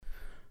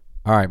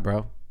All right,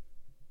 bro.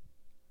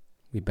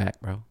 We back,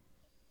 bro.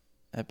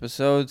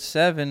 Episode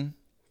 7.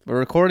 We're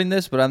recording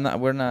this, but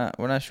we're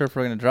not sure if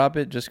we're gonna drop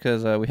it just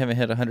because we haven't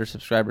hit 100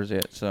 subscribers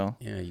yet. So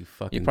Yeah, you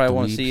fucking. you probably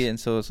won't dweebs. see it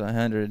until it's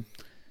 100.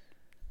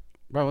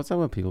 Bro, what's up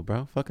with people,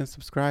 bro? Fucking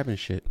subscribe and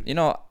shit. You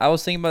know, I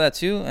was thinking about that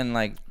too, and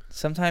like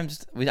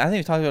sometimes I think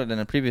we talked about it in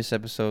a previous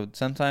episode.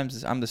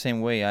 Sometimes I'm the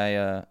same way.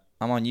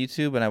 I'm on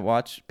YouTube and I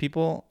watch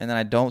people, and then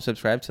I don't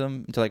subscribe to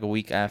them until like a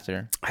week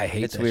after. I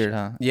hate It's that weird, shit.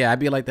 huh? Yeah, I'd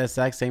be like that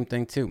exact same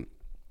thing too.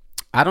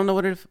 I don't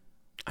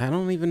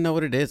even know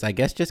what it is. I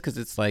guess just because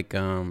it's like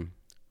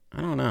I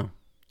don't know.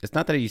 It's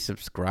not that you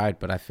subscribe,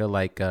 but I feel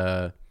like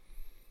if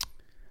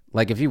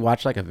you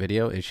watch like a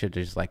video, it should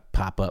just like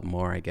pop up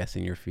more, I guess,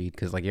 in your feed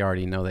because like you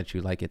already know that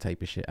you like it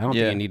type of shit. I don't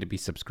think you need to be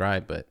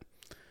subscribed, but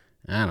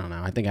I don't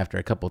know. I think after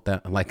a couple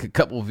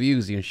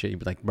views and shit, you'd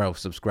be like, bro,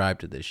 subscribe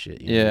to this shit.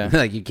 You know?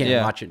 Like you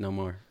can't watch it no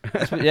more.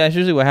 It's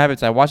usually what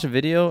happens. I watch a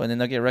video and then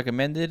they'll get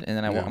recommended, and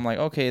then I'm like,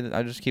 okay,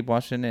 I just keep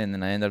watching it, and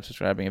then I end up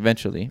subscribing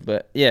eventually.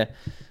 But yeah,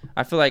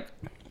 I feel like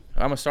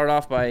I'm gonna start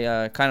off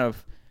by kind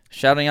of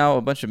shouting out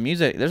a bunch of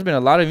music. There's been a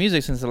lot of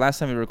music since the last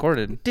time we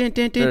recorded. There's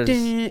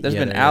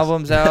been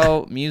albums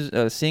out,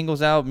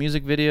 singles out,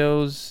 music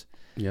videos.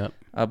 Yep.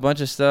 A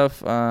bunch of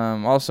stuff.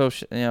 Also,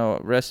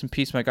 rest in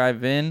peace, my guy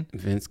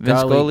Vince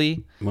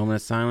Scully. Moment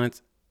of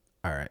silence.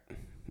 All right.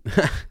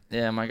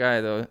 Yeah, my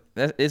guy though.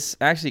 It's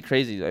actually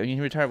crazy. I mean,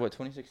 he retired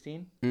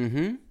 2016.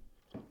 Mm-hmm.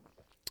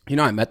 You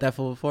know, I met that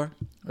fool before.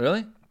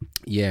 Really?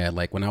 Yeah,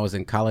 like when I was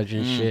in college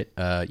and shit.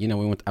 I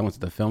went to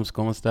the film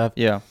school and stuff.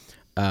 Yeah.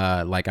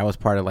 Like I was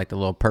part of like the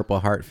little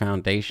Purple Heart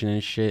Foundation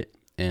and shit.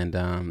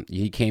 And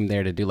he came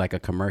there to do like a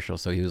commercial,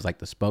 so he was like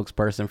the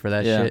spokesperson for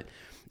that shit.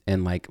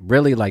 And like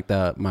really like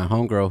my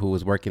homegirl who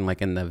was working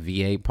like in the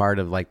VA part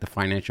of like the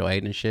financial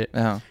aid and shit.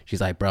 She's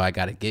like, bro, I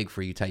got a gig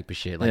for you type of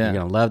shit. Like you're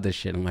gonna love this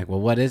shit. I'm like,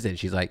 well, what is it?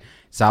 She's like,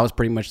 so I was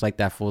pretty much like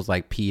that fool's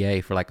like PA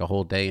for like a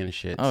whole day and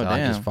shit. Oh, so damn.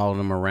 I just followed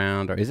him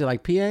around. Or is it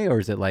like PA or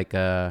is it like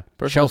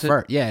Personal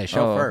chauffeur? Yeah,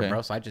 chauffeur, okay.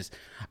 bro. So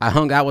I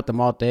hung out with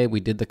them all day. We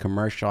did the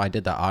commercial. I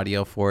did the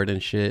audio for it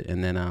and shit.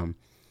 And then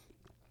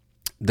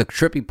the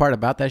trippy part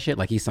about that shit,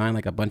 like he signed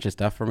like a bunch of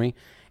stuff for me.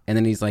 And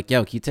then he's like,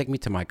 yo, can you take me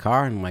to my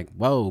car? And I'm like,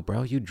 whoa,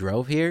 bro, you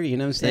drove here? You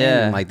know what I'm saying?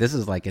 Yeah. And like, this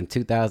is like in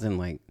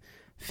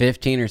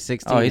 2015 or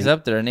 16. Oh, he's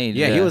up there in age.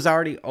 Yeah, he was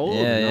already old.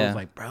 Yeah, and I was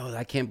like, bro,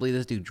 I can't believe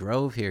this dude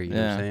drove here. You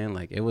know what I'm saying?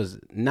 Like, it was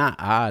not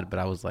odd, but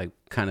I was like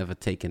kind of a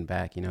taken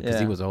back, because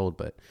he was old,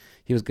 but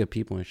he was good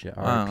people and shit.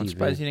 I'm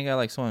surprised he didn't got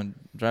like someone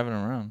driving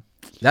him around.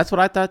 That's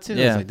what I thought too.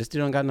 Yeah. I was like, this dude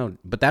don't got no,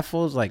 but that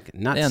fool's like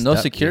not no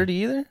security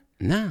either?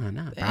 No.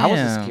 I was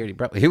a security,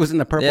 bro. He was in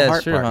the Purple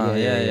Heart part. Huh?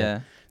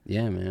 Yeah.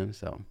 Yeah, man.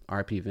 So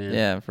RP Vin.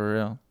 Yeah, for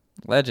real.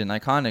 Legend,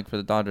 iconic for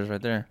the Dodgers right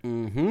there.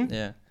 Mm-hmm.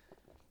 Yeah.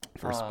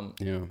 I'm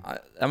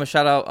gonna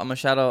shout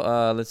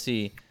out. Let's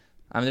see.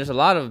 I mean, there's a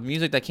lot of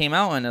music that came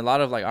out, and a lot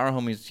of like our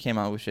homies came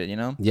out with shit.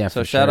 Yeah.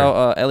 So for shout sure.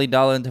 out Ellie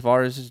Dalla and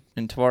Tavares.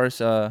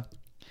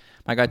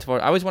 My guy Tavares.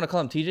 I always want to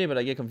call him TJ, but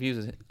I get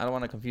confused. I don't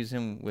want to confuse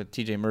him with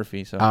TJ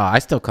Murphy. So I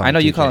still call him I know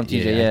TJ. you call him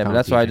TJ, but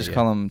that's why I just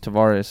call him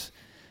Tavares.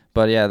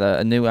 But yeah,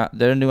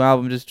 their new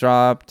album just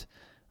dropped.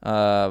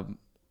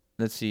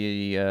 Let's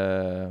see.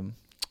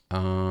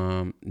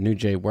 New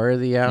Jay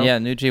Worthy album. Yeah,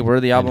 new Jay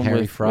Worthy album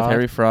with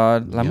Harry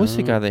Fraud. La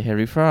Música de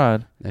Harry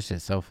Fraud. That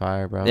shit's so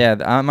fire, bro. Yeah,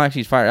 I'm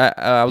actually fired.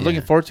 I was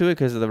looking forward to it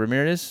because of the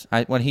Ramirez.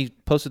 When he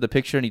posted the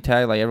picture and he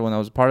tagged like everyone that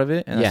was a part of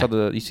it, and I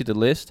saw you see the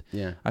list.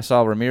 Yeah. I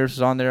saw Ramirez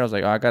was on there. I was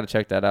like, I gotta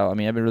check that out. I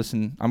mean, I've been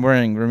listening. I'm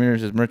wearing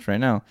Ramirez's merch right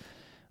now.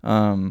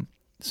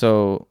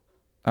 So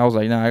I was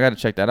like, no, I gotta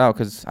check that out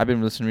because I've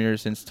been listening to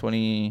Ramirez since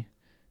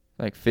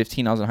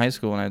 2015. I was in high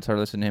school when I started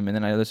listening to him, and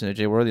then I listened to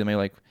Jay Worthy maybe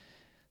like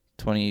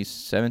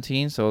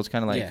 2017. So it's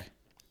kind of like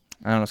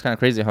I don't know, it's kind of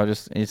crazy how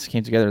it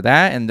came together.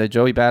 That and the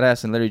Joey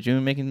Badass and Larry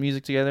June making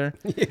music together.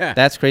 Yeah,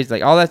 that's crazy.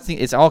 Like all that thing,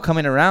 it's all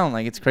coming around.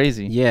 Like it's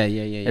crazy. Yeah.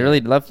 It really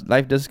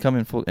life does come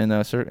in full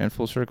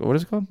circle. What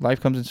is it called?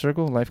 Life comes in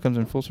circle. Life comes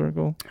in full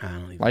circle. I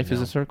don't even Life know.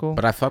 is a circle.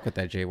 But I fuck with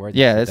that Jay Worthy.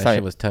 Yeah, that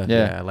shit was tough.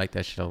 Yeah, I like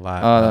that shit a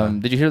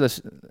lot. Did you hear this?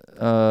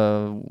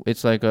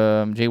 It's like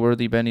Jay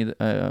Worthy, Benny,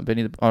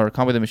 or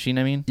Conway the Machine.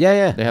 I mean.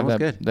 Yeah. They have that.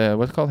 Good. The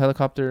what's it called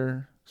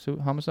helicopter suit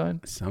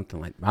homicide.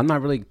 Something like. I'm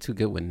not really too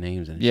good with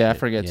names and. Yeah, shit. I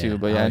forget too.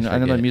 But I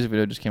know the music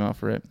video just came out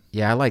for it.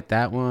 Yeah, I like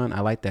that one.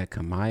 I like that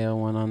Kamaiyah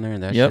one on there.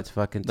 That shit's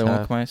fucking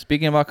tough. One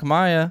Speaking about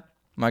Kamaiyah,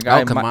 my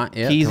guy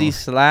KeyZ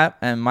Slap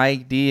and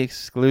Mike D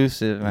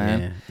exclusive,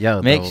 man. Yeah.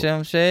 Yo, make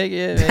some shake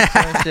it, make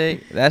some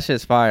shake. That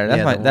shit's fire.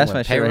 That's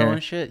my shit right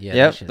here. Shit? Yeah,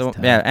 yep.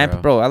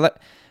 Tough, bro.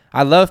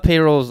 I love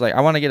Payroll's. Like,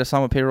 I want to get a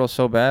song with Payroll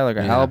so bad, like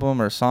an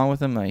album or a song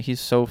with him. Like, he's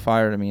so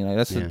fire to me.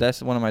 Like,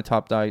 that's one of my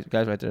top guys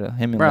right there.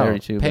 Him and Larry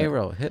too.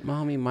 Payroll, hit my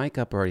homie Mike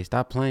up already.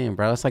 Stop playing,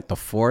 bro. It's like the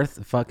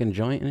 4th fucking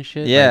joint and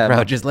shit. Yeah, like,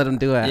 bro. Just let him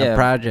do a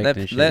project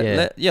and shit.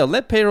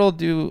 Let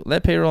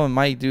Payroll and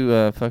Mike do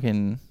a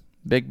fucking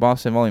Big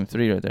Boss in Volume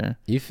 3 right there.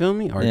 You feel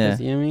me? Or yeah.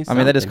 You know what I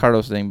mean, that is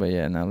Carlos' thing, but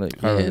let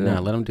Carlos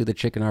let him do the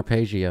chicken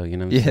arpeggio, you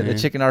know what I'm saying? The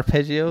chicken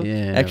arpeggio.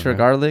 Yeah. Extra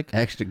garlic.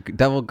 Extra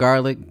double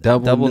garlic,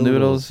 double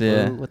noodles.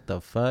 Yeah. What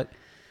the fuck?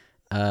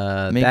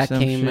 That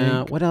came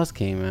out. What else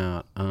came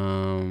out?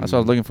 That's what I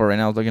was looking for right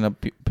now. I was looking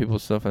up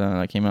people's stuff and then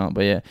that came out.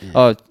 But yeah.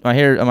 Oh, I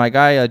hear my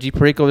guy G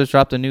Perico just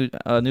dropped a new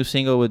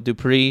single with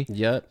Dupri.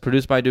 Yep.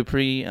 Produced by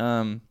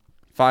Dupri.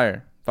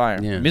 Fire.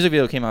 Yeah. Music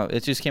video came out.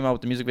 It just came out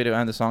with the music video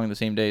and the song the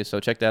same day. So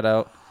check that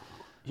out.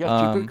 Yo,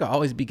 G Perico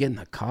always be getting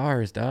the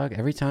cars, dog.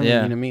 Every time, you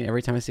know what I mean?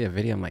 Every time I see a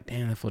video, I'm like,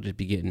 damn, that fool just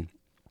be getting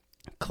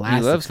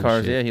classics. He loves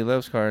cars. Shit. Yeah, he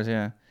loves cars.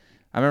 Yeah.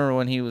 I remember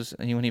when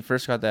he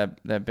first got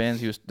that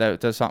Benz,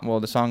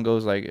 the song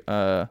goes like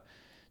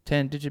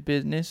 10-digit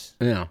business,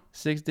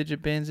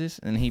 6-digit Benzes,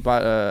 and he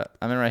bought I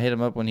remember I hit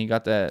him up when he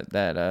got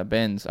that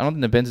Benz. I don't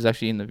think the Benz is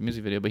actually in the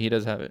music video, but he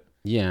does have it.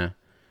 Yeah.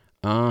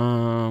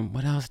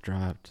 What else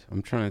dropped?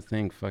 I'm trying to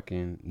think.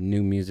 Fucking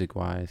new music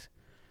wise.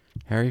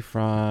 Harry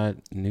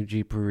Fraud, new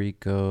G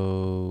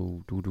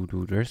Perico,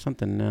 there's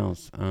something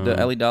else. The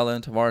Ellie Dollar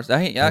and Tavares.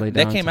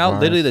 That came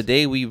out literally the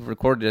day we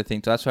recorded, I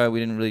think. So that's why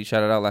we didn't really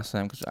shout it out last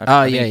time. Cause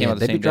I think it came out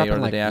the same day or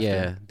the day after.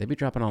 Yeah, they be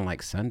dropping on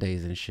like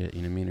Sundays and shit,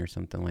 you know what I mean? Or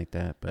something like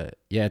that. But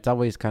yeah, it's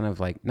always kind of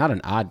like, not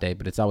an odd day,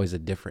 but it's always a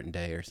different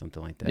day or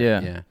something like that.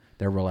 Yeah.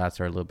 Their rollouts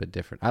are a little bit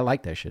different. I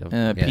like that shit.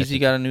 KeyZ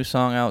got a new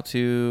song out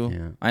too.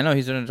 Yeah. I know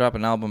he's gonna drop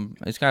an album.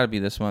 It's got to be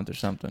this month or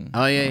something.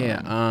 Oh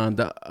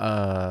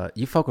yeah.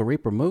 You fuck with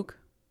Reaper Mook?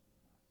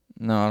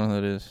 No, I don't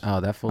know who it is. Oh,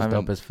 that fool's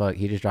dope as fuck.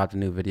 He just dropped a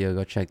new video.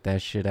 Go check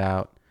that shit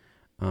out.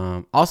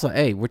 Also,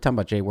 hey, we're talking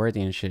about Jay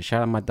Worthy and shit.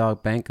 Shout out my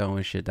dog Banco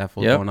and shit. That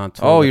fool going on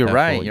tour. Oh, you're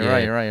right. You're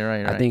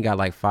right. I think he got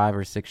like 5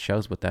 or 6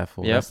 shows with that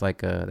fool. Yep. That's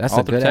like that's all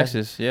a good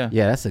Texas. Yeah,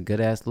 that's a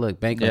good ass look.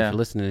 Banco, if you're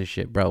listening to this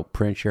shit, bro,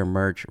 print your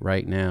merch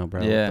right now,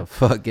 bro. Yeah. What the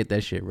fuck? Get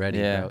that shit ready,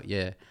 bro.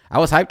 Yeah. I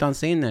was hyped on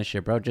seeing that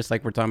shit, bro. Just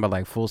like we're talking about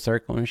like Full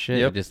Circle and shit.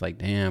 Yep. Just like,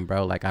 damn,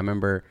 bro. Like I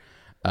remember,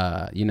 you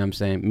know what I'm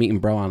saying, meeting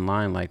bro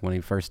online like when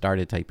he first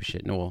started type of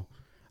shit. No,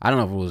 I don't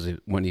know if it was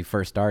when he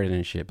first started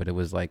and shit, but it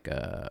was like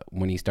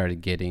when he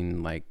started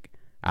getting like,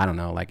 I don't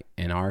know, like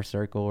in our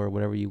circle or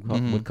whatever you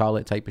would call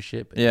it type of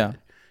shit. But yeah.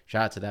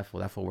 Shout out to that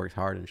fool. That fool worked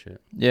hard and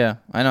shit. Yeah,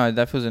 I know.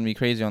 That fool's gonna be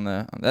crazy on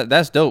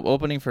that's dope.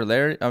 Opening for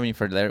Larry. I mean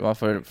for Larry. Well,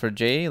 for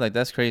Jay, like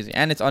that's crazy.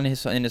 And it's in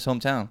his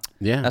hometown.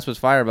 Yeah. That's what's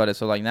fire about it.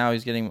 So like now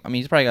he's getting. I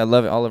mean he's probably gonna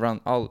love it all around,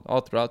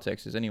 all throughout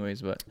Texas,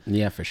 anyways. But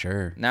yeah, for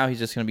sure. Now he's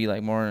just gonna be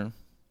like more.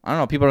 I don't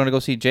know. People are gonna go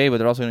see Jay, but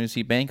they're also gonna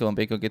see Banco, and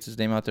Banco gets his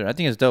name out there. I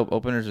think it's dope.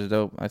 Openers is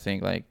dope. I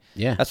think like.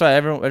 Yeah. That's why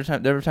every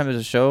time there's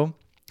a show.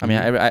 I mean,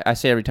 I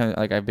say every time,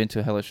 like, I've been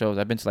to hella shows.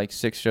 I've been to, like,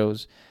 6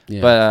 shows. Yeah.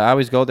 But I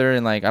always go there,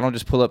 and, like, I don't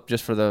just pull up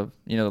just for the,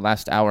 the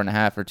last hour and a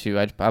half or two.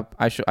 I'm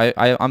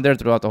there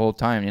throughout the whole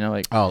time,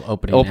 like. Oh,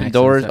 open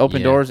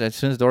doors. As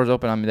soon as doors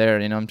open, I'm there.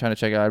 I'm trying to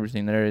check out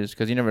everything there is.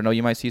 Because you never know.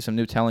 You might see some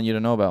new talent you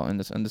don't know about in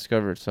this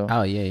undiscovered. So.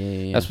 Oh,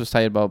 yeah. That's what's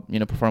tight about,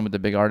 performing with the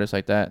big artists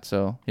like that.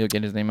 So he'll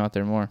get his name out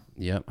there more.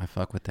 Yep. I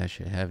fuck with that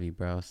shit heavy,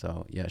 bro.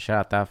 So, yeah, shout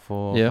out that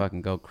fool. Yep.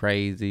 Fucking go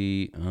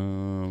crazy.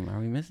 Are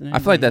we missing anything? I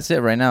feel like that's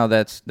it right now.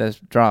 That's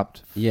dropped.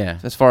 Yeah.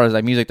 As far as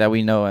like music that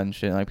we know and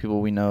shit, like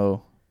people we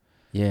know.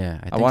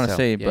 Yeah, I want to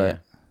say, but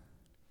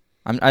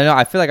I know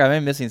I feel like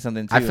I'm missing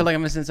something too. I feel like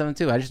I'm missing something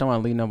too. I just don't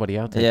want to leave nobody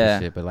out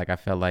there. Shit, but like I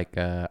felt like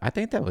I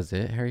think that was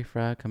it. Harry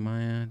Fraud,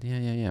 Kamaiyah,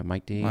 yeah.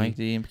 Mike D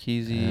and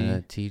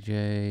KeyZ,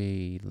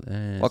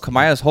 TJ. Well,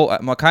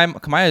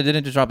 Kamaiyah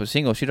didn't just drop a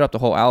single; she dropped the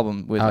whole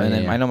album with.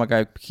 Then I know my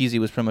guy KeyZ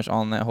was pretty much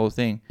on that whole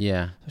thing.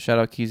 Yeah. So shout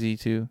out KeyZ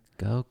too.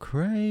 Go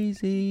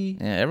crazy.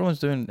 Yeah, everyone's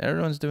doing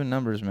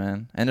numbers,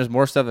 man. And there's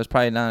more stuff that's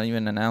probably not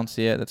even announced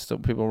yet. That's still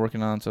people are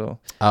working on. So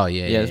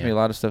there's gonna be a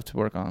lot of stuff to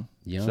work on.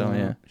 So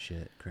yeah,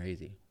 shit,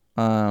 crazy.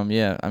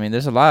 Yeah. I mean,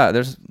 there's a lot.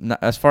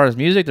 As far as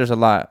music, there's a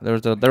lot. There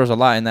was a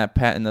lot in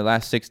the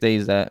last 6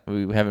 days that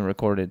we haven't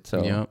recorded.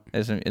 So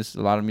it's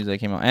a lot of music that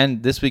came out.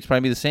 And this week's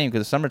probably be the same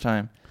because it's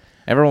summertime.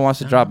 Everyone wants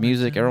to drop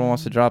music. Everyone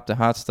wants to drop the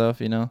hot stuff.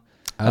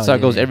 That's how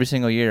it goes every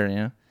single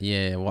year,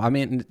 Yeah, well, I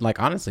mean, like,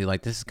 honestly,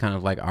 like, this is kind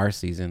of like our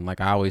season.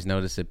 Like, I always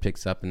notice it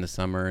picks up in the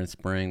summer and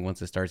spring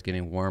once it starts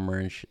getting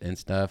warmer and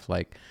stuff.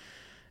 Like,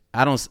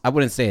 I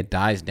wouldn't say it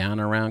dies down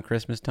around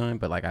Christmas time,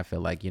 but, like, I feel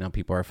like,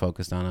 people are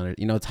focused on other,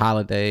 it's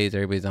holidays.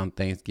 Everybody's on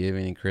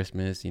Thanksgiving and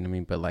Christmas, you know what I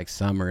mean? But, like,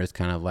 summer is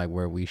kind of, like,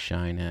 where we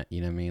shine at,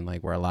 you know what I mean?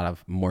 Like, where a lot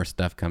of more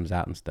stuff comes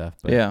out and stuff.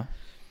 But yeah.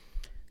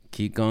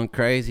 Keep going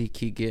crazy.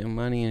 Keep getting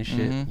money and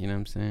shit. You know what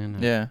I'm saying?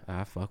 Yeah.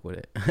 I fuck with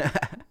it.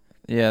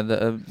 Yeah,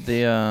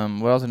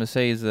 what I was gonna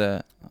say is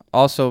that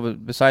also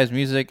besides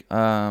music,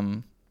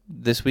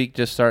 this week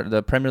just started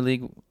the Premier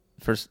League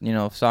for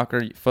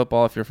soccer,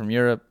 football. If you're from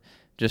Europe,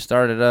 just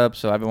started up.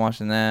 So I've been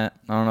watching that.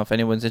 I don't know if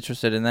anyone's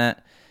interested in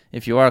that.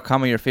 If you are,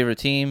 comment your favorite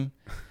team.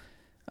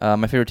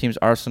 My favorite team is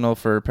Arsenal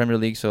for Premier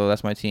League, so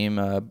that's my team.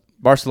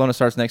 Barcelona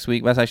starts next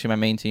week. That's actually my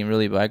main team,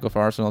 really, but I go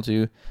for Arsenal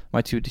too.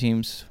 My 2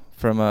 teams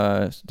from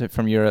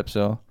Europe.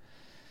 So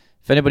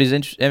if anybody's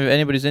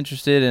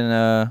interested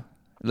in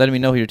letting me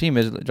know who your team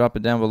is, drop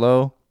it down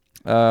below.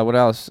 What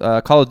else?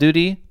 Call of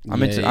Duty.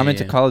 I'm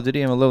into Call of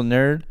Duty. I'm a little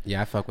nerd.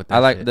 Yeah, I fuck with that. I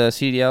like the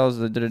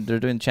CDLs. They're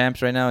doing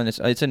champs right now, and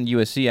it's in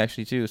USC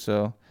actually too.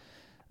 So,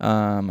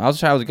 I'll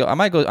try to go. I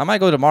might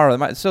go tomorrow.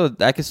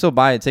 I can still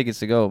buy tickets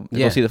to go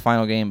see the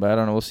final game, but I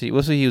don't know. We'll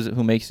see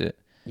who makes it.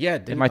 Yeah,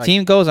 If my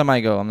team goes, I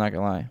might go. I'm not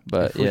gonna lie,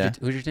 but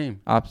who's your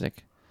team?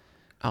 Optic.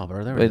 Oh,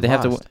 bro, they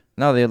have to.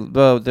 No,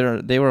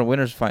 they were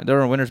winners fight. They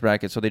were in winners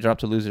bracket, so they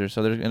dropped to losers.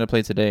 So they're gonna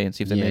play today and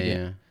see if they make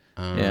it.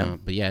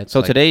 But yeah, it's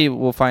so today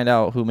we'll find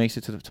out who makes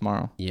it to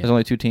tomorrow. Yeah. There's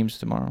only 2 teams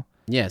tomorrow.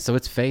 Yeah, so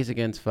it's FaZe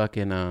against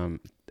fucking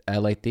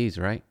LA Thieves,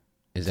 right?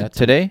 Is that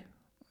today?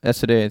 That's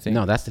today, I think.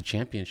 No, that's the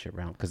championship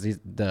round because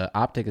the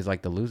Optic is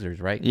like the losers,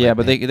 right? Yeah, like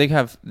but they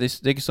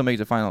can still make it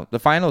to the final. The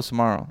final is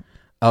tomorrow.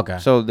 Okay.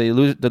 So they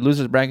lose the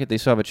losers bracket. They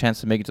still have a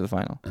chance to make it to the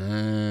final.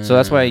 So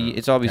that's why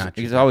it's always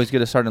good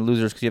to start in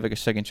losers because you have like a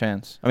second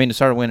chance. I mean, to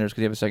start in winners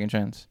because you have a second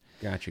chance.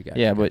 Gotcha.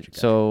 Yeah,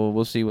 so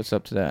we'll see what's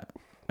up to that.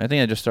 I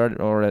think I just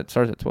started, or it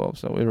starts at 12,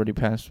 so we already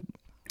passed.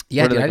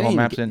 Yeah, dude, I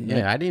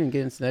didn't even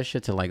get into that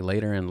shit till like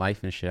later in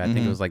life and shit. I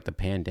think it was like the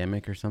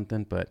pandemic or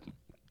something, but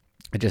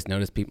I just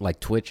noticed people like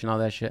Twitch and all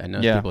that shit. I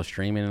noticed people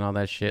streaming and all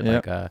that shit.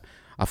 Yep. Like,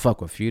 I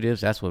fuck with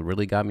Futives. That's what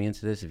really got me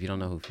into this. If you don't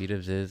know who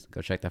Futives is,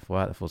 go check that fool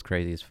out. That fool's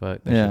crazy as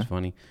fuck. That shit's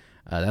funny.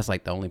 That's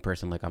like the only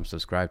person like I'm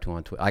subscribed to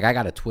on Twitch. Like I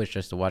got a Twitch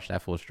just to watch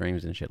that fool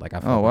streams and shit. Like I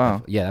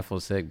fuck with that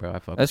fool's sick, bro. I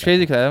fuck. That's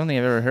crazy because I don't think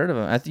I've ever heard of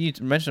him. I think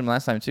you mentioned him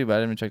last time too, but I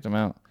didn't even check them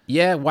out.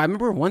 Yeah, well, I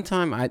remember one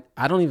time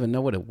I don't even know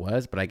what it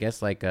was, but I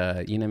guess like you know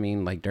what I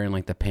mean, like during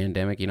like the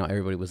pandemic, you know,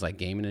 everybody was like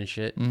gaming and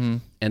shit.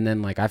 And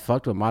then like I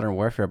fucked with Modern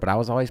Warfare, but I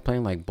was always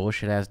playing like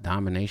bullshit ass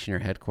Domination or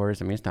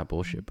Headquarters. I mean, it's not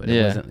bullshit, but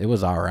it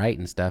was all right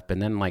and stuff.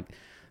 And then like,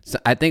 so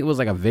I think it was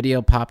like a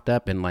video popped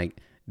up and like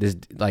this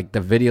like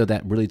the video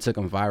that really took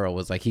him viral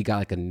was like he got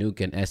like a nuke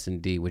in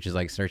S&D, which is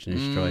like search and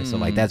destroy. So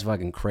like that's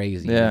fucking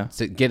crazy. Yeah,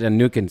 to get a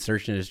nuke in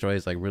search and destroy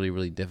is like really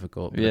really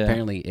difficult. But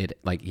apparently it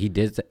like he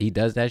does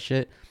that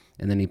shit.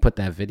 And then he put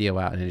that video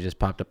out and it just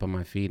popped up on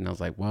my feed and I was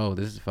like, whoa,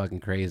 this is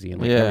fucking crazy.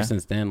 And like ever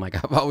since then, like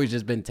I've always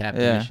just been tapped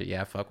in and shit.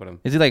 Yeah, I fuck with him.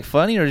 Is he like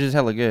funny or just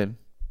hella good?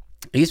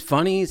 He's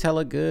funny, he's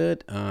hella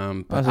good.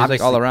 But he's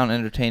like all around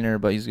entertainer,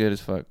 but he's good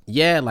as fuck.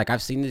 Yeah, like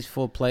I've seen this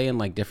fool play in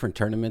like different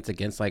tournaments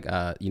against like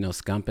you know,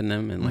 scumping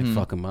them and like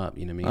fuck him up,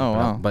 you know what I mean? Oh,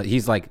 wow. But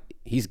he's like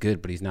he's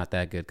good, but he's not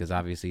that good because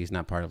obviously he's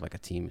not part of like a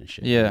team and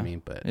shit. You know what I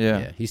mean? But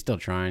yeah, he's still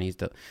trying. He's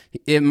still,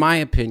 in my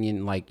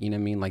opinion, like, you know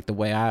what I mean? Like the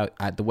way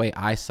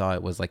I saw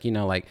it was like, you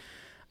know, like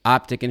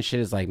Optic and shit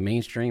is like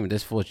mainstream.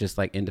 This fool is just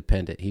like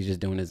independent. He's just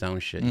doing his own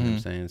shit. You know what I'm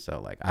saying?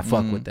 So like I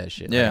fuck with that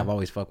shit. Yeah, like, I've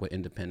always fucked with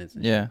independence.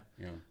 And shit,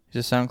 you know?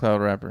 He's a SoundCloud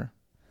rapper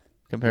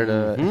compared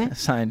to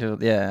signed to.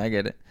 Yeah, I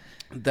get it.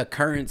 The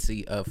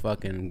currency of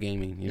fucking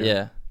gaming. You know?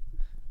 Yeah.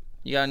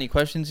 You got any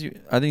questions?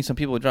 I think some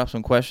people dropped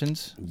some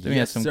questions. We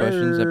had some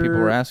questions that people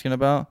were asking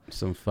about.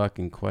 Some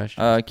fucking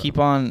questions. Keep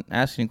on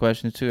asking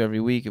questions too every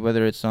week,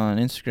 whether it's on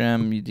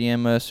Instagram, you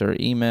DM us, or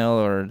email,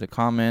 or the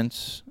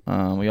comments.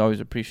 We always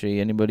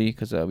appreciate anybody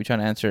because we try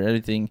to answer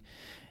everything.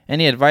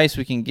 Any advice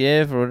we can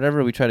give or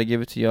whatever, we try to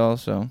give it to y'all.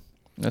 So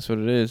that's what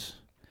it is.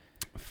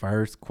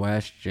 First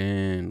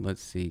question.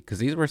 Let's see, because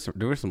there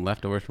were some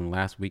leftovers from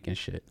last week and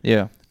shit.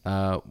 Yeah.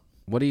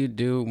 What do you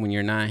do when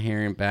you're not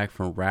hearing back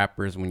from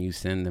rappers when you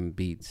send them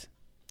beats?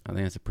 I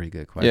think that's a pretty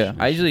good question.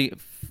 Yeah, I usually,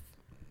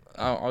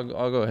 I'll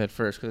go ahead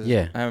first because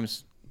it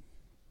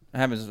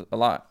happens a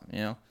lot, you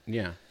know.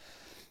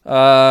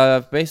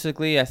 Yeah.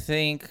 Basically, I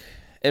think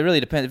it really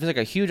depends. If it's like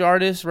a huge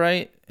artist,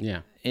 right?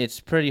 Yeah. It's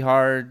pretty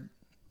hard.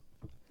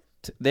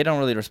 They don't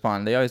really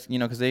respond. They always, you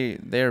know, because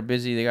they're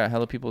busy. They got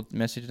hella people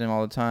messaging them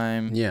all the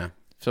time. Yeah.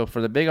 So for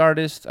the big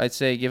artists, I'd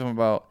say give them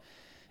about,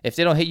 if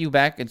they don't hit you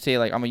back and say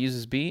like I'm gonna use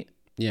this beat.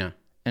 Yeah.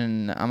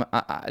 And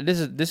this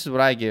is what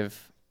I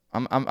give.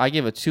 I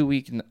give a 2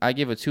 week. I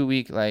give a 2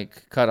 week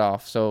like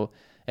cutoff. So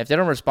if they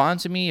don't respond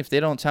to me, if they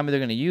don't tell me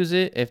they're gonna use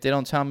it, if they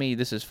don't tell me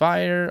this is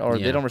fire, or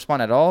they don't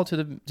respond at all to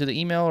the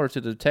email or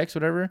to the text,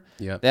 whatever.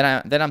 Yeah.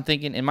 Then I'm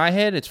thinking in my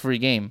head it's free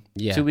game.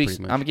 Yeah. 2 weeks.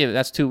 I'm gonna give it.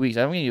 That's 2 weeks.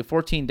 I'm gonna give you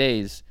 14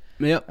 days.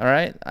 Yep. All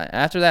right.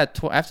 After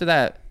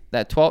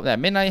that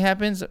midnight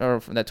happens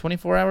or that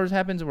 24 hours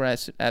happens, we're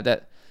at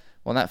that.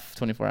 Well, not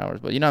 24 hours,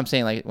 but you know what I'm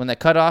saying? Like, when that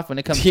cut off, when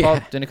it comes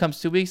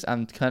 2 weeks,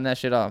 I'm cutting that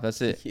shit off. That's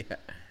it. Yeah.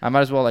 I might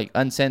as well, like,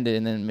 unsend it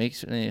and then make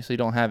sure so you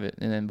don't have it.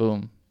 And then,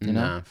 boom. You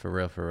know? Nah, for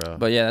real.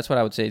 But, yeah, that's what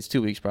I would say. It's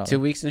 2 weeks, probably. 2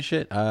 weeks and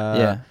shit?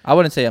 Yeah. I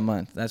wouldn't say a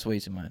month. That's way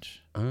too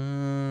much. I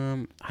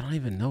don't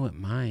even know what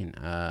mine.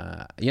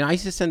 You know, I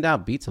used to send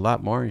out beats a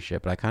lot more and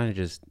shit, but I kind of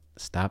just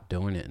stopped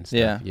doing it and stuff.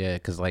 Yeah. Yeah,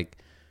 because, like,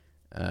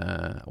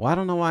 well, I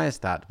don't know why I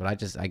stopped, but I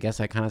guess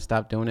I kind of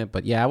stopped doing it.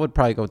 But, yeah, I would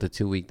probably go with the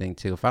 2 week thing,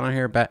 too. If I don't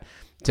hear back...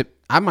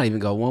 I might even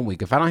go 1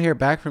 week. If I don't hear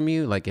back from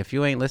you, like if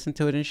you ain't listened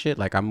to it and shit,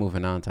 like I'm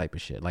moving on type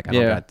of shit. Like I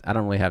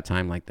don't really have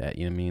time like that.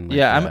 You know what I mean?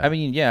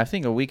 Like, I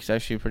think a week's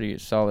actually pretty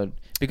solid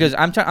because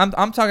I'm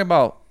talking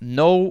about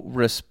no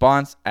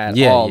response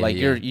at all. Like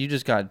you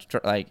just got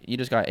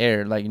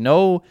aired. Like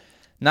no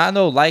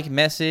like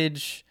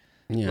message.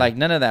 Yeah. Like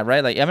none of that,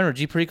 right? Like I remember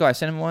G Perico, I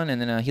sent him one,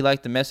 and then he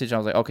liked the message. I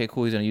was like, okay,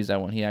 cool, he's gonna use that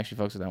one. He actually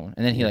fucks with that one,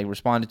 and then he like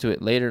responded to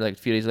it later, like a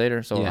few days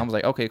later. So I was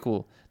like, okay,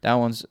 cool, that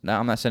one's.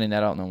 I'm not sending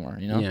that out no more,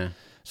 you know. Yeah.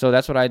 So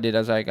that's what I did. I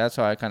was like, that's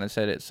how I kind of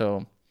said it.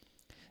 So,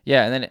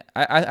 yeah, and then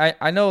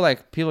I know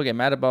like people get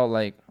mad about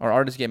like, or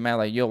artists get mad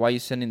like, yo, why are you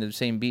sending the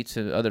same beat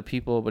to other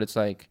people? But it's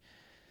like,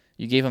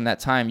 you gave him that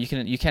time. You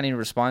can't even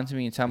respond to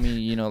me and tell me,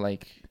 you know,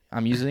 like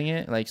I'm using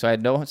it. Like, so I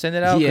don't send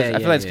it out. I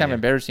feel like it's kind of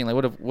embarrassing.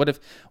 Like,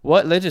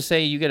 let's just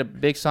say you get a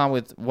big song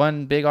with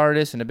one big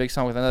artist and a big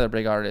song with another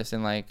big artist.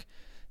 And like,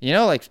 you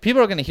know, like people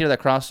are going to hear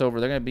that crossover.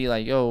 They're going to be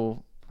like,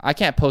 yo, I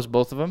can't post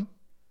both of them.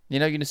 You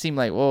know, you're going to seem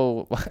like,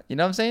 whoa, you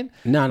know what I'm saying?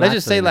 No, let's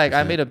just say like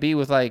I made a beat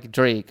with like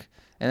Drake.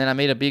 And then I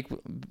made a beat.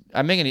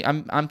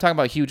 I'm talking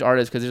about huge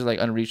artists because there's like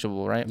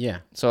unreachable, right? Yeah.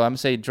 So I'm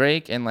say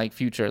Drake and like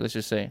Future. Let's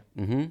just say.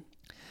 Mm-hmm.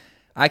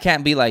 I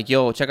can't be like,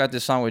 yo, check out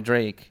this song with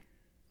Drake,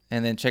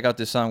 and then check out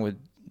this song with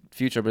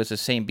Future, but it's the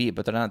same beat,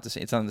 but they're not the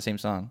same. It's not the same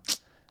song.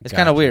 It's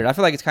kind of weird. I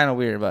feel like it's kind of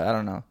weird, but I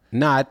don't know.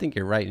 No, I think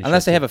you're right.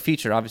 Unless they have a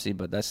feature, obviously,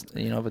 but that's,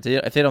 you know, but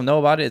if they don't know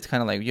about it, it's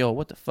kind of like, yo,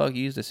 what the fuck?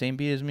 You use the same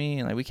beat as me,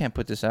 and like we can't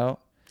put this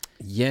out.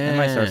 Yeah. I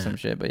might start some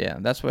shit, but yeah,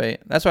 that's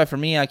why for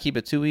me I keep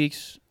it 2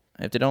 weeks.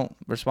 If they don't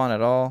respond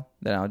at all,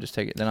 then I'll just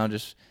take it. Then I'll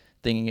just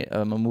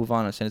I'll move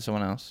on and send it to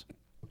someone else.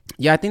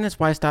 Yeah, I think that's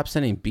why I stopped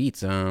sending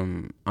beats.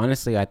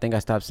 Honestly, I think I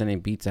stopped sending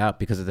beats out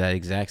because of that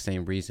exact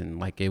same reason.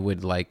 Like it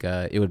would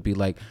be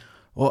like,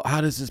 well,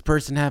 how does this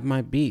person have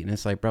my beat? And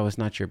it's like, bro, it's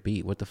not your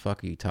beat. What the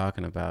fuck are you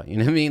talking about? You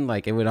know what I mean?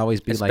 Like it would always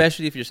be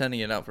especially if you're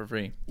sending it out for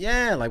free.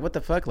 Yeah, like what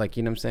the fuck? Like,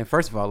 you know what I'm saying?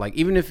 First of all, like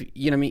even if,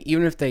 you know what I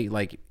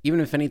mean, even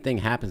if anything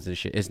happens and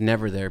shit, it's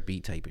never their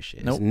beat type of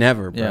shit. Nope. It's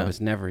never, bro. Yeah.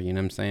 It's never, you know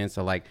what I'm saying?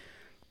 So like,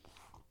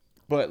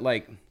 but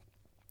like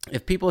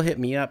if people hit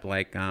me up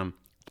like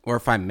or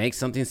if I make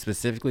something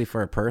specifically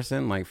for a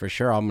person, like for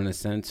sure I'm gonna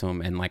send it to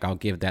them, and like I'll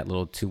give that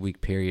little 2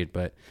 week period.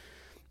 But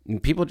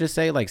people just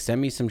say like send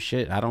me some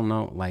shit. I don't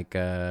know, like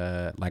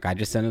I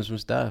just send them some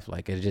stuff.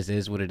 Like it just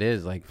is what it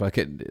is. Like fuck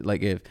it.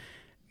 Like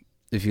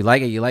if you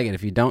like it, you like it.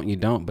 If you don't, you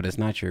don't. But it's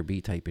not your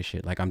beat type of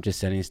shit. Like I'm just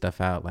sending stuff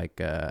out.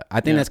 Like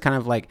I think that's kind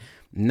of like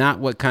not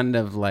what kind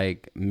of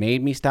like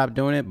made me stop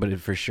doing it, but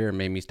it for sure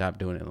made me stop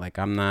doing it. Like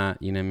I'm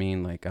not, you know what I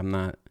mean? Like I'm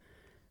not.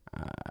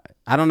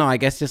 I don't know. I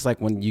guess just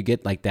like when you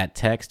get like that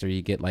text or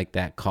you get like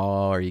that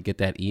call or you get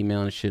that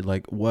email and shit,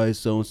 like why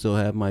so and so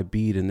have my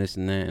beat and this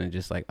and that, and it's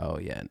just like, oh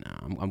yeah,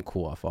 no, I'm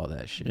cool off all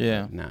that shit.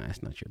 Yeah, like, nah,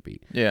 that's not your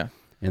beat. Yeah,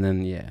 and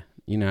then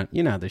you know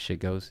how this shit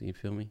goes. You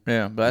feel me?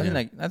 Yeah, but I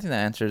think that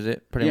answers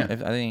it pretty much.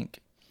 I think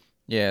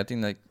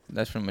like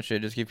that's pretty much it.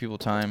 Just give people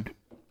time.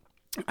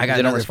 If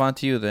they don't respond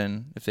to you,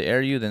 then if they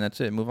air you, then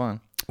that's it. Move on.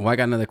 Well, I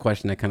got another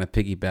question that kind of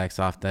piggybacks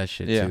off that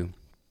shit too.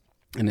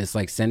 And it's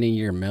like sending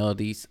your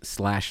melodies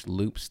 /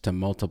 loops to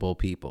multiple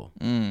people.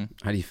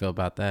 How do you feel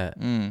about that?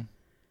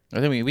 I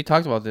think we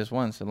talked about this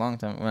once a long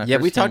time.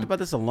 We talked about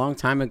this a long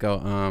time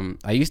ago.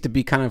 I used to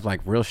be kind of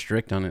like real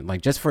strict on it.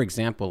 Like just for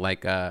example,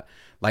 like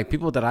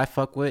people that I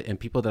fuck with and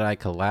people that I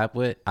collab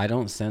with, I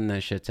don't send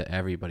that shit to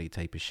everybody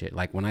type of shit.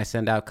 Like when I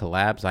send out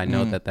collabs, I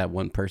know that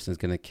one person's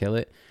gonna kill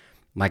it.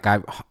 Like I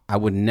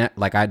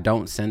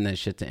don't send that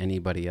shit to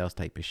anybody else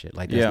type of shit.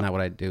 Like that's not what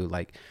I do.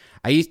 Like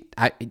I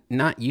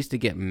not used to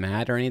get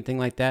mad or anything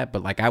like that,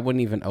 but like I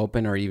wouldn't even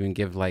open or even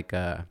give like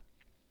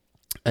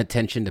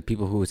attention to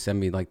people who would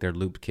send me like their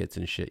loop kits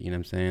and shit. You know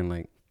what I'm saying?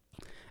 Like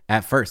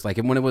at first, like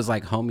when it was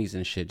like homies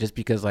and shit, just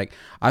because like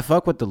I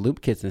fuck with the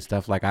loop kits and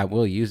stuff, like I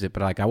will use it,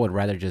 but like I would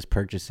rather just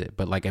purchase it.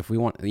 But like if we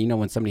want, you know,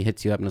 when somebody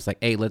hits you up and it's like,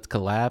 hey, let's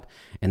collab,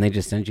 and they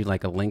just send you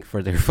like a link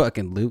for their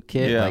fucking loop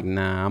kit, like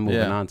nah, I'm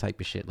moving on type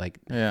of shit. Like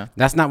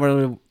that's not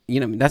really, you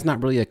know, that's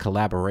not really a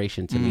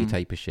collaboration to me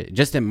type of shit,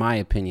 just in my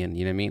opinion.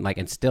 You know what I mean? Like,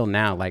 and still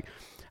now, like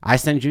I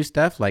send you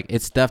stuff, like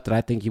it's stuff that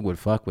I think you would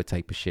fuck with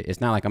type of shit. It's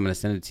not like I'm gonna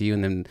send it to you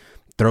and then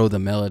throw the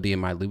melody in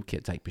my loop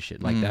kit type of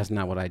shit. Like that's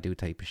not what I do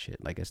type of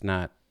shit. Like it's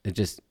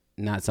just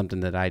not something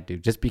that I do.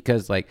 Just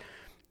because like,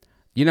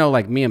 you know,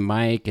 like me and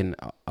Mike and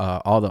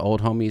all the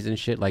old homies and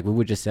shit, like we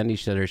would just send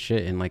each other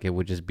shit and like it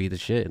would just be the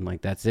shit and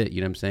like that's it.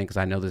 You know what I'm saying? Because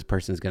I know this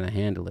person's gonna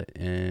handle it,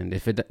 and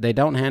if they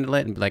don't handle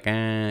it and be like,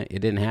 it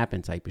didn't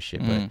happen type of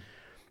shit.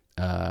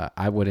 But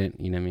I wouldn't,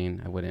 you know what I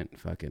mean? I wouldn't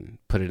fucking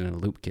put it in a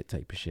loop kit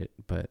type of shit.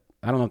 But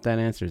I don't know if that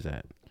answers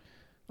that.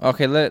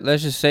 Okay,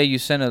 let's just say you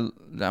sent I'm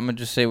gonna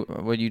just say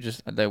what you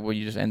just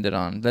ended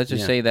on. Let's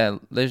just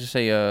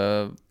say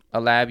a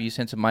lab you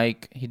sent to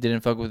Mike, he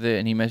didn't fuck with it,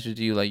 and he messaged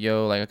you like,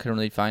 yo, like I couldn't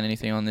really find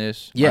anything on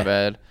this. My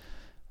bad.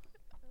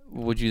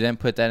 Would you then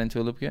put that into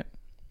a loop kit?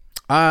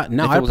 No,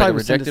 I would probably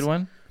rejected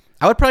one.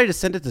 I would probably just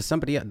send it to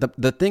somebody else.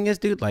 The thing is,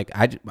 dude, like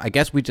I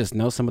guess we just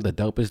know some of the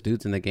dopest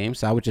dudes in the game,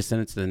 so I would just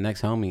send it to the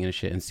next homie and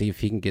shit and see if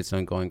he can get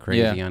something going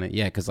crazy on it.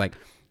 Yeah, because like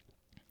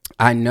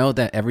I know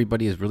that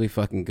everybody is really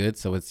fucking good,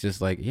 so it's just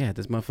like, yeah,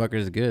 this motherfucker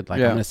is good.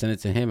 Like I'm gonna send it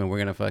to him, and we're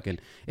gonna fucking.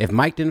 If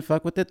Mike didn't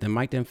fuck with it, then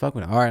Mike didn't fuck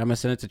with it. All right, I'm gonna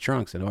send it to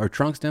Trunx, or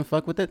Trunx didn't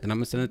fuck with it, then I'm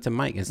gonna send it to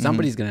Mike, and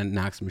somebody's gonna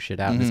knock some shit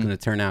out. And it's gonna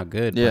turn out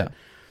good. Yeah.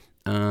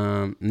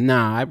 But,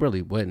 nah, I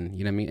really wouldn't.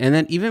 You know what I mean? And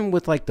then even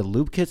with like the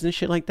loop kits and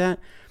shit like that,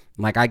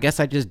 like I guess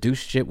I just do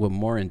shit with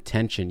more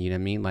intention. You know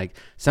what I mean? Like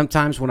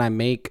sometimes when I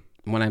make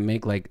when I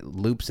make like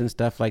loops and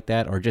stuff like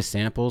that, or just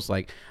samples,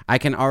 like I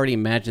can already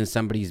imagine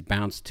somebody's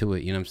bounce to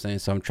it, you know what I'm saying?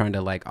 So I'm trying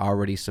to like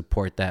already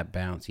support that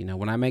bounce, you know?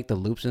 When I make the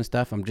loops and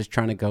stuff, I'm just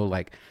trying to go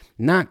like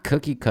not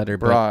cookie cutter,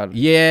 broad. but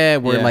yeah,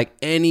 where like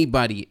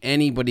anybody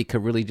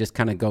could really just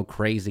kind of go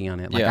crazy on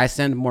it. Like I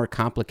send more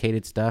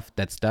complicated stuff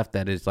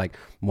that is like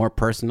more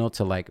personal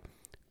to like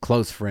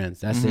close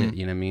friends. That's it,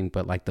 you know what I mean?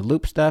 But like the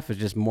loop stuff is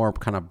just more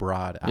kind of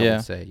broad, I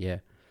would say, yeah.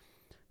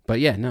 But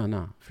yeah,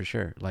 no, for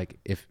sure. Like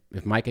if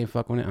Mike ain't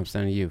fuck with it, I'm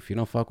sending you. If you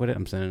don't fuck with it,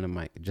 I'm sending to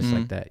Mike. Just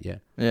like that, yeah.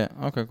 Yeah.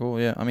 Okay. Cool.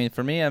 Yeah. I mean,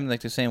 for me, I'm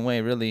like the same way,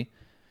 really.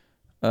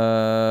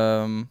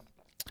 This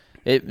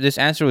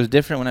answer was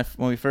different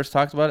when we first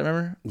talked about it.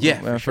 Remember?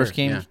 Yeah. When I first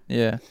came.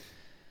 Yeah. Okay.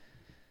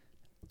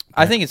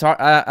 I think it's hard.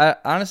 I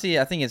honestly,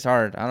 I think it's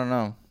hard. I don't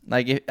know.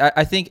 Like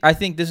I think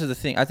this is the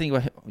thing. I think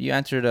what you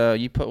answered,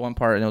 you put one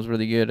part and it was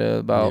really good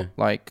about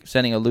like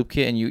sending a loop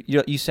kit, and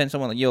you send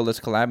someone like, yo, let's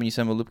collab, and you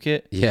send them a loop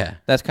kit. Yeah,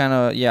 that's kind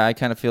of I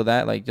kind of feel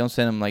that, like, don't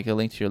send them like a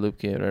link to your loop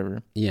kit or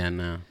whatever. Yeah,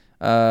 no.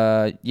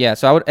 Yeah.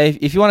 So I would,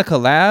 if you want to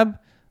collab,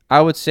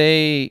 I would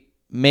say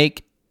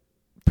make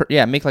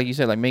like you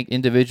said, like make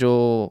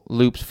individual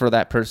loops for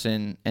that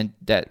person, and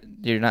that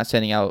you're not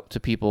sending out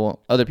to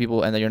other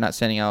people, and that you're not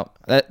sending out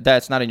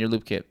that's not in your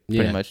loop kit.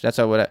 Pretty much. That's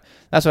what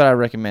I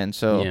recommend.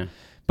 So,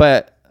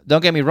 but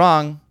don't get me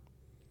wrong.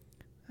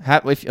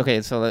 So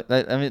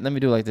let me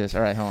do it like this.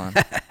 All right, hold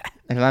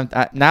on.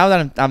 Now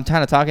that I'm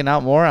kind of talking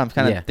out more, I'm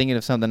kind of thinking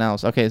of something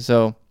else. Okay,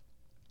 so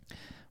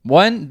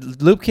one,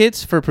 loop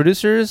kits for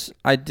producers,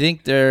 I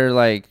think they're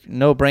like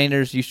no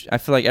brainers. I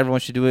feel like everyone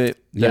should do it.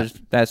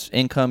 That's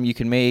income you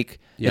can make.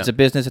 It's a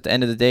business at the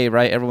end of the day,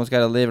 right? Everyone's got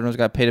to live. Everyone's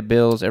got to pay the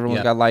bills.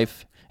 Everyone's got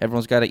life.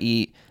 Everyone's got to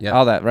eat.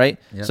 All that, right?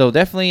 So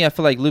definitely, I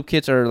feel like loop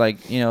kits are like,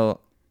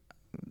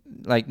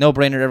 like no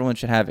brainer. Everyone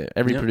should have it.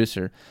 Every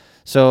producer.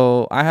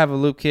 So I have a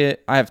loop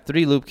kit. I have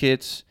 3 loop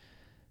kits.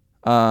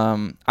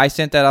 I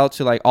sent that out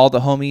to like all the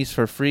homies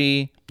for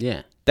free.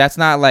 Yeah. That's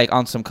not like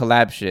on some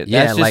collab shit.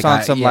 That's just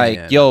on some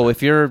yo,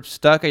 if you're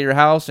stuck at your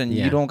house and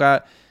you don't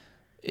got,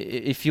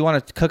 if you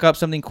want to cook up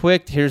something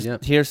quick,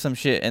 here's some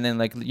shit. And then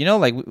like,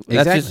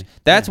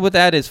 that's what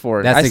that is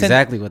for. That's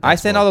exactly what I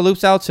send all the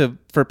loops out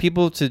for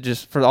people to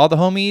just, for all the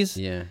homies.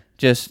 Yeah.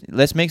 Just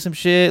let's make some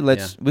shit.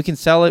 We can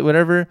sell it,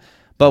 whatever.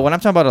 But when I'm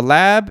talking about a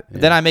lab,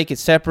 then I make it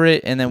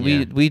separate, and then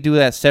we do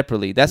that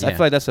separately. I feel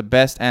like that's the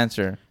best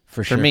answer.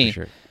 For me,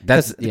 for sure.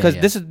 That's because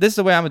this is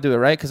the way I'm gonna do it,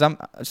 right? Because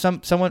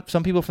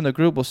some people from the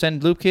group will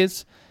send loop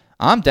kits.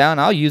 I'm down.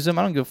 I'll use them.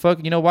 I don't give a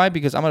fuck. You know why?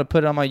 Because I'm gonna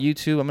put it on my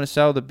YouTube. I'm gonna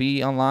sell the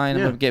beat online.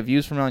 I'm gonna get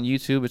views from it on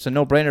YouTube. It's a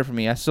no-brainer for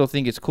me. I still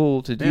think it's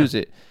cool to use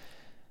it.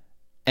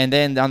 And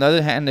then on the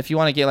other hand, if you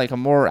want to get like a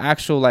more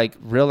actual like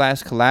real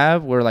ass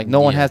collab where like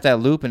no one has that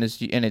loop, and it's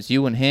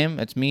you and him,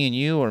 it's me and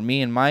you, or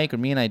me and Mike, or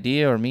me and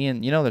Idea, or me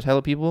and there's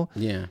hella people.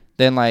 Yeah.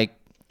 Then like,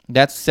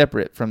 that's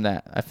separate from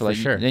that. I feel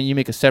like then you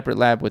make a separate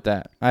lab with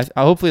that. I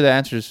hopefully that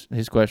answers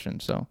his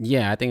question. So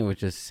yeah, I think it was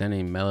just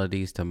sending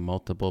melodies to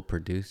multiple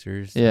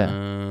producers.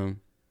 Yeah.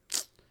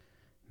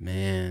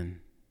 Man.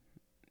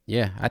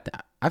 Yeah,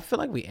 I feel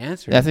like we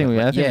answered. I think we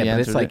answered. Yeah,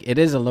 but it's like it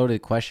is a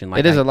loaded question. Like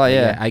it is a lot.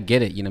 Yeah, I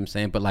get it. You know what I'm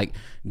saying? But like,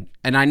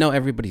 and I know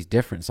everybody's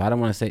different, so I don't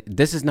want to say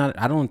this is not.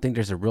 I don't think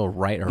there's a real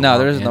right or wrong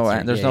there's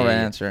answer. There's no right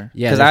answer.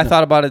 Yeah, because I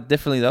thought about it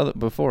differently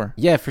before.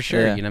 Yeah, for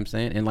sure. Yeah. You know what I'm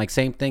saying? And like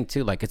same thing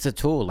too. Like it's a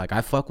tool. Like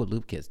I fuck with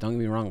loop kits. Don't get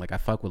me wrong. Like I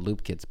fuck with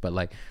loop kits. But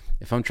like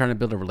if I'm trying to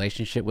build a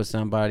relationship with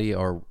somebody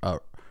or a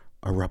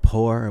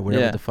rapport or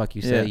whatever the fuck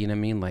you say, you know what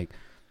I mean? Like,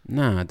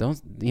 nah, don't.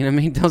 You know what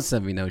I mean? Don't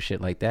send me no shit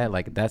like that.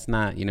 Like that's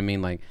not. You know what I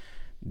mean? Like.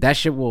 That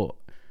shit will,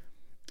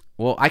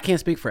 well, I can't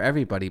speak for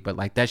everybody, but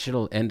like that shit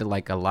will end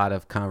like a lot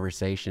of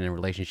conversation and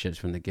relationships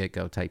from the get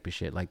go type of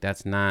shit. Like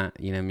that's not,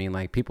 you know what I mean?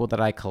 Like people that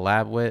I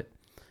collab with,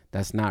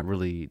 that's not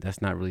really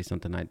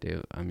something I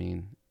do. I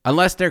mean,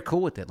 unless they're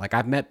cool with it. Like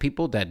I've met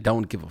people that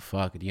don't give a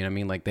fuck. You know what I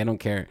mean? Like they don't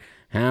care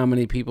how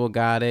many people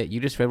got it. You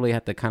just really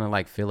have to kind of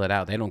like fill it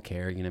out. They don't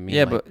care. You know what I mean?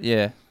 Yeah, like, but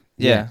yeah.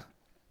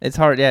 It's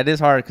hard. Yeah, it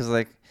is hard because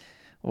like,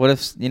 what if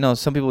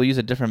some people use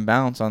a different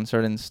bounce on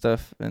certain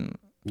stuff and.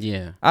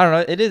 Yeah, I don't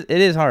know. It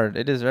is hard.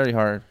 It is very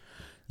hard.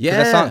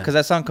 Yeah, because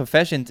that song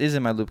 "Confessions" is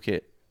in my loop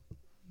kit.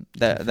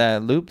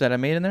 That loop that I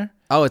made in there.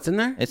 Oh, it's in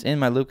there. It's in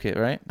my loop kit,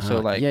 right? So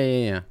like,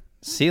 yeah.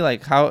 See,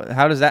 like how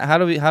does that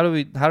happen?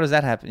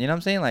 You know what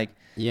I'm saying? Like,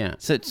 yeah.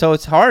 So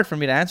it's hard for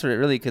me to answer it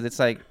really because it's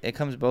like it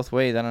comes both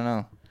ways. I don't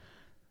know.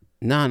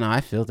 No,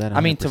 I feel that.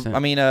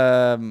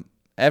 100%.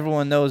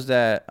 Everyone knows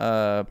that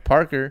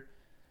Parker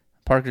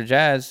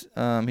Jazz.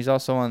 He's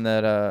also on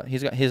that.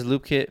 He's got his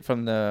loop kit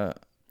from the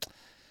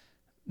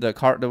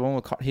one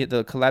with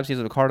the collabs he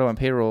has with Cardo and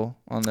Payroll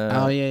on the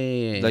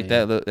like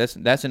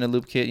that's in a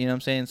loop kit, you know what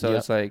I'm saying? So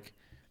it's like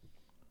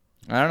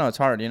I don't know, it's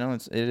hard,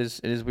 it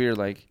is weird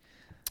like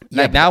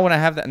now when I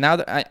have that, now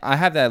that I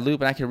have that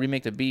loop and I can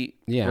remake the beat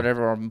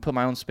whatever or put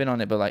my own spin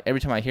on it, but like every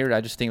time I hear it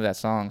I just think of that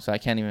song, so I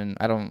can't even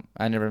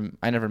I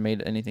never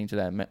made anything to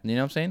that, you know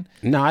what I'm saying?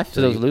 No, I feel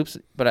to those loops,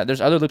 but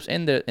there's other loops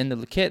in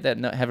the kit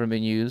that haven't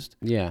been used.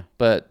 Yeah,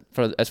 but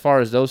for as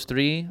far as those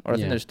 3, or I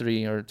think there's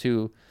 3 or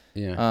 2.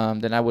 Yeah.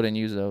 Then I wouldn't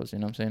use those. You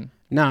know what I'm saying?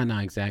 No,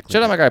 exactly.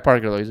 Shout out my guy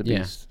Parker though. He's a Yeah.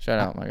 beast. Shout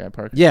out my guy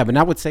Parker. Yeah, but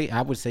I would say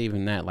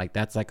even that, like,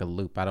 that's like a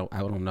loop. I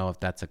don't know if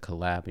that's a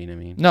collab. You know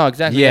what I mean? No,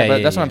 exactly. Yeah, But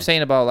yeah, that's what yeah. I'm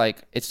saying about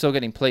like it's still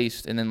getting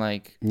placed, and then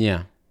like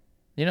Yeah.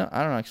 I don't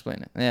know. Explain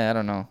it. Yeah, I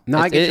don't know. No,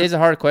 I get you. It's a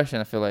hard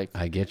question. I feel like.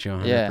 I get you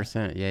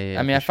 100%. Yeah.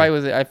 I mean, I for fight sure.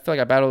 with it. I feel like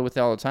I battle with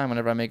it all the time.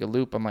 Whenever I make a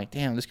loop, I'm like,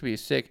 damn, this could be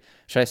sick.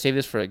 Should I save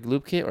this for a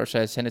loop kit, or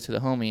should I send it to the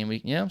homie and we?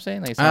 You know what I'm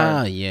saying? Like, it's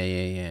hard.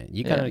 Yeah.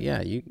 You gotta,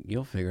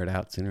 you'll figure it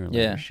out sooner or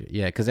later.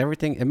 Yeah, because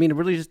everything. I mean, it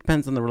really just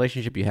depends on the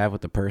relationship you have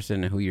with the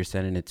person and who you're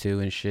sending it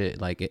to and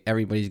shit. Like,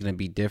 everybody's gonna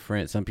be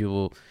different. Some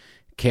people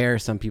care,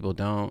 some people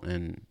don't,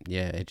 and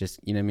yeah, it just,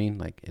 you know what I mean?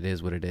 Like, it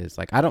is what it is.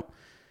 Like, I don't.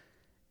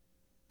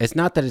 It's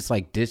not that it's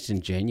like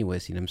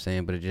disingenuous, you know what I'm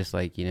saying? But it's just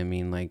like, you know what I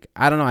mean? Like,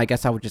 I don't know. I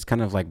guess I would just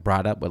kind of like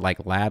brought up with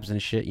like labs and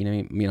shit, you know what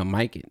I mean? You know,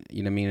 Mike,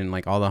 you know what I mean? And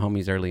like all the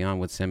homies early on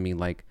would send me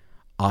like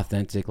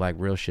authentic, like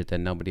real shit that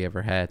nobody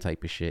ever had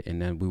type of shit.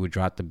 And then we would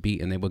drop the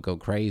beat and they would go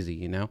crazy,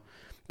 you know?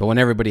 But when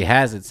everybody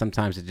has it,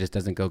 sometimes it just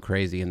doesn't go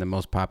crazy. And the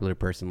most popular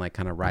person like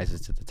kind of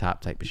rises to the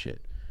top type of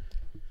shit.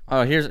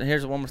 Oh,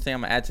 here's one more thing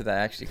I'm gonna add to that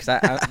actually, because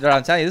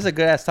I'm telling you, this is a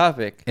good ass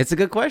topic. It's a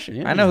good question.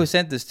 Yeah, I know who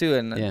sent this too,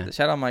 and Yeah.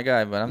 shout out my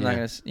guy, but I'm not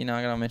Yeah. gonna,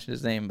 I'm gonna mention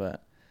his name,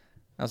 but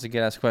that was a good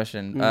ass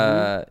question.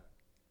 Mhm.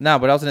 No,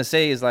 what I was gonna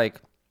say is like,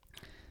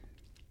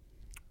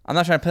 I'm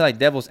not trying to play like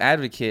devil's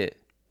advocate.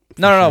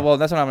 No. Well,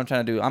 that's what I'm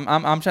trying to do.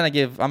 I'm trying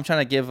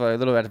to give a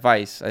little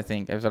advice. I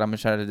think is what I'm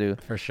trying to do.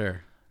 For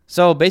sure.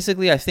 So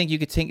basically, I think you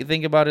could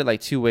think about it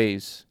like two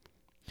ways.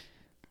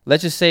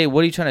 Let's just say,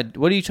 what's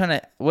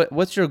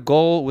your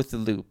goal with the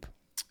loop?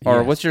 Or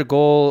Yes. what's your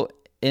goal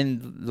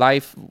in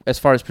life as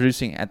far as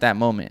producing at that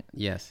moment?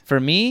 Yes. For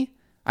me,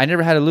 I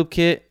never had a loop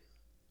kit.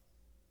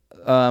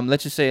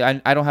 Let's just say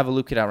I don't have a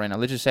loop kit out right now.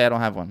 Let's just say I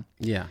don't have one.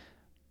 Yeah.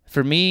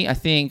 For me, I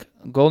think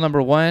goal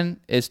number 1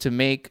 is to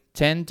make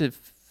 10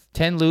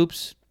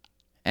 loops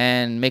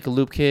and make a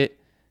loop kit.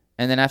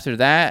 And then after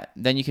that,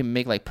 then you can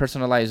make like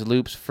personalized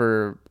loops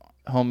for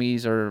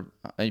homies or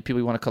people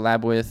you want to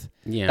collab with.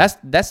 Yeah.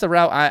 That's the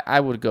route I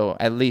would go,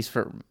 at least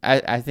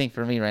I think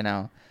for me right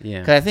now. Yeah.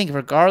 Because I think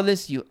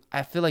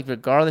I feel like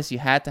regardless, you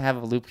had to have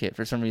a loop kit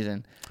for some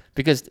reason.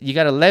 Because you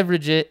got to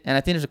leverage it. And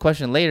I think there's a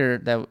question later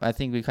that I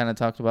think we kind of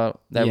talked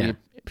about that we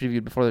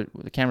previewed before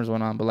the cameras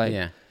went on. But like,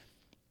 yeah.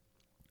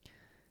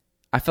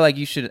 I feel like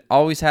you should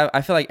always have.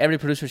 I feel like every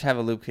producer should have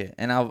a loop kit,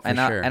 and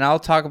I'll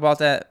talk about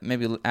that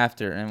maybe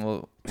after, and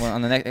we'll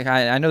on the next.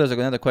 I know there's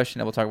another question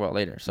that we'll talk about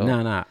later. So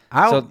No.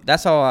 So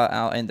that's how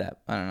I'll end that.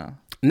 I don't know.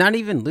 Not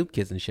even loop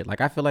kits and shit. Like,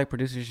 I feel like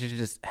producers should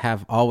just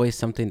have always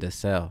something to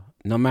sell,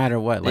 no matter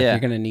what. Like, you're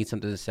gonna need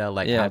something to sell,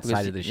 like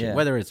outside of the shit.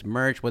 Whether it's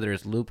merch, whether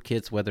it's loop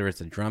kits, whether it's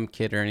a drum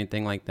kit or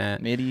anything like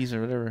that. Midis or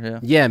whatever. Yeah.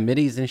 Yeah,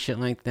 midis and shit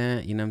like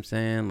that. You know what I'm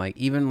saying? Like,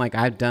 even like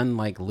I've done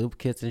like loop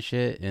kits and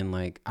shit, and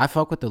like I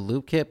fuck with the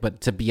loop kit.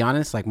 But to be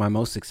honest, like my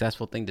most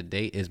successful thing to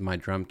date is my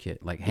drum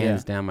kit. Like,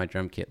 hands down, my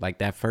drum kit. Like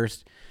that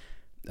first.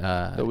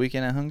 The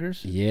Weekend at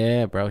Hungers?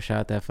 Yeah, bro. Shout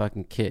out that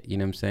fucking kit. You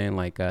know what I'm saying?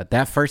 Like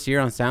that first year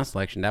on Sound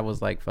Selection, that was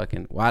like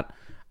fucking what?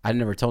 I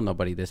never told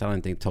nobody this. I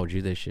don't think I told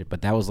you this shit,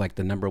 but that was like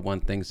the number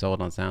one thing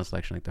sold on Sound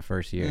Selection like the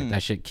first year.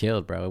 That shit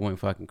killed, bro. It went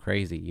fucking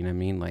crazy. You know what I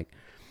mean? Like,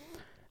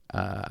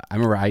 I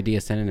remember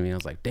Idea sending it to me. I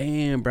was like,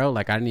 damn, bro.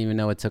 Like, I didn't even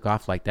know it took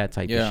off like that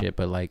type of shit.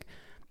 But like,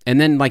 and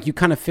then like you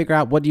kind of figure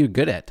out what you're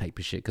good at type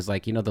of shit. Because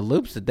like, you know, the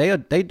loops,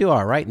 they do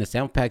all right, and the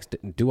sound packs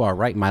do all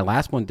right. My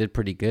last one did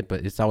pretty good,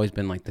 but it's always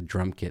been like the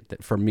drum kit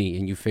that, for me,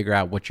 and you figure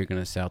out what you're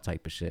gonna sell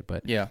type of shit.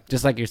 But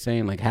just like you're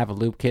saying, like have a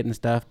loop kit and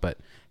stuff, but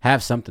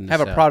have something to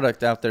have sell. A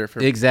product out there for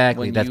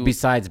exactly that's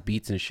besides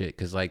beats and shit.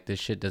 Because like this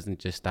shit doesn't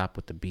just stop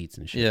with the beats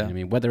and shit. You know what I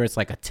mean, whether it's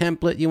like a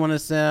template you want to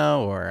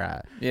sell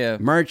or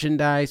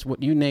merchandise,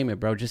 what you name it,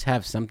 bro, just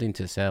have something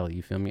to sell.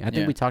 You feel me? I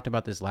think we talked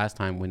about this last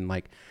time when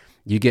like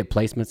you get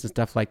placements and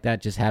stuff like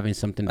that, just having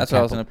something. That's what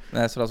I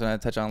was gonna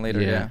touch on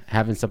later. Yeah,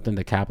 having something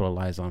to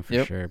capitalize on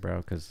for sure, bro.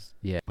 Because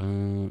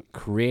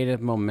creative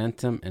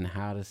momentum and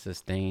how to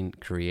sustain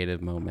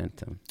creative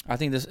momentum. I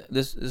think this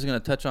is gonna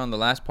touch on the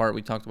last part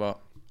we talked about.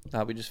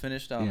 How we just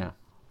finished. That's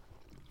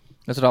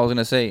what I was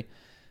gonna say.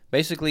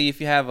 Basically, if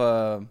you have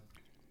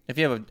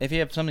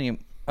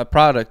something, a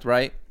product,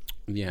 right?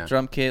 Yeah.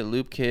 Drum kit,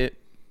 loop kit,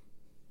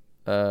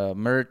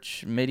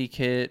 merch, MIDI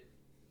kit.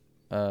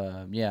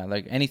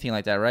 Like anything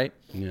like that, right?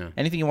 Yeah.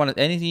 Anything you want,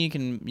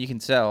 anything you can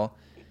sell.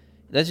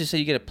 Let's just say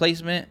you get a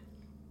placement,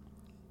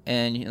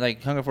 and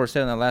like HungerForce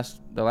said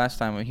the last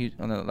time when he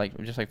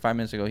just like 5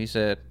 minutes ago, he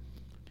said,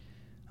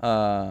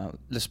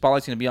 the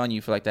spotlight's gonna be on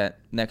you for like that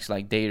next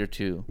like day or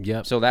two.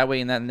 Yep. So that way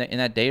in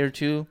that day or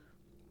two,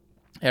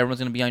 everyone's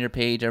gonna be on your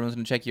page. Everyone's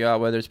gonna check you out,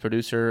 whether it's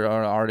producer or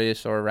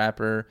artist or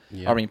rapper.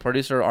 Yep. I mean,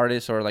 producer or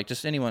artist or like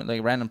just anyone,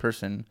 like random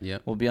person.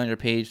 Yep. Will be on your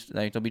page.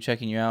 Like they'll be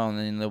checking you out, and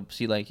then they'll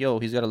see like, yo,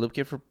 he's got a loop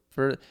kit he's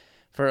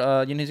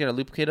got a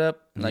loop kit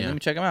up. Like let me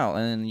check him out.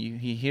 And then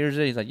he hears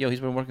it. He's like, yo,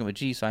 he's been working with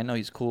G, so I know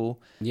he's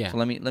cool. Yeah. So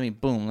let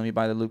me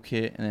buy the loop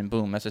kit, and then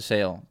boom, that's a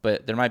sale.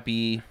 But there might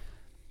be,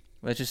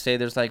 let's just say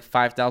there's like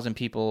 5,000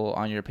 people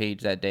on your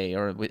page that day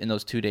or in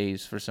those 2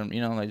 days for some,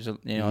 if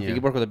you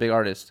could work with a big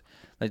artist.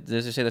 Like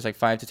let's just say there's like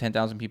 5,000 to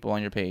 10,000 people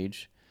on your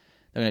page.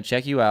 They're gonna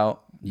check you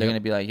out. They're gonna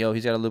be like, yo,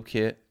 he's got a loop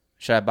kit.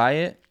 Should I buy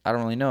it? I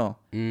don't really know.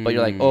 But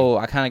you're like, oh,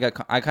 I kind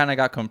of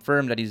got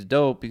confirmed that he's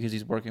dope because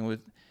he's working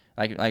with,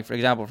 like for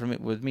example,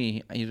 with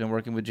me, he's been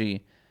working with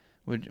G,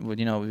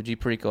 with G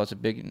Perico. It's a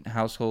big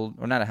household,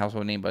 or not a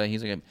household name, but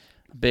he's like a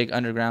big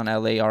underground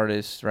LA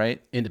artist, right?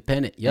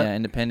 Independent, yeah,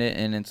 independent,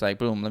 and it's like,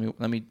 boom,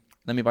 let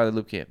me buy the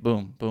loop kit,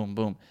 boom, boom,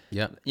 boom.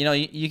 Yeah,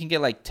 you can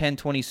get like 10,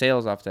 20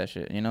 sales off that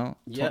shit,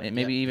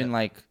 maybe even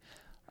like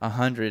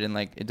 100, and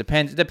like it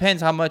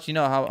depends how much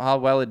how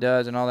well it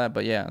does and all that.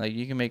 But yeah, like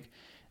you can make.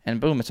 And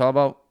boom, it's all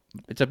about,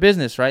 it's a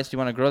business, right? So you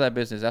want to grow that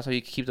business. That's how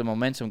you keep the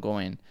momentum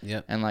going.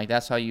 Yeah. And like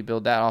that's how you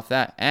build that off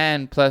that.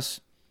 And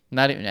plus,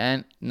 not just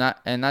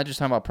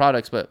talking about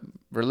products, but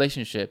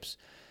relationships.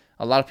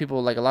 A lot of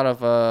people, like a lot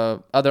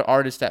of other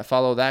artists that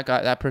follow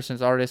that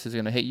person's artist is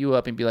gonna hit you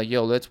up and be like,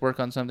 "Yo, let's work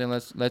on something.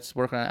 Let's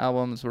work on an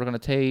album. Let's work on a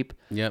tape.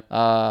 Yep.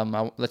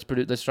 Let's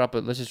just drop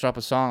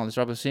a song. Let's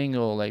drop a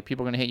single. Like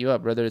people are gonna hit you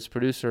up, whether it's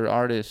producer,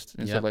 artist,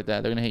 and stuff like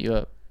that. They're gonna hit you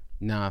up.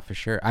 Nah, for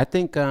sure. I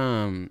think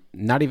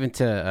not even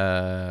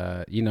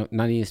to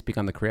not even speak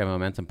on the creative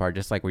momentum part,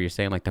 just like what you're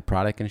saying, like the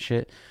product and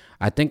shit.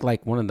 I think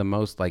like one of the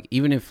most, like,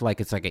 even if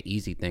like it's like an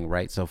easy thing,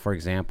 right? So for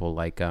example,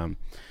 like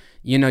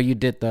you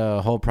did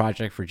the whole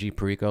project for G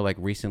Perico like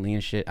recently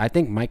and shit. I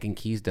think Mike and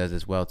KeyZ does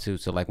as well too.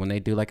 So like when they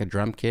do like a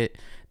drum kit,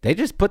 they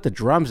just put the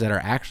drums that are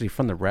actually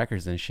from the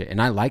records and shit.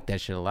 And I like that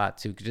shit a lot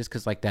too, just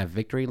because like that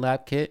Victory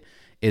Lap kit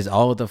is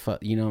all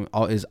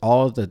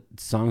the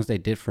songs they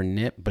did for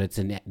Nip, but it's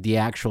in the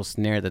actual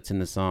snare that's in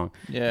the song.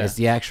 Yeah, it's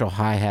the actual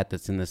hi-hat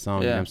that's in the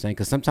song. Yeah. You know what I'm saying?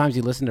 Because sometimes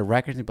you listen to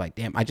records and be like,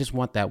 damn, I just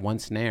want that one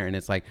snare, and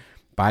it's like,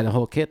 buy the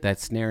whole kit. That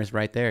snare is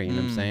right there. You know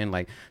what I'm saying?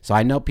 Like, so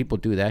I know people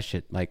do that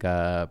shit like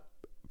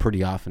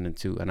pretty often and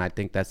too, and I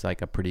think that's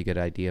like a pretty good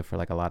idea for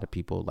like a lot of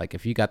people. Like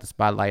if you got the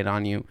spotlight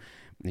on you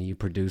and you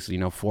produce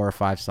 4 or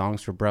 5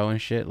 songs for bro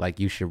and shit, like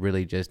you should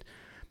really just,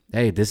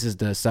 hey, this is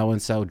the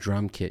so-and-so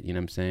drum kit, you know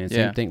what I'm saying?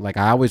 Same thing. Like,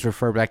 I always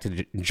refer back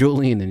to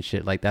Julian and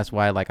shit. Like, that's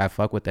why, like, I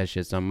fuck with that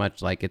shit so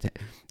much. Like, it's,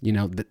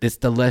 it's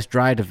the Let's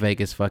Drive to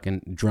Vegas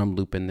fucking drum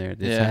loop in there.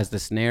 This has the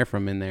snare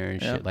from in there and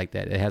shit like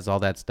that. It has all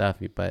that stuff.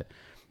 But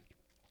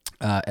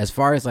as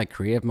far as, like,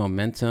 creative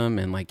momentum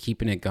and, like,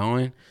 keeping it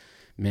going,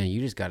 man, you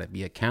just got to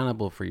be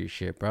accountable for your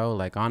shit, bro.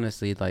 Like,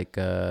 honestly, like,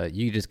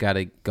 you just got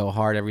to go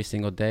hard every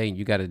single day.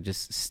 You got to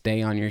just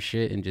stay on your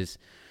shit and just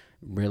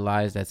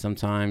realize that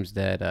sometimes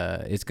that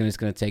it's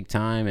gonna take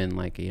time, and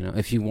like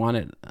if you want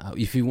it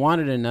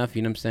enough,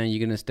 you know what I'm saying,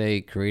 you're gonna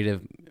stay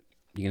creative,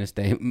 you're gonna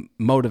stay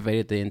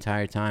motivated the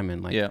entire time.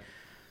 And like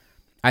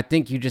I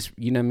think you just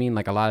what I mean,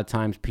 like a lot of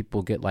times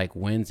people get like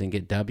wins and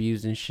get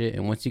W's and shit,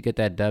 and once you get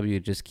that W,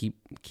 just keep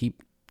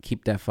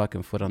that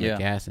fucking foot on the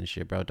gas and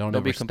shit, bro. Don't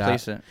ever be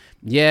complacent.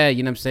 Yeah,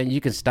 you know what I'm saying, you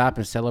can stop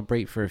and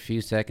celebrate for a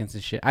few seconds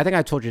and shit. I think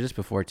I told you this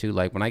before too,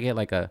 like when I get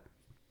like a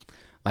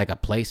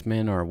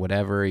placement or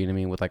whatever, you know what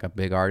I mean, with like a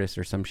big artist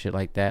or some shit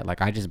like that,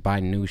 like I just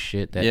buy new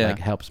shit that like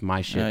helps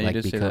my shit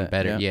like become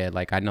better. Yeah,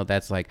 like I know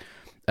that's like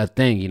a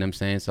thing, you know what I'm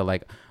saying? So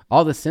like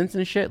all the synths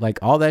and shit, like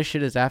all that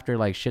shit is after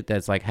like shit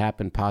that's like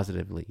happened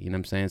positively, you know what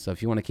I'm saying? So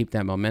if you want to keep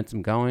that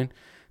momentum going,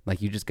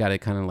 like you just got to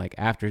kind of like,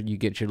 after you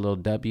get your little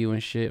W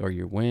and shit or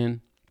your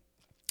win,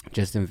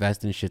 just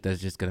invest in shit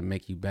that's just gonna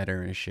make you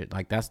better and shit.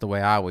 Like that's the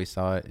way I always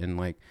saw it. And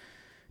like,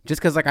 just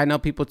because, like, I know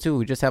people, too,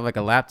 who just have, like,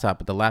 a laptop,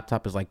 but the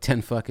laptop is, like,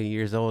 10 fucking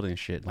years old and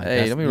shit. Like,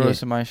 hey, don't be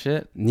roasting my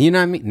shit. You know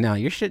what I mean? No,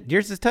 yours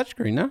is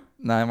touchside, no?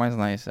 Nah, mine's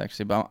nice,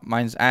 actually. But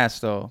mine's ass,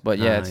 though. But,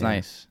 yeah, it's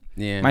nice.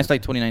 Yeah. Mine's,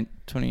 like, 19,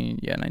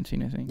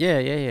 I think.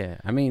 Yeah.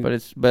 I mean.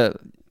 But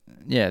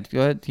yeah,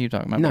 go ahead. Keep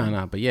talking.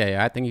 No. But,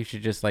 yeah, I think you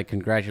should just, like,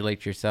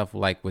 congratulate yourself,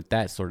 like, with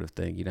that sort of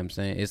thing. You know what I'm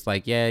saying? It's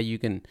like, yeah, you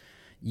can.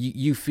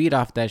 You feed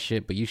off that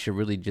shit, but you should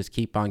really just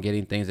keep on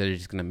getting things that are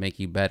just going to make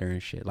you better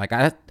and shit. Like,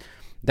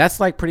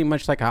 that's like pretty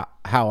much like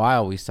how I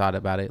always thought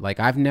about it. Like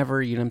I've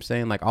never, you know what I'm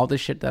saying, like all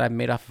this shit that I've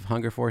made off of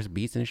HungerForce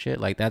beats and shit,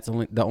 like that's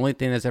the only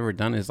thing that's ever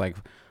done is like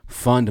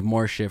fund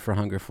more shit for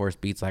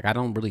HungerForce beats. Like I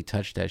don't really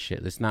touch that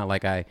shit. It's not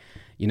like I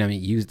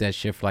use that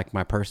shit for like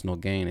my personal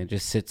gain. It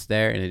just sits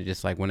there, and it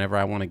just like whenever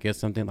I want to get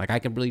something, like I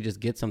can really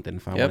just get something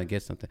if I want to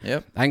get something.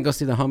 Yep. I can go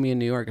see the homie in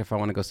New York if I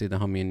want to go see the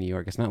homie in New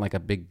York. It's not like a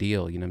big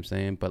deal, you know what I'm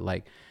saying? But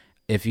like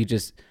if you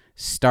just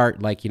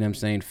start like, you know what I'm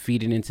saying,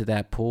 feeding into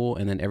that pool,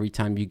 and then every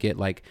time you get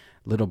like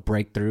little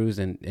breakthroughs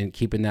and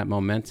keeping that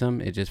momentum,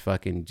 it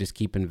just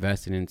keep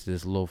investing into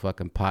this little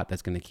fucking pot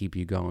that's gonna keep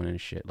you going and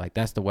shit. Like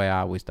that's the way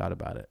I always thought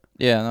about it.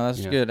 Yeah, no,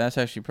 that's good. That's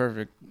actually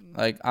perfect.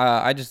 Like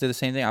I just did the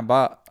same thing.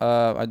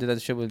 I did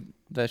that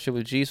shit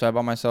with G. So I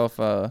bought myself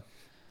that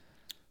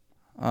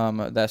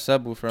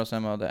subwoofer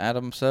SML, the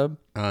Atom sub.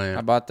 Oh yeah.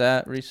 I bought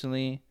that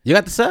recently. You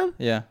got the sub?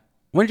 Yeah.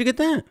 When did you get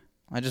that?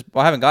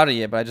 I haven't got it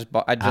yet, but I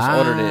just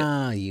ordered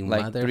it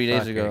like 3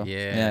 days ago.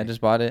 Yeah, I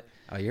just bought it.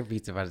 Oh, your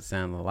beat's about to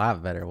sound a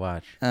lot better.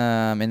 Watch.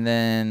 And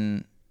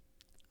then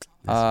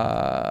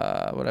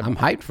whatever. I'm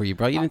hyped for you,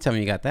 bro. You didn't tell me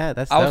you got that.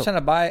 That's I was trying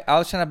to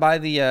buy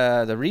the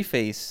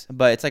reface,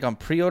 but it's like on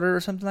pre-order or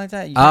something like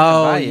that.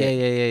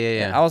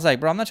 Yeah. I was like,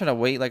 bro, I'm not trying to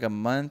wait like a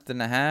month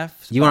and a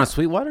half. You want a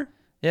Sweetwater?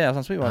 Yeah, it's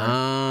on Sweetwater.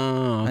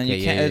 Oh, okay. And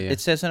you can't. Yeah, yeah.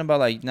 It says something about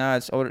like, nah,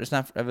 it's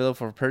not available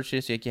for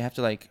purchase. Like you have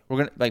to like, we're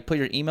gonna like put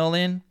your email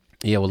in.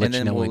 Yeah, we'll let and you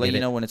then know we'll when we let get you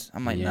it. know when it's.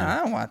 I'm like, Yeah. nah, I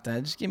don't want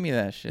that. Just give me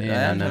that shit.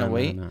 Yeah, I'm gonna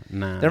wait.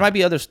 Nah. There might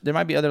be other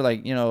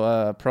like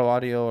Pro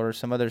Audio or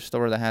some other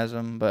store that has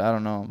them, but I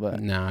don't know.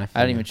 But No, I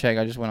didn't even check.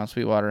 I just went on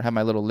Sweetwater, have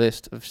my little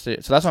list of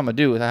shit. So that's what I'm gonna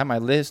do. Is I have my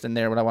list in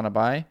there what I want to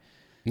buy.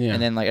 Yeah.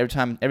 And then like every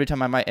time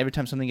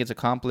something gets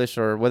accomplished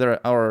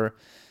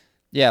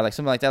like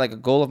something like that, like a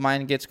goal of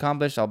mine gets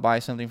accomplished, I'll buy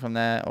something from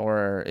that.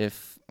 Or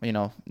if I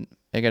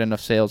get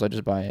enough sales, I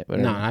just buy it.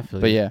 Whatever. No, I feel.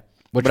 But you. yeah.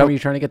 Which one are you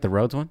trying to get? The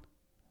Rhodes one?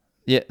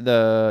 Yeah,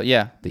 the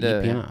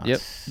EPN. Yep,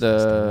 That's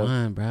the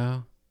one,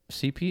 bro.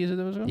 CP is it?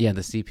 That Yeah,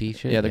 the CP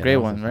shit. Yeah, the gray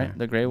one, right?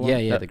 The gray one.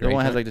 Yeah, the gray one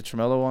one has like the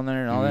tremolo on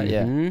there and all that.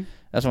 Yeah,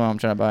 that's what I'm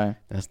trying to buy.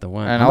 That's the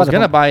one. And I was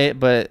gonna buy it,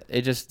 but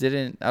it just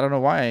didn't. I don't know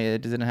why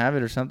it didn't have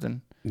it or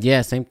something.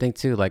 Yeah, same thing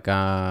too. Like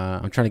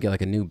I'm trying to get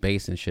like a new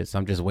bass and shit, so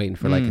I'm just waiting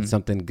for like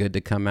something good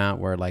to come out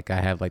where like I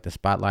have like the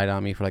spotlight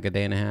on me for like a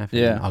day and a half.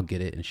 Yeah, and I'll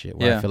get it and shit.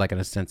 Where I feel like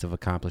a sense of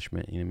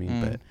accomplishment. You know what I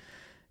mean? But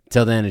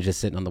till then, it's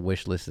just sitting on the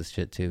wish list of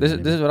shit too. This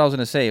is what I was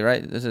gonna say.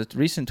 Right? There's a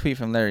recent tweet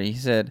from Larry. He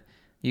said,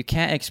 "You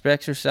can't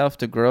expect yourself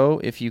to grow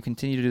if you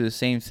continue to do the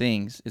same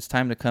things. It's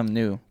time to come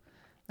new."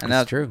 And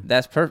that's true.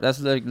 That's perfect. That's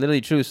like literally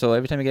true. So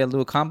every time you get a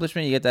little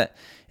accomplishment, you get that.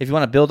 If you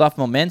want to build off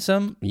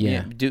momentum,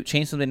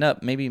 change something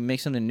up. Maybe make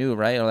something new,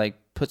 right? Or like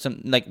put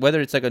some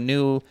whether it's like a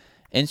new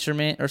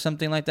instrument or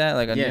something like that,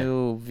 like a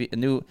new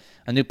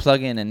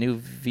plugin, a new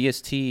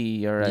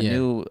VST or a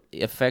new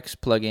effects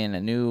plugin,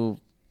 a new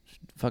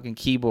fucking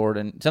keyboard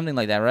and something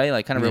like that, right?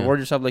 Like kind of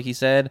reward yourself, like he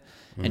said,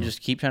 and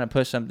just keep trying to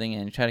push something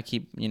and try to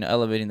keep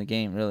elevating the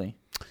game, really.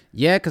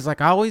 Yeah, because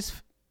like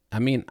I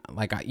mean,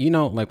 like,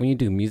 like when you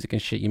do music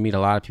and shit, you meet a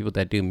lot of people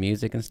that do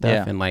music and stuff.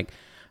 Yeah. And like,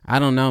 I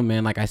don't know,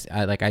 man, like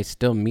I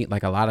still meet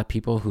like a lot of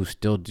people who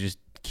still just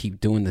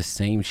keep doing the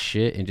same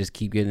shit and just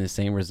keep getting the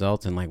same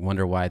results and like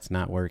wonder why it's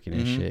not working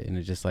and shit. And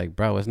it's just like,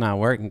 bro, it's not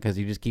working because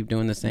you just keep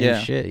doing the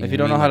same shit. If you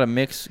don't know how to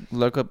mix,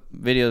 look up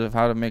videos of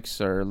how to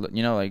mix or,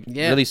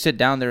 really sit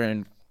down there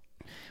and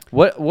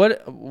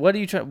What do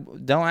you try?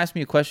 Don't ask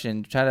me a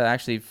question. Try to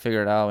actually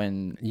figure it out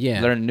and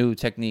learn new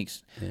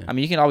techniques. Yeah. I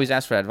mean, you can always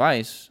ask for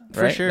advice, right?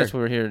 For sure. That's what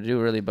we're here to do,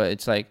 really. But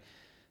it's like,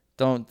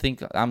 don't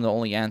think I'm the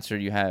only answer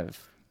you have.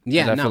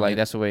 Yeah, I feel like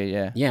that's the way.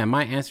 Yeah. Yeah,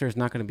 my answer is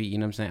not going to be. You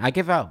know what I'm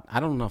saying? I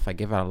don't know if I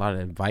give out a lot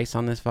of advice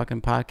on this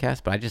fucking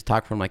podcast, but I just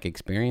talk from like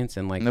experience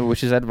and like. No,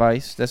 which is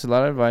advice. That's a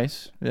lot of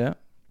advice. Yeah.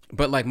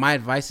 But like my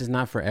advice is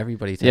not for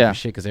everybody type of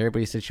shit because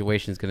everybody's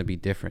situation is going to be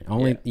different.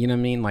 Only, you know what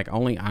I mean? Like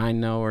only I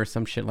know or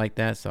some shit like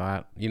that. So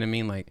you know what I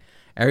mean? Like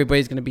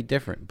everybody's going to be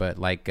different, but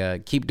like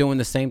keep doing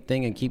the same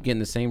thing and keep getting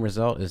the same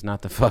result is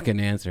not the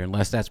fucking answer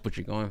unless that's what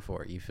you're going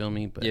for. You feel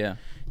me? But yeah,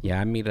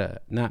 I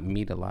not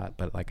meet a lot,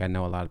 but like I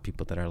know a lot of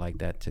people that are like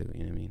that too.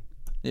 You know what I mean?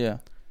 Yeah.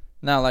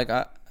 Now, like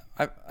I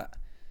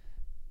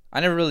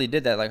never really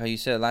did that. Like how you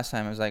said last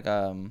time, it was like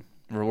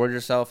reward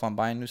yourself on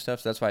buying new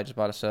stuff. So that's why I just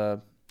bought a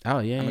sub. Oh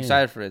yeah, I'm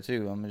excited for it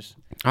too. I'm just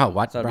bro,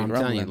 I'm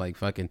telling you, like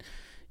fucking,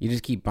 you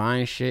just keep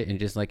buying shit and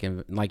just like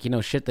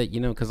shit that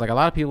because like a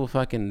lot of people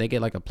fucking they get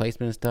like a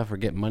placement and stuff or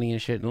get money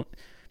and shit.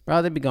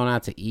 Bro, they be going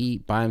out to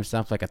eat, buy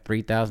themselves like a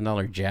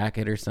 $3,000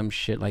 jacket or some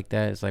shit like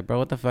that. It's like, bro,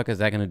 what the fuck is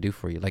that gonna do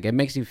for you? Like it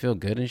makes you feel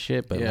good and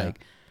shit, but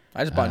like.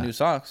 I just bought new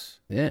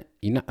socks. Yeah,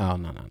 oh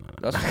no.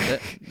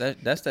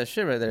 That's that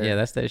shit right there. Yeah,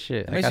 that's that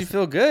shit. It makes you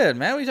feel good,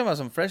 man. What are you talking about?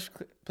 Some fresh,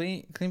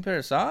 clean pair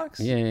of socks?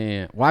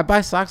 Yeah. Well, I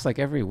buy socks like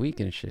every week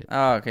and shit.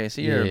 Oh, okay.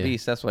 See, you're a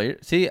beast. That's why.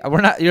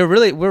 We're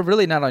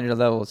really not on your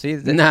level. See,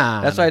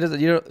 that's why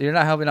you're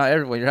not helping out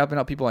everyone. You're helping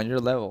out people on your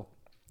level.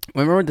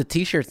 Remember the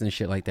t-shirts and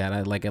shit like that?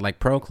 I like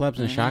pro clubs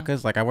and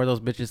shakas. Like I wear those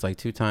bitches like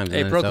 2 times.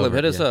 Hey, pro club,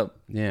 hit us up.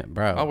 Yeah,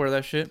 bro. I'll wear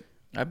that shit.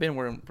 I've been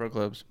wearing pro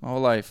clubs my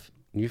whole life.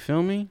 You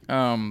feel me?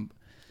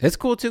 It's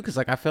cool too, cause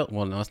like I felt.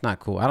 Well, no, it's not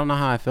cool. I don't know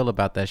how I feel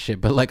about that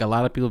shit, but like a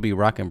lot of people be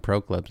rocking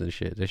pro clubs and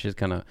shit. That shit's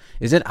kind of.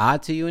 Is it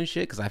odd to you and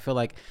shit? Cause I feel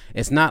like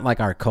it's not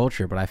like our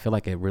culture, but I feel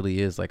like it really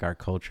is like our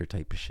culture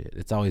type of shit.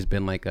 It's always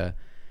been like a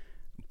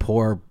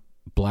poor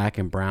black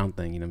and brown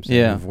thing. You know what I'm saying?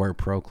 Yeah. We've worked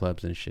pro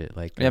clubs and shit.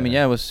 Like I mean,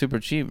 it was super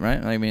cheap,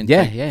 right? I mean,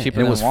 cheaper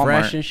than it was Walmart.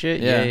 Fresh and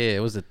shit. Yeah.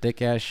 It was a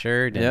thick ass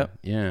shirt. And,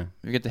 yeah.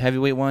 You get the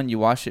heavyweight one. You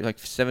wash it like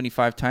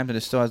 75 times, and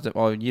it still has the.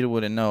 Well, you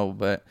wouldn't know,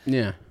 but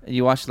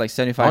you wash it like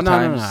 75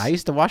 times. No. I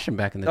used to wash them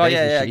back in the day. Oh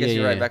yeah. I guess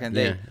you're right. Back in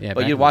the day. Yeah.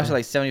 But you'd wash it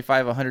like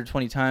 75,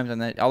 120 times,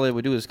 and then all it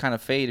would do is kind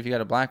of fade if you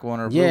got a black one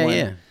or a blue one.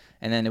 Yeah.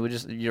 And then it would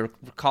just your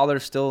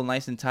collar's still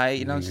nice and tight.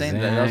 You know what I'm saying?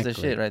 That was the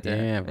shit right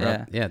there. Yeah,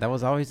 bro. Yeah, that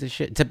was always the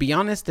shit. To be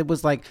honest, it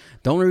was like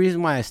the only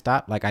reason why I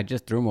stopped. Like I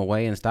just threw them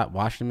away and stopped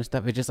washing them and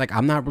stuff. It's just like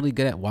I'm not really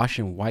good at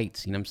washing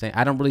whites. You know what I'm saying?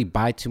 I don't really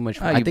buy too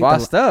much. I think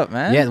bossed up,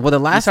 man. Yeah. Well, the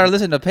last you started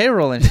listening to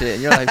Payroll and shit.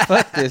 You're like,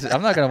 fuck this.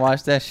 I'm not gonna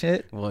wash that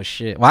shit. Well,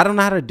 shit. Well, I don't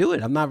know how to do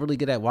it. I'm not really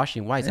good at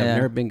washing whites. I've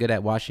never been good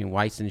at washing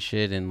whites and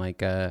shit. And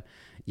like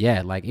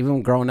yeah, like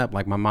even growing up,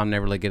 like my mom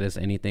never let get us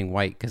anything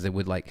white because it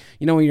would like,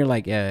 when you're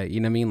like, you know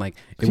what I mean? Like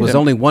it was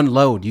only one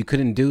load. You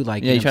couldn't do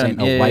like, you know what I'm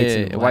saying? Whites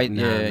and white.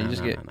 You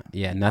just get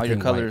nothing all your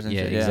colors white. and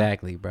shit.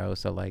 Exactly, bro.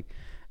 So like,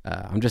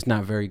 I'm just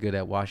not very good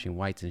at washing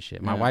whites and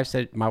shit. My wife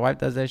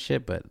does that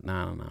shit, but no,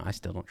 I don't know. I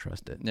still don't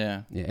trust it.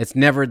 Yeah. It's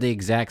never the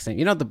exact same.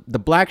 You know, the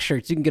black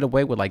shirts, you can get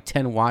away with like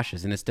 10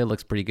 washes and it still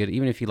looks pretty good.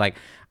 Even if you like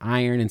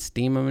iron and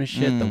steam them and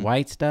shit, the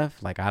white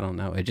stuff, like, I don't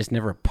know. It just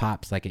never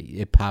pops. Like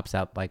it pops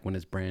out like when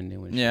it's brand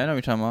new and shit. Yeah, I know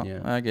what you're talking about.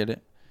 Yeah. I get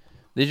it.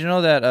 Did you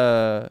know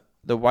that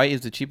the white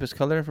is the cheapest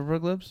color for Pro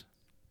Clubs?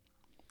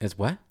 It's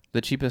what?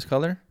 The cheapest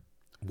color?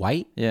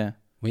 White? Yeah.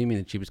 What do you mean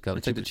the cheapest color?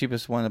 It's like the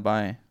cheapest one to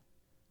buy.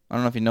 I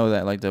don't know if you know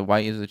that. Like the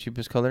white is the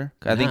cheapest color.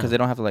 I think because they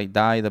don't have to like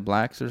dye the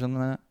blacks or something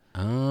like that.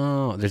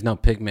 Oh, there's no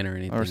pigment or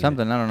anything. Or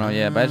something. I don't know.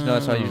 Yeah, but I just know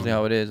that's usually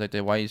how it is. Like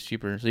the white is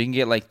cheaper. So you can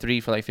get like 3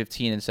 for like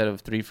 15 instead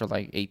of 3 for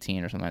like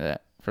 18 or something like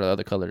that for the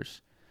other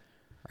colors.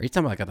 Are you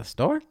talking about like at the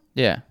store?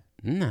 Yeah.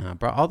 Nah,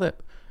 bro. All the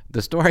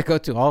store I go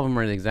to, all of them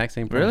are the exact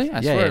same price. Really?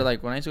 I swear,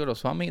 like when I used to go to a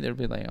swap meet, they'd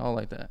be like all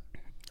like that.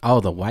 Oh,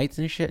 the whites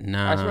and shit?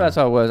 Nah. I swear that's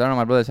how it was. I don't know.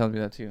 My brother tells me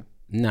that too.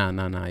 No.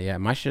 Yeah,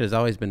 my shit has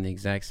always been the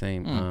exact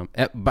same.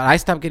 But I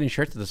stopped getting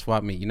shirts at the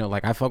swap meet. You know,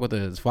 like I fuck with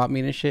the swap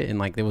meet and shit, and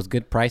like there was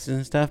good prices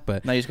and stuff.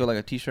 But now you just go like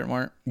a t-shirt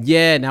mart.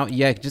 Yeah,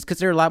 just because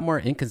they're a lot more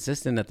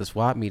inconsistent at the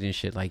swap meet and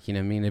shit. Like, you know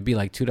what I mean? It'd be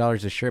like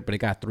 $2 a shirt, but it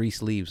got 3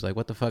 sleeves. Like,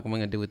 what the fuck am I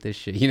gonna do with this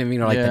shit? You know what I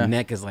mean? Or like the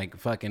neck is like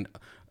fucking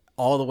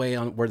all the way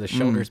on where the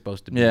shoulder's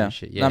supposed to be. Yeah. And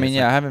shit. Yeah. I mean,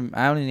 I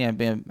don't think I've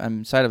been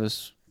inside of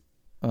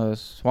a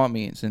swap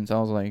meet since I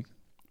was like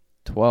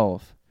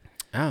 12.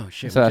 Oh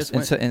shit! So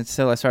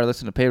until I started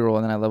listening to Payroll,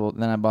 and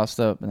then I bossed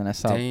up, and then I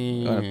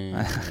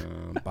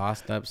stopped.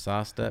 Bossed up,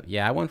 sauced up.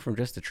 Yeah, I went from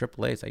just the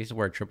AAAs. I used to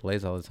wear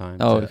AAAs all the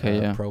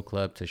time. Pro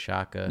Club to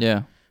Shaka.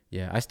 Yeah.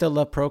 I still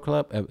love Pro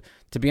Club.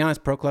 To be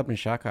honest, Pro Club and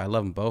Shaka, I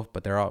love them both,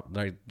 but they're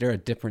a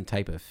different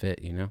type of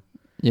fit, you know.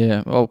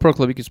 Yeah. Well, Pro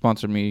Club, you can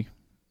sponsor me.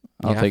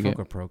 I'll take it. I fuck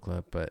with Pro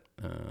Club, but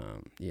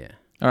yeah.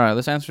 All right,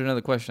 let's answer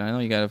another question. I know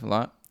you got a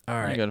lot. All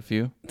right. I got a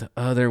few. The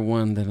other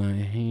one that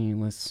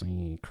let's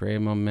see. Create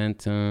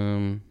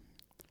momentum.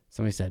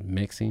 Somebody said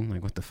mixing.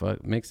 Like, what the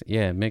fuck? Mixing.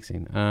 Yeah,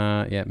 mixing.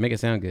 Yeah, make it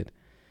sound good.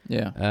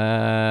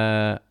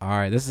 Yeah. All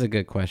right. This is a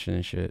good question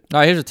and shit. All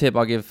right, here's a tip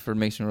I'll give for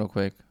mixing real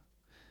quick.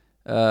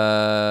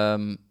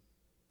 Because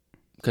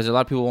a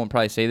lot of people won't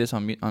probably say this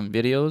on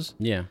videos.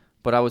 Yeah.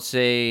 But I would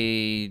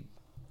say,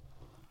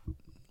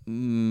 I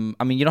mean,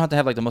 you don't have to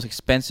have like the most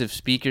expensive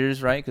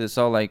speakers, right? Because it's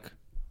all like,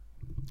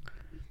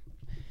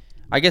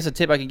 I guess a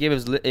tip I can give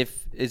is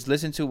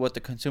listen to what the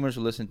consumers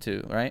will listen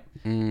to, right?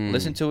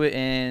 Listen to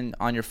it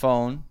on your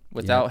phone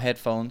without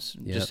headphones.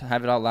 Just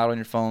have it out loud on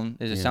your phone.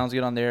 It sounds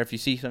good on there. If you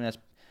see something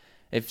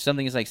if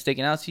something is like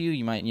sticking out to you,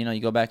 you might, you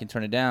go back and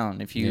turn it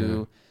down. If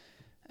you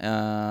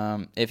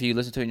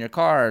listen to it in your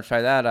car,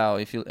 try that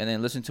out. And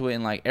then listen to it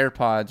in like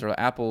AirPods or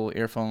Apple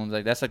earphones,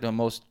 like that's like the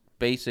most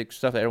basic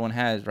stuff that everyone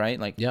has, right?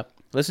 Like,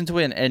 listen to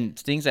it and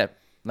things that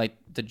like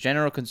the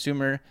general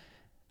consumer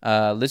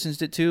listens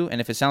to,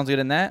 and if it sounds good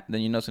in that,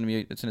 then you know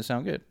it's gonna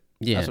sound good.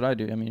 Yeah, that's what I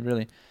do. I mean,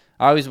 really,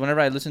 I always, whenever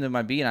I listen to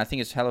my beat and I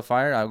think it's hella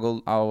fire,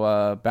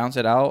 I'll bounce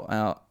it out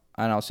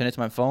and I'll send it to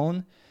my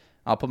phone.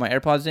 I'll put my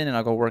AirPods in and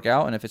I'll go work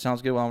out, and if it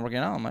sounds good while I'm working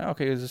out, I'm like,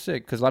 okay, this is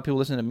sick. Because a lot of people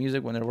listen to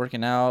music when they're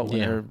working out, when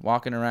they're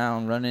walking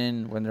around,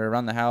 running, when they're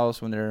around the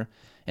house, when they're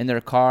in their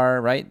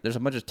car, right? There's a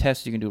bunch of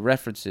tests you can do,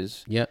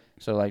 references. Yep.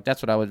 So like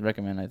that's what I would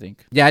recommend, I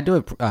think. Yeah, I do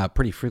it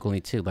pretty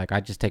frequently too. Like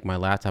I just take my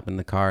laptop in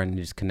the car and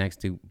it just connects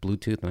to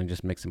Bluetooth, and I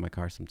just mix in my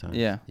car sometimes.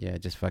 Yeah. Yeah,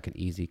 just fucking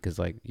easy, because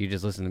like you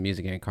just listen to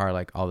music in your car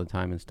like all the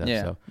time and stuff.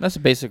 Yeah. So that's a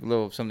basic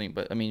little something,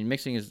 but I mean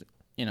mixing is,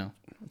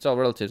 it's all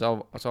relative.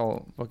 It's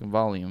all fucking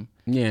volume.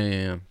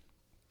 Yeah.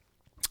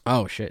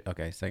 Oh shit.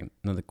 Okay,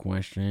 another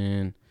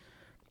question.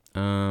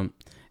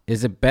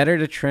 Is it better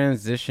to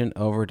transition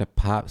over to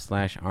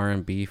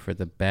pop/R&B for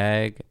the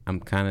bag?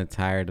 I'm kind of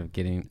tired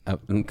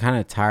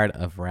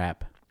of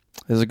rap.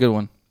 This is a good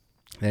one.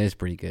 That is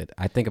pretty good.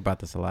 I think about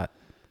this a lot.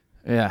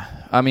 Yeah.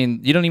 I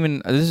mean, you don't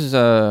even, I was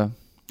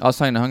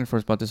talking to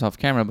HungerForce about this off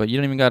camera, but you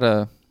don't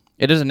even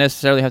it doesn't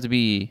necessarily have to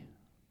be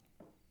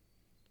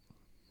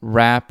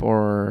rap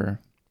or,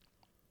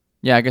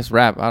 I guess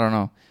rap. I don't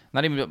know.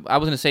 I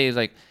was going to say is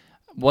like,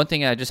 one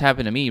thing that just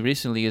happened to me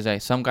recently is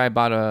that some guy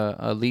bought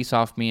a lease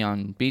off me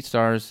on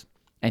BeatStars,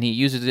 and he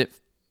uses it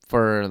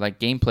for like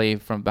gameplay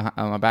from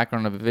a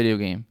background of a video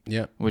game.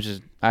 Yeah. Which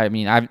is, I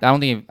don't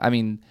think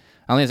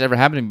it's ever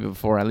happened to me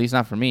before. At least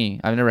not for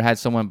me. I've never had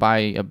someone buy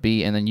a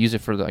beat and then use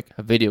it for like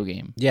a video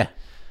game. Yeah.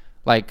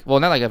 Like, well,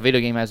 not like a video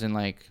game as in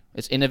like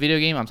it's in a video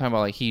game. I'm talking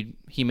about like he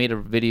made a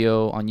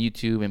video on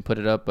YouTube and put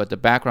it up, but the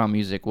background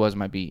music was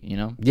my beat,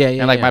 Yeah.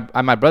 And like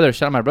my brother,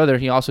 shout out my brother,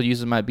 he also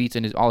uses my beats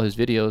in all his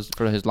videos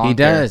for his long. He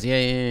does,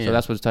 yeah. So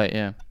that's what's tight,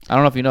 yeah. I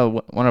don't know if you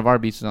know, one of our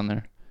beats is on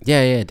there.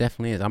 Yeah,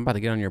 definitely is. I'm about to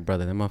get on your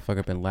brother. That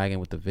motherfucker been lagging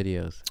with the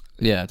videos.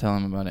 Yeah, tell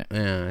him about it.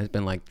 Yeah, it's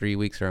been like 3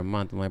 weeks or a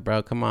month. I'm like,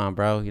 bro, come on,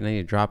 bro. You need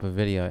to drop a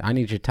video. I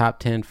need your top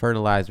 10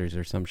 fertilizers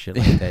or some shit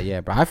like that.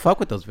 Yeah, bro. I fuck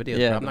with those videos,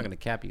 bro. I'm not going to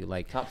cap you.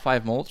 Like top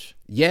 5 mulch?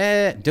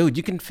 Yeah, dude,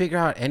 you can figure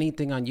out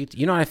anything on YouTube.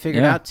 You know what I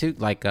figured out too?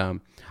 Like,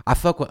 I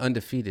fuck with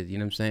Undefeated. You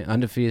know what I'm saying?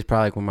 Undefeated is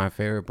probably like one of my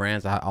favorite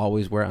brands. I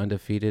always wear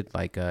Undefeated.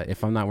 Like,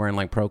 if I'm not wearing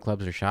like Pro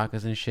Clubs or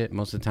Shakas and shit,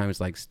 most of the time it's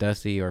like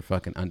Stussy or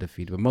fucking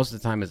Undefeated. But most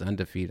of the time it's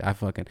Undefeated.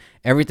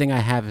 Everything I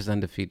have is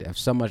Undefeated. I have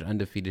so much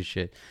Undefeated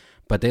shit.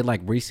 But they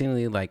like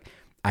recently, like,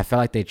 I felt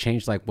like they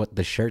changed like what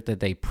the shirt that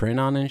they print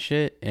on and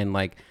shit. And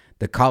like,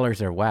 the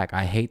collars are whack.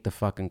 I hate the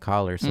fucking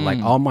collars. So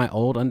like all my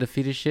old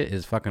Undefeated shit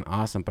is fucking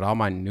awesome, but all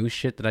my new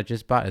shit that I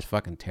just bought is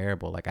fucking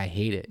terrible. Like I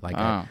hate it. Like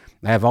I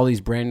have all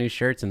these brand new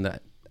shirts and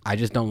I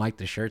just don't like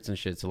the shirts and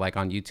shit. So like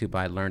on YouTube,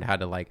 I learned how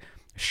to like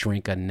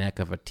shrink a neck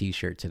of a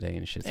t-shirt today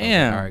and shit. So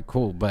like, all right,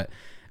 cool. But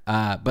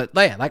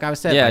like I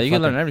said, yeah, like, you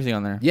can learn everything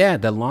on there. Yeah,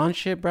 the lawn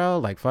shit, bro,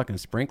 like fucking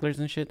sprinklers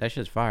and shit, that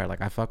shit's fire.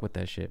 Like I fuck with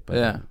that shit.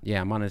 But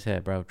yeah, I'm on his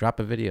head, bro. Drop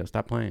a video,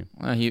 stop playing.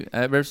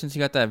 Ever since he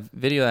got that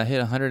video that hit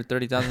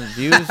 130,000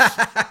 views,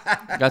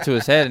 got to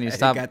his head and he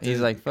stopped.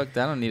 He's like, fuck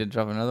that, I don't need to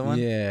drop another one.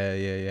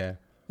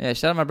 Yeah,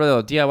 shout out my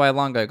brother, DIY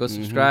Long Guy. Go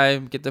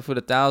subscribe, get that food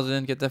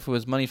 1,000, get that food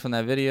his money from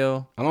that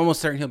video. I'm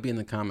almost certain he'll be in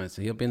the comments.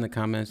 So he'll be in the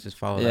comments. Just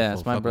follow. Yeah,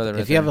 it's my brother.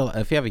 If you have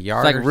a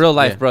yard, it's like real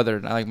life brother,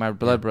 like my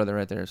blood brother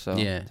right there. So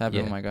tap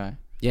in with my guy.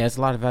 Yeah, it's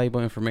a lot of valuable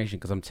information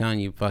because I'm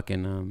telling you,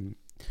 fucking,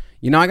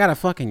 I got a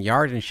fucking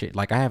yard and shit.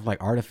 Like I have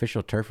like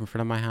artificial turf in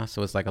front of my house,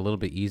 so it's like a little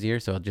bit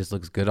easier. So it just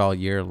looks good all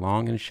year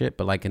long and shit.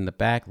 But like in the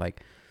back,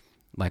 like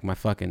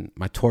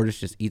my tortoise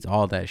just eats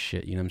all that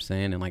shit, you know what I'm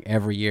saying? And like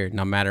every year,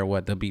 no matter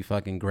what, there'll be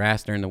fucking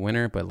grass during the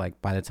winter, but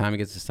like by the time it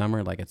gets to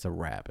summer, like it's a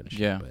wrap and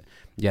shit. Yeah. But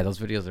yeah, those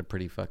videos are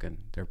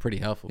they're pretty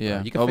helpful. Yeah.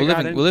 Bro. You can we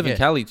live in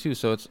Cali too,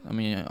 so it's,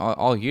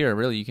 all year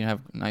really you can have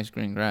nice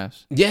green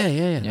grass.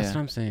 Yeah. That's what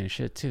I'm saying.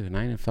 Shit too. And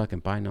I didn't fucking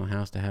buy no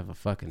house to have a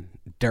fucking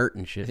dirt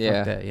and shit. Yeah.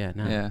 Fuck that. Yeah.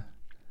 No. Yeah.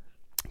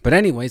 But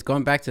anyways,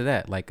 going back to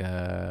that, like,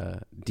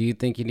 do you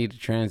think you need to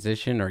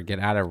transition or get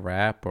out of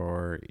rap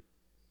or?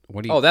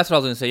 That's what I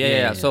was gonna say.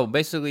 Yeah. So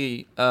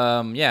basically,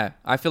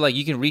 I feel like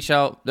you can reach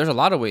out. There's a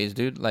lot of ways,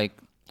 dude. Like,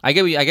 I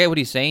get what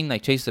he's saying.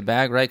 Like, chase the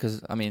bag, right?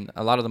 Because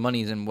a lot of the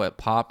money is in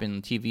pop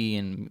and TV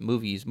and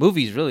movies.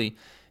 Movies, really.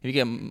 If you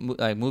get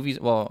like movies,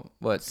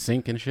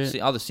 sync and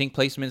shit. All the sync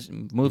placements,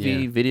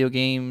 video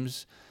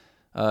games,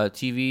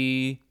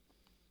 TV,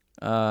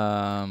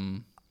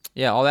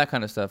 all that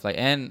kind of stuff. Like,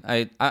 and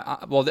I'm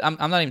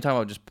not even talking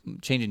about just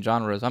changing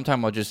genres. I'm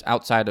talking about just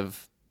outside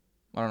of.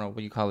 I don't know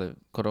what you call it,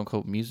 quote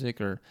unquote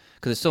music, or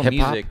because it's still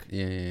hip-hop? music.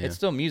 Yeah. It's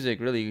still music,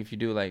 really. If you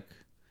do like,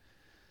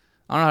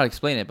 I don't know how to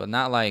explain it, but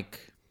not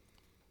like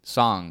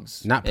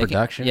songs, not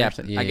production.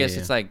 I guess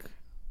it's like,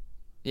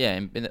 I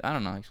don't know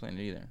how to explain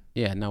it either.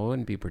 Yeah, no, it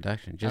wouldn't be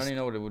production. I don't even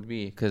know what it would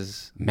be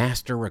because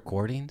master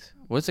recordings.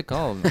 What's it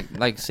called?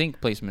 like sync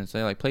placements.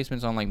 They like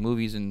placements on like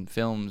movies and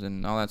films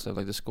and all that stuff,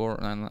 like the score.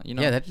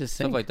 Yeah, that's just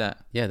sync. Stuff like that.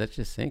 Yeah, that's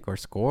just sync or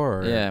score.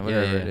 Or,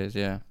 whatever it is.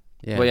 Yeah.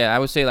 Yeah. But I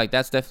would say like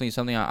that's definitely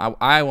something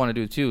I want to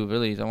do too.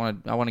 Really, I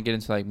want to get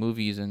into like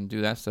movies and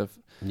do that stuff.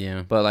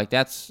 Yeah. But like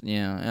that's I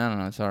don't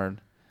know. It's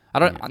hard. I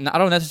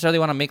don't necessarily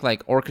want to make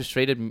like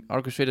orchestrated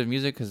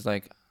music because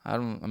like I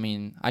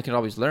could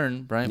always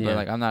learn, right? Yeah. But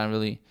like I'm not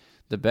really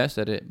the best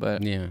at it.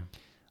 But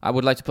I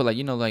would like to put like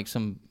like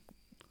some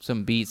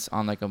beats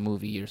on like a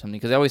movie or something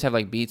because they always have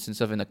like beats and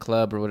stuff in the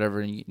club or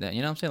whatever. And you know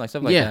what I'm saying, like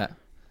stuff like that.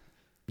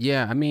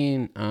 Yeah.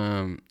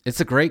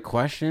 It's a great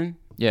question.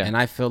 Yeah, and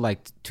I feel like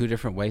two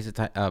different ways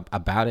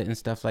about it and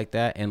stuff like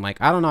that. And like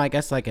I don't know, I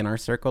guess like in our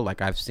circle,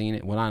 like I've seen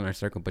it. Well, not in our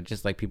circle, but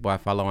just like people I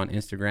follow on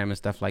Instagram and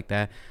stuff like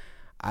that.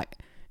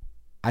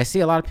 I see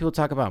a lot of people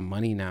talk about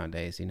money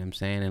nowadays. You know what I'm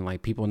saying? And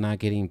like people not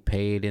getting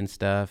paid and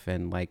stuff,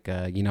 and like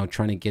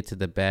trying to get to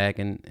the bag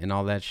and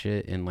all that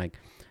shit. And like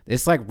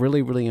it's like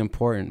really really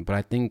important. But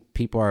I think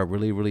people are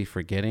really really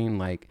forgetting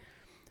like.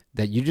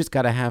 That you just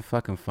gotta have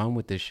fucking fun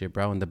with this shit,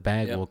 bro, and the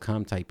bag will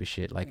come type of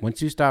shit. Like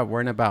once you start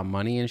worrying about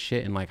money and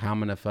shit and like how I'm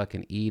gonna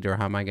fucking eat or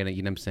how am I gonna,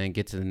 you know what I'm saying,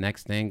 get to the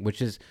next thing,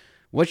 which is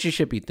what you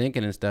should be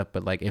thinking and stuff.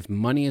 But like if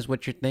money is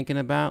what you're thinking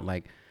about,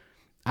 like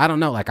I don't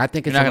know, like I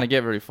think you're not gonna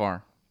get very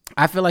far.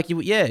 I feel like you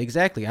would,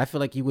 exactly. I feel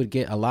like you would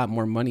get a lot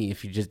more money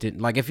if you just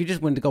didn't, like if you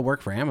just went to go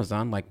work for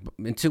Amazon, like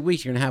in 2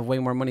 weeks you're gonna have way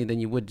more money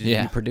than you would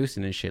just be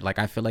producing and shit. Like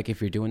I feel like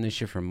if you're doing this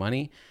shit for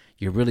money,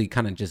 you're really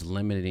kind of just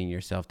limiting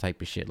yourself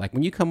type of shit. Like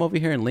when you come over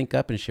here and link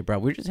up and shit, bro,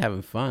 we're just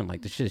having fun.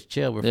 Like this shit is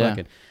chill. We're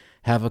fucking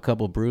have a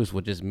couple brews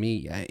with just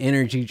me,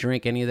 energy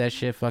drink, any of that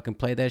shit, fucking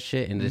play that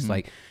shit. And it's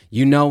like,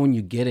 when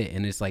you get it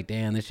and it's like,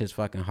 damn, this shit's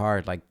fucking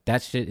hard. Like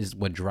that shit is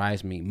what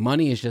drives me.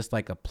 Money is just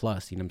like a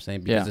plus, you know what I'm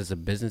saying? Because it's a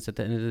business at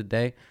the end of the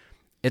day.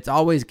 It's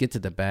always get to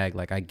the bag.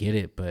 Like I get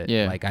it, but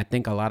like I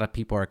think a lot of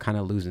people are kind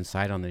of losing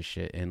sight on this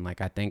shit. And like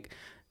I think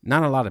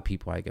not a lot of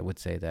people would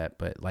say that,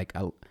 but like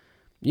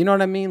you know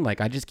what I mean?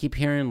 Like I just keep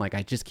hearing like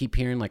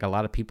a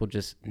lot of people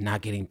just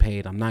not getting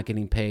paid. I'm not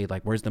getting paid.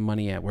 Like where's the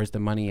money at? Where's the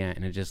money at?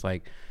 And it just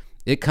like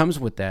it comes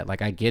with that.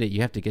 Like I get it.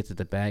 You have to get to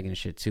the bag and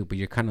shit too, but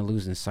you're kind of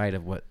losing sight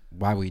of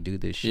why we do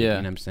this shit. You know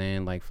what I'm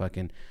saying? Like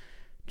fucking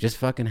just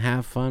fucking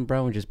have fun,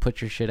 bro, and just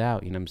put your shit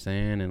out. You know what I'm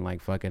saying? And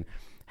like fucking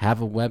have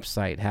a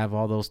website, have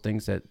all those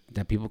things that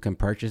people can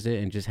purchase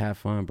it, and just have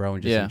fun, bro,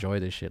 and just enjoy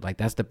this shit. Like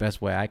that's the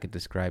best way I could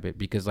describe it.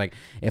 Because like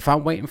if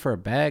I'm waiting for a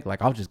bag,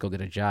 like I'll just go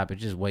get a job.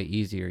 It's just way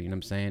easier. You know what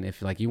I'm saying?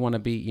 If like you want to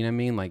be, you know what I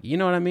mean? Like, you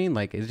know what I mean?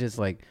 Like it's just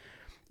like,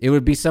 it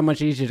would be so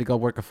much easier to go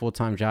work a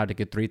full-time job to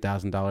get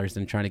 $3,000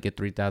 than trying to get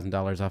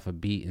 $3,000 off a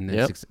beat and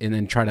then and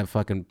then try to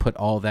fucking put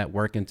all that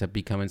work into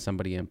becoming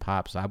somebody in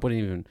pop. So I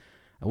wouldn't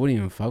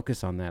even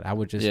focus on that. I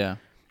would just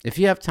if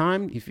you have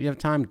time,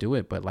 do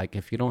it. But like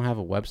if you don't have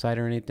a website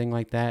or anything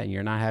like that and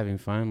you're not having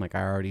fun, like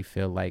I already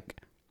feel like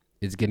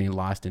it's getting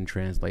lost in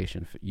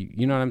translation.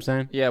 You know what I'm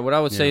saying? Yeah. What I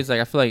would say is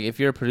like I feel like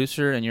if you're a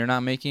producer and you're not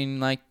making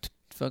like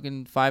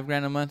fucking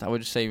 $5,000 a month, I would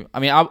just say, I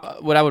mean,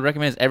 what I would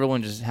recommend is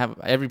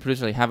every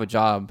producer like have a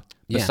job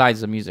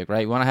besides the music,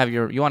 right? You want to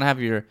have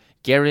your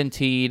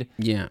guaranteed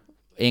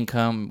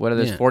income, whether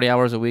it's 40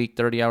 hours a week,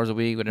 30 hours a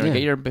week, whatever.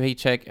 Get your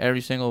paycheck every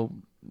single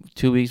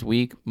 2 weeks,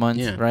 week,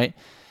 month, right?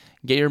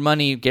 Get your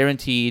money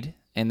guaranteed,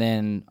 and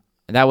then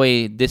that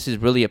way this is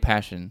really a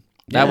passion.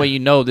 That way you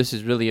know this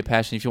is really a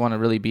passion if you want to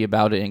really be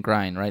about it and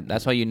grind, right?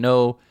 That's how you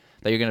know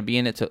that you're gonna be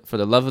in it for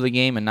the love of the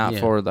game and not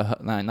for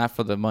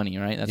the money,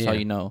 right? That's how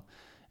you know.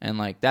 And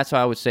like that's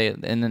how I would say it.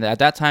 And then at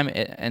that time,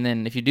 and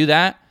then if you do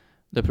that,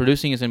 the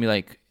producing is gonna be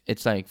like,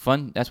 it's like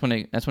fun. That's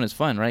when it's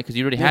fun, right? Because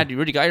you already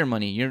got your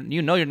money.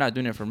 You know you're not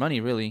doing it for money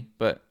really,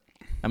 but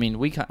I mean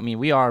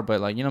we are, but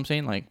like, you know what I'm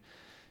saying, like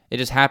it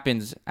just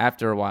happens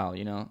after a while,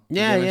 you know. You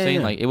know what I'm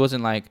saying? Like it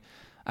wasn't like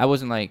I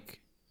wasn't like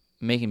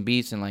making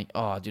beats and like,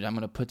 oh dude, I'm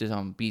gonna put this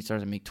on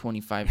BeatStars and make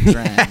 25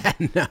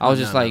 grand. I was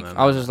just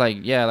like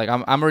yeah, like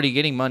I'm already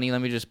getting money,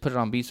 let me just put it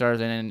on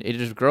BeatStars, and then it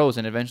just grows,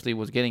 and eventually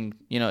was getting,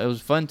 you know, it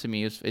was fun to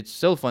me. It's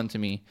still fun to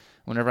me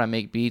whenever I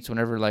make beats,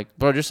 whenever like,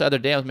 bro, just the other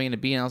day I was making a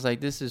beat and I was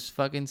like, this is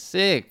fucking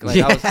sick. Like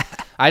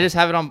I just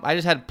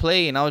had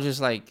play, and I was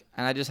just like,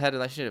 and I just had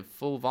that shit at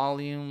full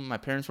volume. My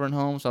parents weren't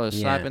home, so I was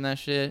slapping that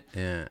shit.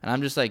 Yeah. And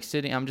I'm just like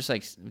sitting, I'm just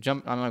like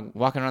I'm like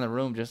walking around the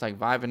room just like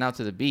vibing out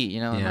to the beat, you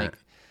know, and like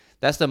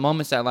that's the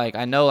moments that like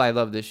I know I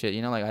love this shit,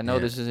 you know, like I know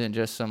this isn't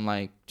just some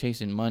like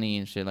chasing money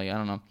and shit. Like I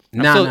don't know,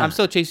 I'm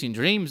still chasing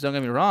dreams. Don't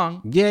get me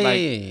wrong.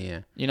 Yeah.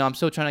 You know, I'm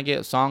still trying to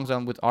get songs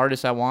on with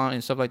artists I want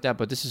and stuff like that.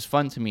 But this is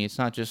fun to me. It's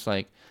not just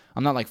like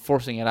I'm not like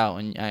forcing it out,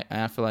 and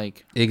I feel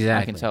like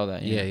I can tell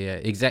that. Yeah,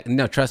 exactly.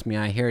 No, trust me,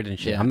 I hear it and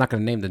shit. I'm not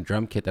gonna name the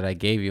drum kit that I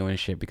gave you and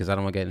shit because I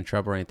don't want to get in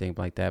trouble or anything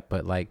like that.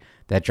 But like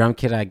that drum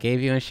kit I gave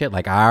you and shit,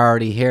 like I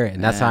already hear it,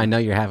 and that's how I know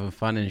you're having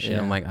fun and shit.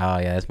 I'm like, oh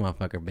yeah, this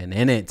motherfucker been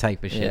in it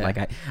type of shit. Like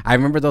I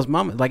remember those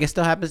moments. Like it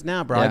still happens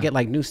now, bro. I get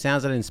like new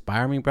sounds that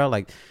inspire me, bro.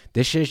 Like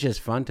this shit's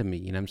just fun to me.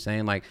 You know what I'm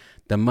saying? Like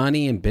the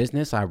money and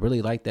business, I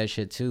really like that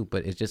shit too.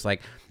 But it's just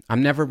like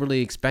I'm never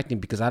really expecting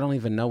because I don't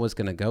even know what's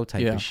gonna go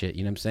type of shit.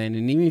 You know what I'm saying?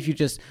 And even if you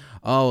just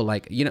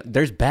like, you know,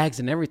 there's bags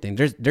in everything.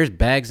 There's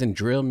bags in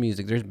drill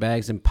music. There's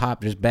bags in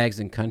pop. There's bags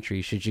in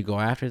country. Should you go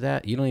after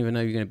that? You don't even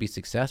know you're gonna be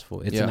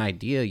successful. It's an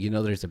idea. You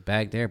know, there's a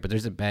bag there, but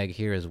there's a bag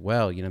here as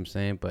well. You know what I'm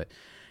saying? But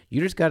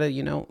you just gotta,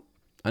 you know,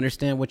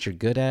 understand what you're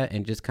good at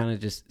and just kind of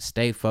just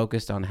stay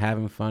focused on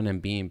having fun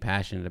and being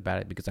passionate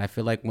about it. Because I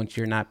feel like once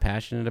you're not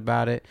passionate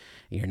about it,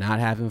 and you're not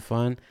having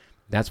fun,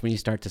 that's when you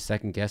start to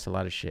second guess a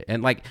lot of shit.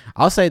 And like,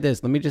 I'll say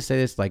this, let me just say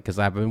this, like, cause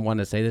I've been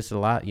wanting to say this a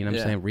lot, you know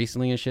what I'm saying,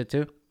 recently and shit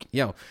too.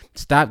 Yo,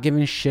 stop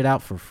giving shit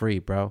out for free,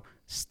 bro.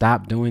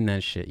 Stop doing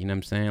that shit. You know what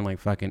I'm saying? Like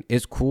fucking,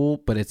 it's cool,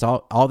 but it's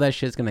all that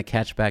shit's going to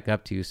catch back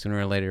up to you sooner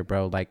or later,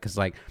 bro. Like, cause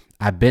like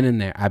I've been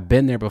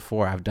there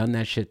before. I've done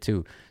that shit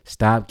too.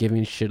 Stop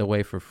giving shit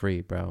away for free,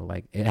 bro.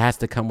 Like it has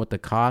to come with the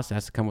cost. It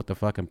has to come with the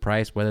fucking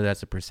price, whether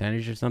that's a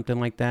percentage or something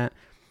like that.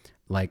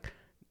 Like,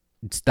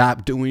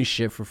 stop doing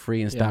shit for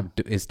free and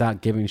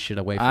stop giving shit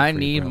away for free. I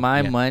need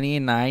my money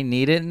and I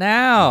need it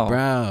now,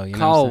 bro. You know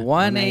call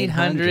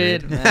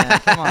 1-800. Man,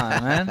 come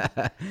on,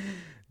 man,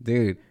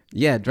 dude.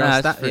 Yeah, bro.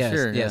 Stop.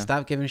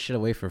 Stop giving shit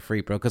away for free,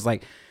 bro. Because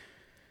like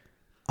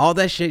all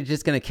that shit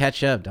just gonna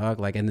catch up, dog.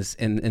 Like in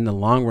the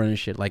long run and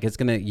shit. Like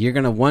you're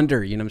gonna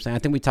wonder. You know what I'm saying? I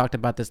think we talked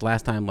about this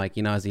last time. Like,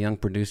 you know, as a young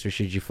producer,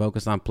 should you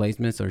focus on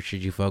placements or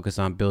should you focus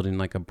on building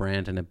like a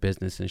brand and a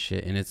business and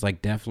shit? And it's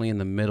like definitely in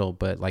the middle.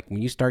 But like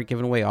when you start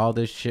giving away all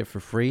this shit for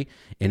free,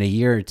 in a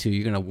year or two,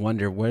 you're gonna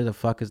wonder where the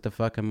fuck is the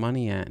fucking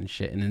money at and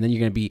shit. And then you're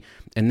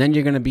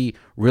gonna be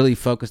really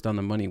focused on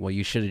the money. Well,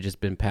 you should have just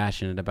been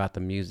passionate about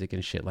the music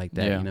and shit like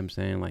that. You know what I'm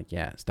saying? Like,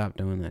 stop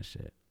doing that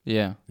shit.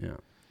 Yeah.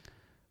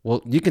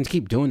 Well, you can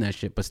keep doing that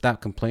shit, but stop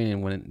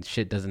complaining when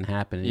shit doesn't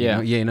happen. You know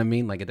what I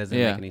mean? Like, it doesn't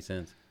make any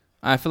sense.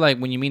 I feel like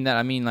when you mean that,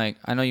 I mean, like,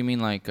 I know you mean,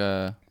 like,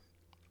 I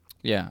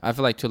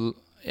feel like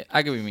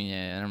I get what you mean.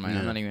 Yeah, never mind.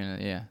 I'm not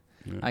even,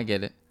 I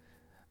get it.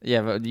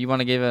 Yeah, but you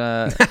want to give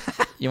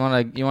you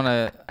want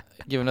to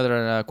give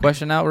another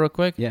question out real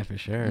quick? Yeah, for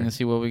sure. Let's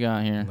see what we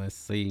got here. Let's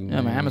see.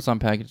 Yeah, my Amazon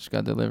package just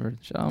got delivered.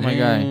 Oh, my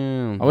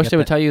God. I wish they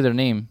would tell you their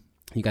name.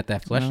 You got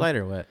that fleshlight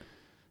or what?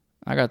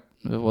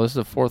 This is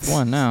the fourth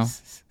one now.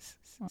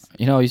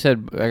 You know, you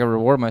said I gotta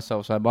reward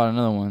myself, so I bought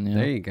another one. You know?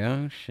 There you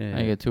go. Shit.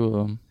 I get two of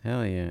them.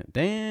 Hell yeah.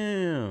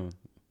 Damn.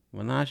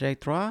 Ménage à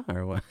trois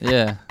or what?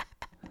 Yeah.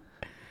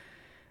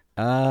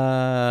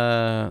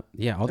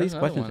 Yeah, all these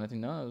questions. One. I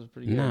think that was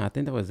pretty good. No, I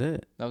think that was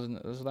it. That was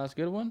the last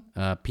good one.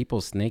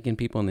 People snaking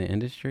people in the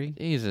industry.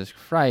 Jesus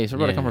Christ, we're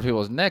about to come for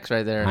people's necks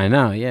right there. I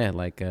know. Yeah,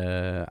 like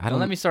I don't.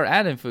 Let me start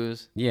adding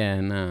foos. Yeah,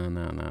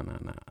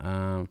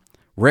 no.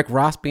 Rick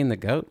Ross being the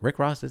GOAT. Rick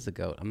Ross is the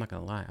GOAT. I'm not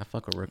gonna lie. I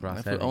fuck with Rick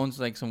Ross. He owns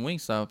like some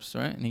Wingstops,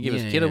 right? And he gave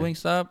his kid a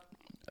Wingstop.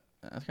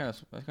 That's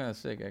kind of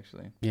sick,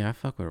 actually. Yeah, I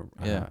fuck with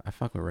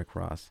Rick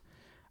Ross.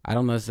 I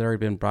don't know if it's already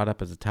been brought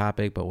up as a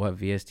topic, but what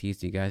VSTs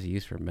do you guys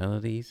use for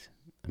melodies?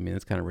 I mean,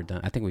 it's kind of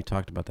redundant. I think we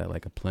talked about that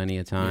like a plenty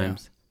of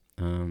times.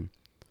 Yeah,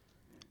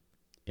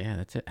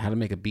 that's it. How to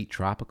make a beat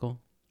tropical?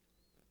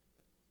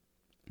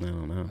 I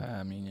don't know.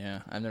 I mean,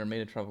 yeah, I've never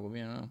made a tropical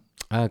beat. I don't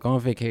know. Go on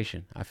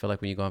vacation. I feel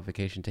like when you go on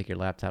vacation, take your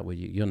laptop with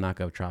you. You'll knock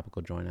a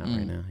tropical joint out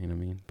right now. You know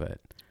what I mean? But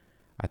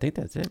I think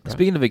that's it, bro.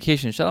 Speaking of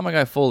vacation, shout out my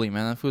guy Foley,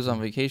 man. That fool's on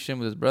vacation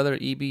with his brother,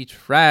 EB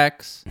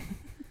Trax.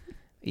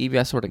 EB,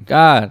 I swear to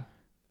God.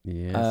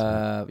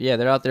 Yeah. Yeah,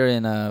 they're out there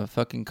in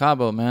fucking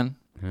Cabo, man.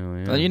 Hell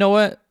yeah. You know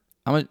what?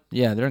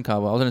 Yeah, they're in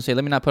Cabo. I was gonna say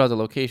let me not put out the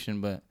location,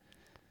 but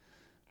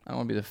I don't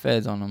want to be the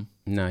feds on them.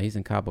 No, he's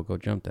in Cabo. Go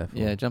jump that fool.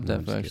 Yeah, jump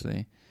that fool,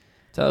 actually.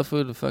 Tell the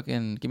fool to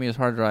fucking give me his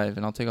hard drive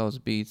and I'll take all his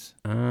beats.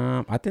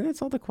 I think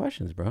that's all the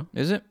questions, bro.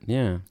 Is it?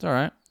 Yeah. It's all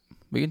right.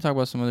 We can talk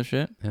about some other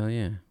shit. Hell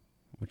yeah.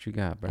 What you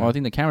got, bro? Well, I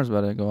think the camera's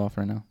about to go off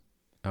right now.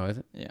 Oh, is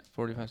it? Yeah,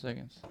 45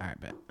 seconds. All right,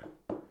 bet.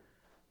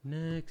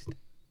 Next.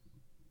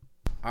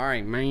 All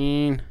right,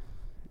 man.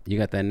 You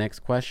got that next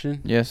question?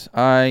 Yes,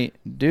 I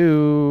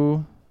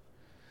do.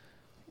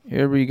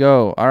 Here we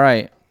go. All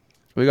right.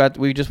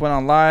 We just went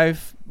on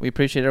live. We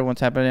appreciate everyone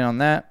tapping in on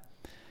that.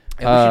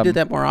 Yeah, we should do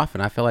that more often.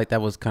 I feel like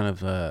that was kind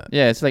of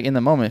yeah, it's like in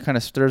the moment. It kind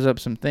of stirs up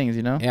some things,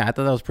 you know? Yeah, I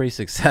thought that was pretty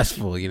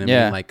successful, you know what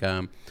I mean? Like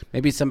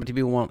maybe some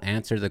people won't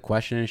answer the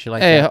question and shit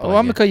like that. Hey, well,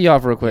 I'm going to cut you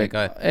off real quick.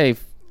 Yeah, hey,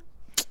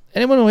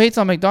 anyone who hates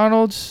on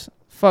McDonald's,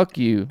 fuck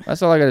you.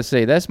 That's all I got to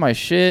say. That's my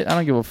shit. I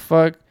don't give a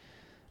fuck.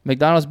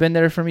 McDonald's been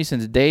there for me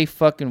since day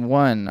fucking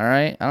one, all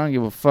right? I don't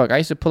give a fuck. I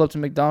used to pull up to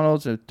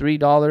McDonald's for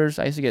 $3.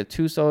 I used to get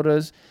 2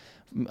 sodas.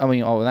 I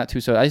mean, not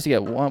 2 sodas. I used to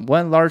get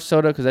one large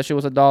soda because that shit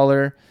was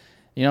 $1.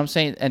 You know what I'm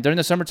saying? And during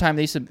the summertime,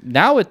 they used to...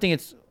 Now I think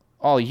it's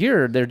all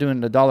year they're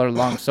doing the $1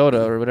 long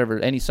soda or whatever,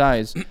 any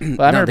size. But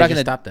I remember back in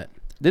the... stopped that.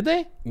 Did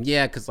they?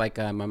 Yeah, because like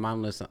my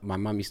mom used to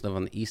live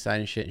on the east side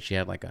and shit, and she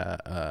had like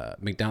a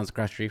McDonald's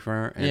across the street for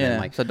her. And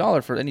then, like, it's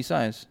 $1 for any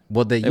size.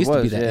 Well, they used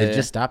to be that. It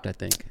just stopped, I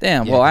think.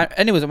 Damn. Yeah. Well,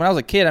 anyways, when I was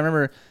a kid, I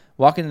remember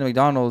walking into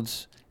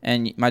McDonald's,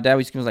 and my dad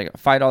used to give us like a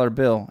 $5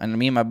 bill, and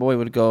me and my boy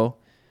would go,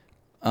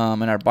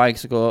 and our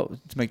bikes would go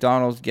to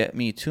McDonald's, get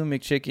me 2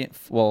 McChicken.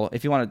 Well,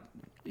 if you want to...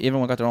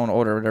 Everyone got their own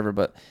order or whatever,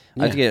 but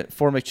I had to get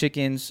 4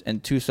 McChickens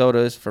and 2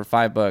 sodas for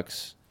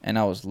 $5, and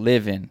I was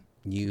living.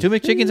 2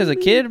 McChickens as a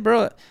kid,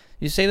 bro.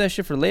 You save that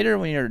shit for later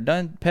when you're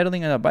done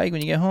pedaling on a bike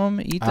when you get home.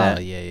 Eat that.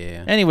 Oh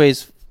yeah.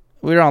 Anyways,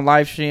 we were on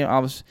live stream.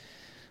 I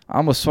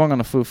almost swung on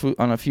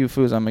a few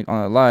foods on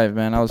a live,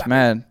 man. I was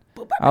mad.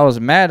 I was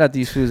mad at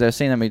these foods that are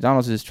saying that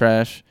McDonald's is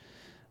trash.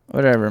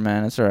 Whatever,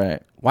 man. It's all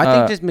right. Well, I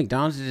think just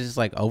McDonald's is just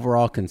like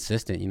overall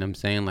consistent. You know what I'm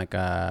saying? Like,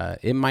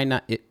 it might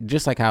not,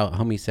 just like how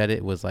homie said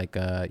it was like,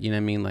 you know what I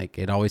mean? Like,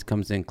 it always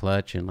comes in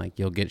clutch and like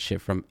you'll get shit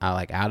from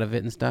like out of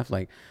it and stuff.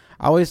 Like,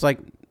 I always like,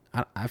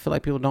 I feel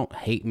like people don't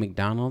hate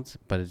McDonald's,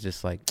 but it's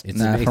just like, it's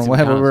from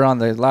whatever we're on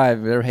the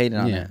live, they're hating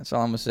on it. That's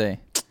all I'm gonna say.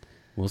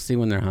 We'll see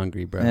when they're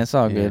hungry, bro. Yeah, it's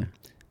all good.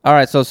 All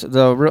right, so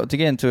to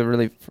get into it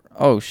really,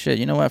 oh shit,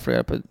 you know what? I forgot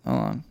to put, hold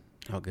on.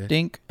 Oh, good.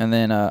 Dink, and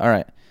then, all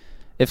right.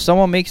 If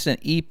someone makes an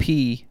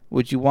EP,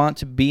 would you want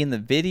to be in the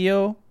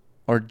video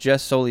or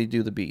just solely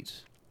do the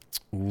beats?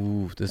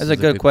 Ooh, this is a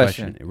good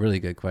question. A really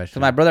good question.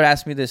 So my brother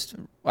asked me this.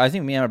 I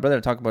think me and my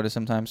brother talk about it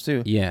sometimes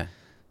too. Yeah.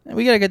 And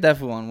we got to get that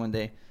fool on one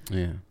day.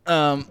 Yeah.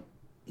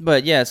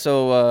 But yeah,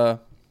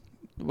 so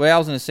what I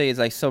was going to say is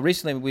like, so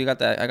recently I got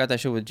that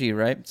show with G,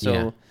 right?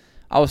 So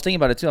I was thinking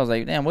about it too. I was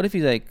like, damn, what if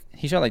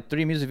he shot like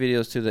 3 music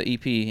videos to the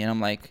EP, and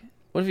I'm like,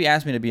 what if he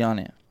asked me to be on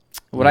it?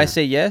 Would I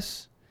say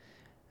yes?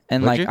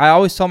 And like, I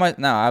always told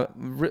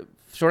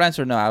short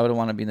answer, no, I wouldn't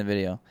want to be in the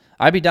video.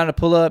 I'd be down to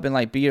pull up and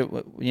like be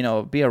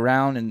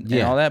around and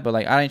all that, but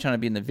like I ain't trying to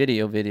be in the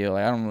video.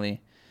 Like I don't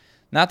really,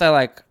 not that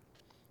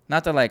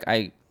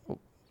I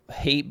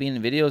hate being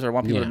in videos or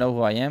want people to know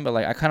who I am, but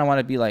like I kind of want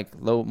to be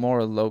like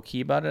more low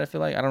key about it. I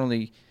feel like I don't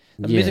really,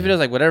 the music videos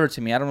like whatever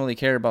to me. I don't really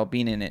care about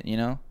being in it, you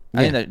know. I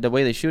think that the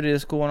way they shoot it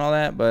is cool and all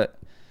that, but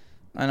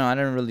I know I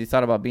never really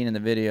thought about being in the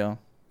video.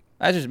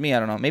 That's just me. I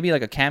don't know. Maybe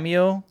like a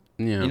cameo.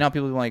 Yeah. You know how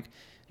people like,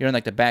 you're in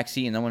like the back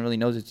seat and no one really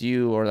knows it's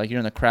you, or like you're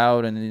in the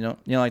crowd and you know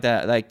like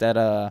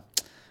that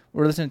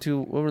we're listening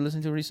to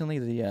recently,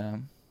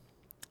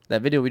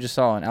 that video we just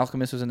saw, and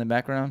Alchemist was in the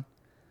background,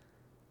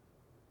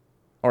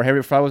 or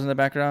Harry Fry was in the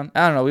background.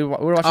 I don't know. We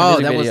were watching a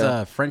music video. Oh, that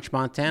was French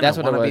Montana. That's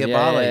what it was. Be a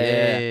baller.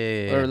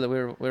 Yeah.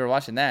 We were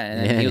watching that,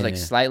 and he was like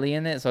slightly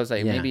in it, so it's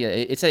like maybe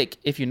it's like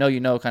if you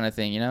know kind of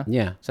thing, you know.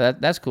 Yeah. So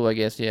that's cool, I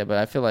guess. Yeah, but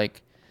I feel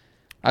like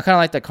I kind of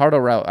like the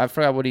Cardo route. I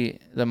forgot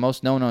the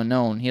most known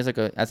unknown. He has I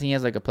think he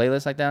has like a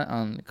playlist like that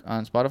on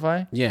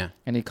Spotify. Yeah.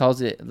 And he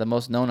calls it the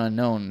most known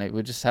unknown. Like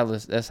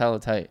that's hella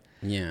tight.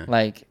 Yeah.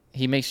 Like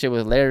he makes shit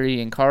with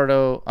Larry and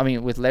Cardo. I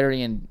mean with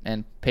Larry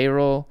and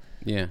Payroll.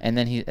 Yeah. And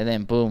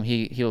then boom,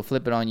 he'll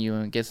flip it on you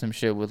and get some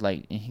shit with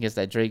like he gets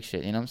that Drake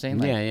shit. You know what I'm saying?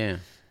 Like, yeah.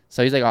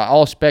 So he's like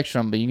all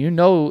spectrum, but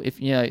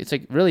if it's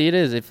like really it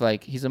is if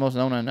like he's the most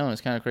known unknown. It's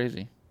kind of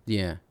crazy.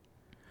 Yeah.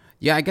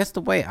 Yeah, I guess the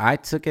way I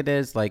took it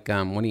is like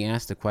when he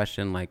asked the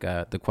question, like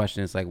the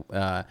question is like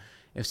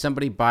if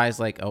somebody buys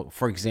like,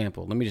 for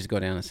example, let me just go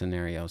down a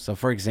scenario. So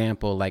for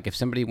example, like if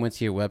somebody went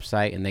to your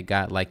website and they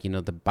got like,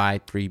 the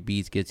buy 3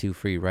 beats, get 2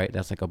 free, right?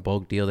 That's like a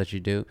bulk deal that you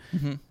do.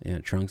 Mm-hmm.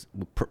 Trunx,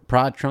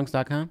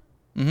 prodtrunx.com.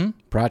 Mm-hmm.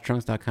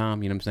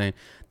 Prodtrunx.com, you know what I'm saying?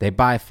 They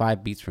buy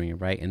 5 beats from you,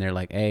 right? And they're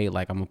like, hey,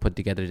 like I'm gonna put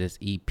together this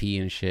EP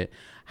and shit.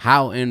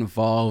 How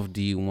involved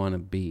do you want to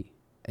be?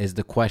 Is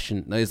the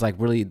question. Is like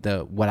really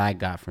what I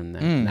got from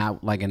that. Now,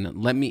 like,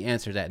 and let me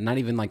answer that. Not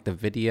even like the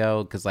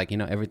video, because like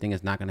everything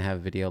is not gonna have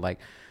video. Like,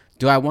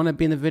 do I want to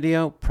be in the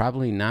video?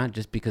 Probably not,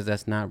 just because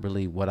that's not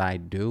really what I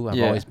do.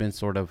 I've always been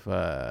sort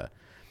of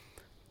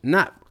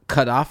not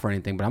cut off or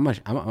anything, but I'm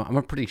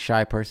a pretty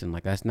shy person.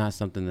 Like that's not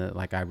something that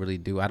like I really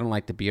do. I don't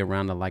like to be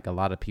around like a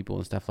lot of people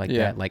and stuff like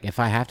that. Like if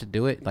I have to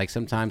do it, like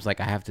sometimes like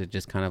I have to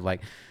just kind of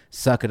like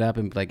suck it up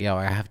and be like, yo,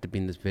 I have to be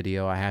in this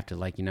video. I have to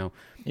like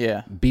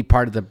be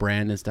part of the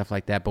brand and stuff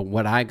like that. But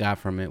what I got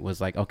from it was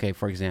like, okay,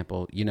 for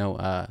example,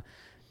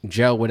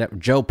 Joe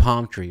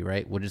Palmtree,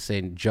 right? We'll just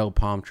say Joe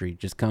Palmtree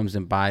just comes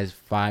and buys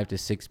 5 to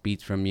 6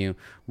 beats from you,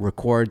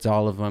 records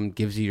all of them,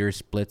 gives you your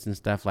splits and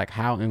stuff. Like,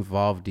 how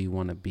involved do you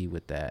want to be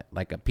with that?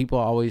 Like, people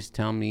always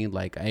tell me,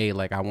 like, hey,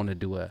 like, I want to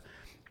do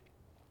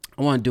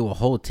a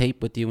whole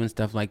tape with you and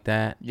stuff like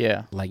that.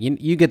 Yeah. Like,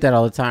 you get that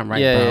all the time,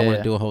 right? I want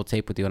to do a whole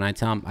tape with you. And I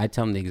tell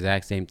them the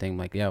exact same thing.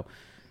 Like, yo,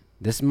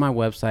 this is my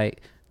website.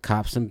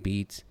 Cop some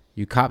beats.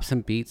 You cop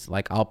some beats,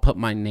 like I'll put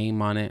my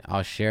name on it.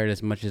 I'll share it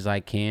as much as I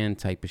can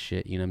type of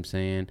shit. You know what I'm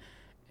saying?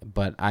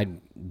 But I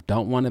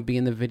don't want to be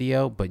in the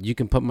video, but you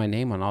can put my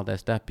name on all that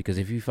stuff, because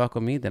if you fuck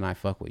with me, then I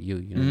fuck with you.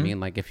 You know what I mean?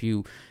 Like if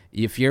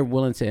you're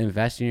willing to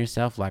invest in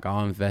yourself, like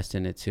I'll invest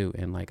in it too.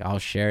 And like I'll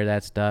share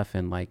that stuff,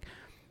 and like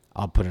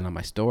I'll put it on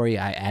my story.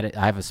 I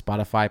have a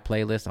Spotify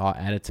playlist. I'll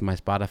add it to my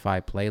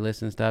Spotify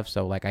playlist and stuff.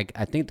 So like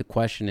I think the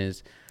question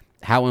is,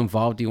 how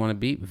involved do you want to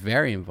be?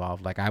 Very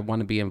involved. Like I want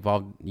to be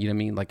involved. You know what I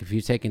mean? Like if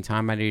you're taking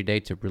time out of your day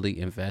to really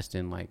invest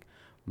in like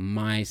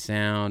my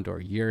sound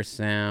or your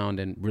sound,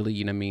 and really,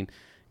 you know what I mean,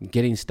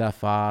 getting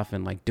stuff off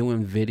and like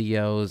doing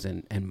videos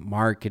and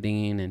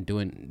marketing and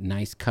doing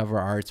nice cover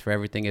arts for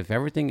everything. If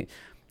everything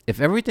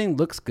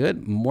looks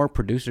good, more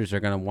producers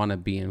are going to want to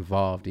be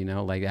involved,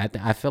 like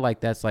I feel like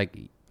that's like,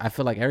 I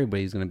feel like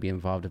everybody's going to be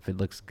involved if it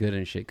looks good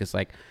and shit. Cause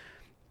like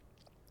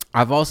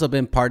I've also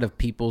been part of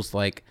people's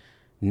like,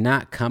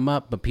 not come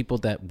up, but people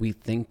that we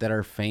think that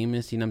are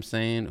famous, you know what I'm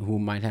saying, who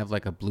might have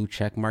like a blue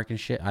check mark and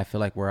shit. I feel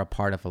like we're a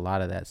part of a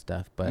lot of that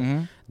stuff. But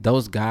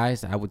those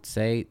guys, I would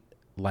say,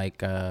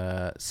 like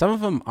some of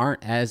them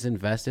aren't as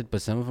invested,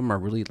 but some of them are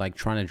really like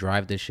trying to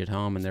drive this shit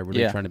home, and they're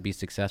really trying to be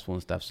successful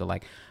and stuff. So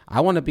like I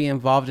want to be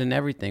involved in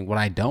everything. What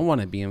I don't want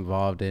to be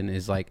involved in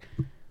is like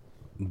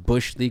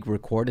Bush League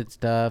recorded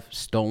stuff,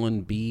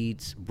 stolen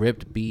beats,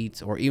 ripped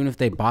beats, or even if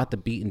they bought the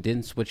beat and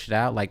didn't switch it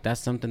out, like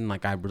that's something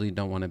like I really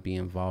don't want to be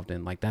involved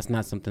in. Like that's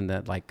not something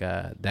that like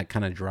that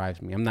kind of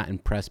drives me. I'm not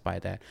impressed by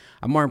that.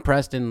 I'm more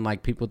impressed in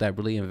like people that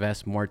really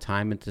invest more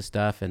time into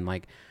stuff, and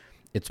like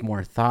it's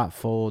more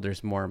thoughtful.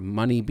 There's more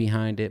money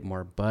behind it,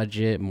 more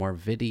budget, more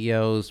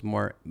videos,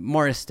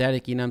 more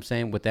aesthetic, you know what I'm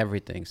saying, with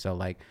everything. So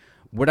like,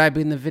 would I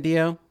be in the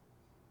video?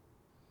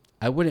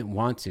 I wouldn't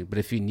want to, but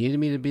if you needed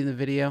me to be in the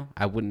video,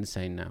 I wouldn't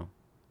say no.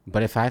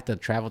 But if I have to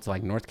travel to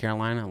like North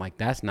Carolina, like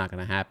that's not going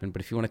to happen.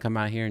 But if you want to come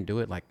out here and do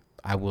it, like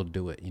I will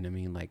do it. You know what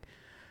I mean? Like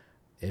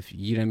if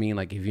you know what I mean,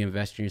 like if you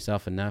invest in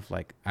yourself enough,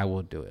 like I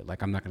will do it.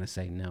 Like I'm not going to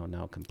say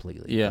no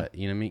completely. Yeah. But,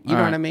 you know what I mean? You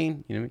know what I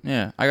mean? You know what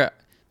I mean?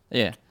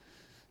 Yeah.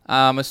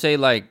 I'm going to say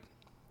like,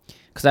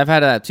 cause I've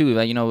had that too.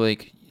 Like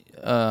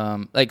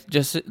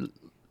just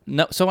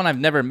someone I've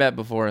never met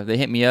before, they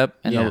hit me up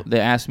and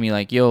they ask me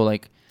like, yo,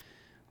 like,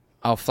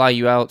 I'll fly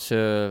you out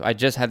to, I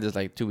just had this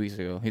like 2 weeks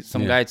ago.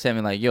 Some guy said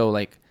me like, yo,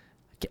 like,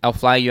 I'll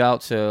fly you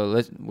out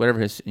to whatever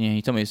his,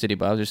 he told me his city,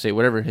 but I'll just say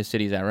whatever his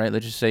city's at, right?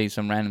 Let's just say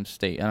some random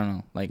state. I don't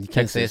know. Like you Texas.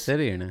 Can't say a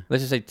city or no?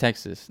 Let's just say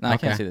Texas. No, okay. I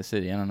can't say the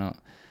city. I don't know.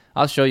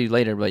 I'll show you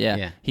later, but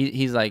yeah.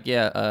 He's like,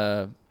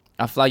 I'll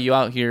fly you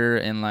out here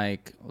and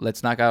like,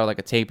 let's knock out like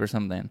a tape or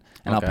something.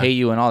 And I'll pay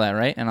you and all that,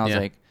 right? And I was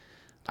like,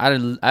 I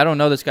don't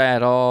know this guy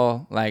at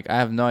all. Like, I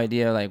have no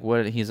idea like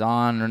what he's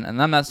on.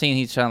 And I'm not saying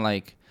he's trying to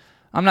like,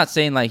 I'm not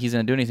saying like he's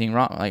gonna do anything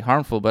wrong, like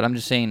harmful, but I'm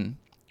just saying.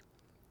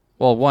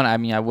 Well, one, I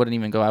mean, I wouldn't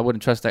even go. I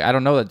wouldn't trust that. I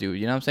don't know that dude.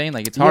 You know what I'm saying?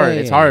 Like, it's hard.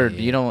 It's hard.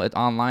 You know, it's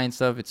online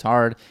stuff. It's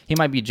hard. He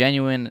might be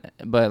genuine,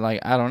 but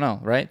like, I don't know,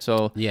 right?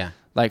 So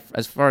like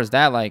as far as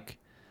that, like,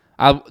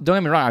 don't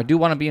get me wrong. I do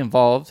want to be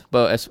involved,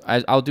 but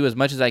I'll do as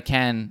much as I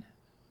can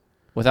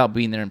without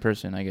being there in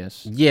person, I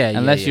guess. Yeah.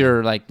 Unless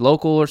you're like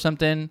local or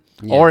something,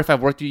 or if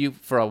I've worked with you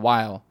for a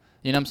while.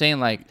 You know what I'm saying?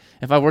 Like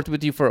if I worked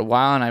with you for a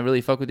while and I really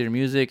fuck with your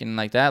music and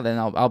like that, then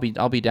I'll be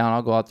down.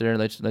 I'll go out there.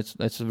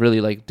 Let's really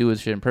like do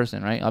this shit in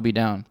person, right? I'll be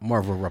down. More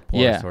of a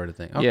rapport sort of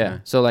thing. Okay. Yeah.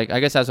 So like I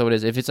guess that's what it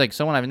is. If it's like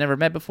someone I've never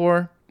met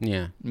before,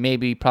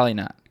 maybe probably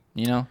not.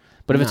 You know.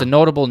 But if it's a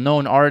notable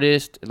known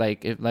artist,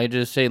 like if like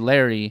just say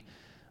Larry,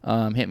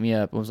 hit me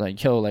up. I was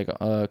like, yo, like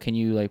can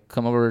you like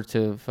come over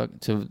to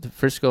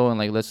Frisco and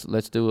like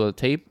let's do a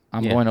tape?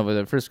 I'm going over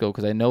to Frisco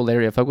because I know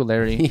Larry. I fuck with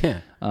Larry.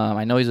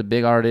 I know he's a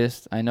big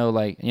artist. I know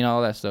like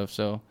all that stuff.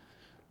 So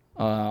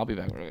I'll be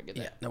back when I get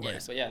that. No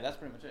worries. But that's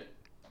pretty much it.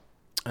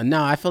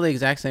 No, I feel the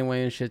exact same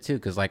way and shit too.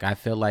 Cause like I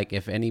feel like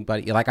if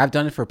anybody, like I've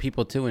done it for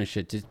people too and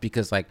shit, just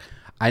because like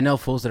I know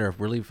fools that are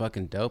really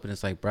fucking dope, and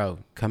it's like, bro,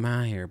 come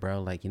out here,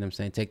 bro. Like, you know what I'm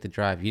saying? Take the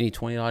drive. You need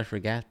 $20 for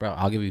gas, bro.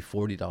 I'll give you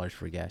 $40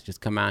 for gas. Just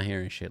come out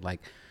here and shit.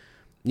 Like,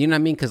 you know what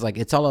I mean? Because like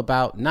it's all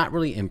about not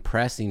really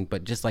impressing,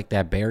 but just like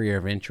that barrier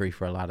of entry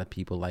for a lot of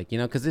people. Like, you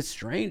know, because it's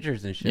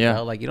strangers and shit,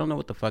 bro. Like you don't know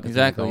what the fuck is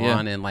going to go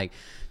on, and like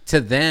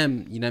to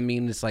them, you know what I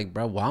mean? It's like,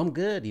 bro, well, I'm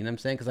good. You know what I'm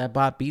saying? Because I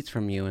bought beats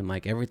from you, and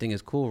like everything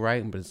is cool,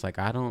 right? But it's like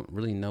I don't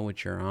really know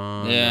what you're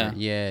on.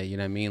 You know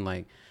what I mean?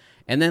 Like,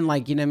 and then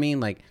like, you know what I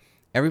mean? Like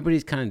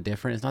everybody's kind of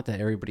different. It's not that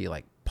everybody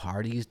like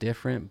parties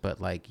different, but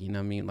like, you know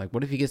what I mean? Like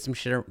what if you get some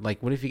shit,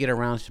 like what if you get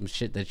around some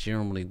shit that you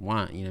don't really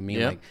want? You know what I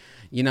mean? Like,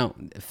 you know,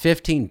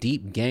 15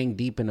 deep, gang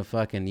deep in the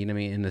fucking, you know what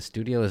I mean, in the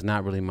studio is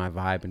not really my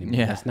vibe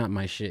anymore. That's not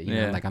my shit. You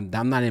know, like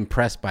I'm not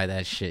impressed by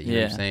that shit. You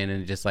know what I'm saying?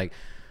 And just like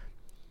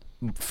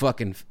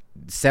fucking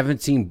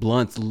 17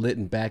 blunts lit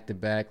in back to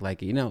back,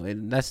 like, you know,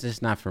 that's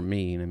just not for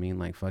me. You know what I mean?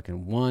 Like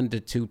fucking 1 to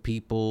 2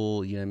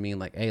 people, you know what I mean?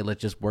 Like, hey,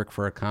 let's just work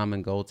for a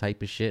common goal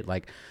type of shit.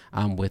 Like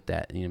I'm with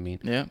that, you know what I mean?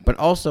 Yeah. But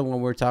also when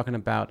we're talking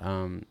about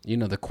you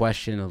know, the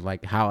question of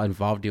like how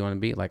involved do you want to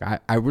be, like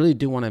I really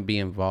do want to be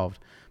involved,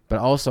 but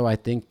also I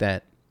think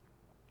that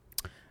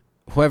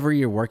whoever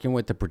you're working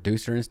with, the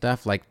producer and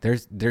stuff, like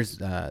there's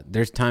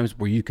times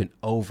where you can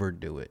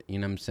overdo it, you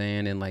know what I'm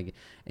saying? And like,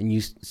 and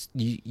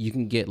you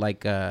can get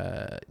like,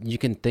 you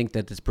can think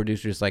that this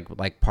producer is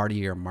like part of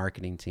your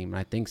marketing team. And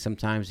I think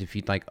sometimes if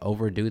you like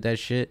overdo that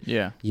shit,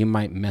 you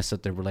might mess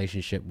up the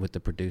relationship with the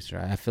producer.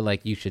 I feel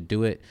like you should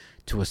do it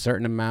to a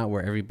certain amount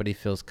where everybody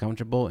feels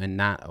comfortable and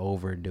not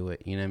overdo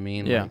it. You know what I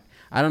mean? Like,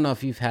 I don't know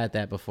if you've had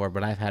that before,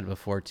 but I've had it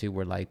before too,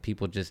 where like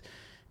people just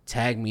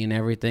tag me and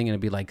everything, and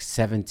it'd be like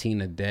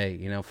 17 a day,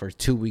 you know, for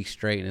 2 weeks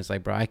straight, and it's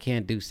like, bro, I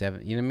can't do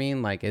 7. You know what I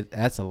mean? Like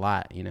that's a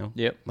lot, you know.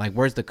 Like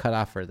where's the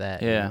cutoff for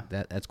that? You know?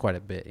 That's quite a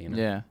bit, you know.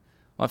 Well,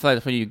 I feel like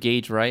that's when you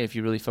gauge, right, if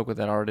you really fuck with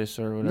that artist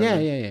or whatever.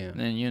 And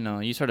then, you know,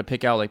 you start to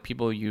pick out like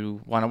people you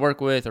want to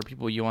work with or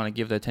people you want to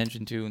give the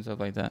attention to and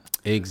stuff like that.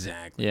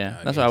 Exactly.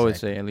 That's what I would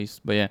say, at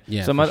least. But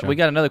so sure. We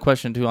got another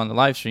question too on the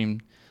live stream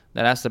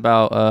that asked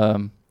about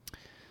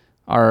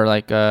our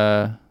like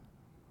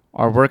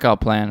our workout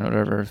plan or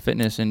whatever,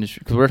 fitness industry.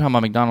 Because we're talking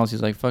about McDonald's.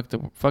 He's like, fuck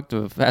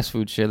the fast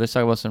food shit. Let's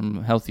talk about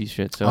some healthy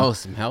shit. So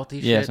some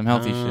healthy shit? Yeah, some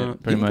healthy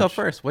shit, pretty much. You can go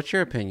first. What's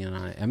your opinion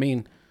on it? I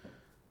mean,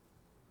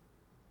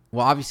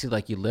 well, obviously,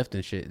 like, you lift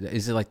and shit.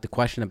 Is it, like, the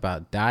question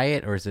about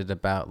diet, or is it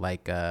about,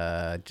 like,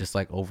 just,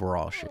 like,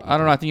 overall shit? I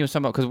don't know. I think it was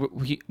something about...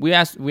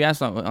 Because we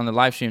asked on the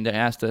live stream, they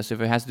asked us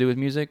if it has to do with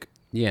music.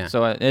 Yeah.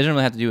 So it doesn't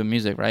really have to do with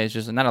music, right? It's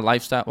just not a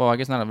lifestyle. Well, I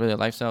guess not really a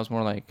lifestyle. It's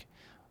more like...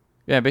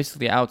 Yeah,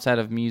 basically outside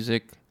of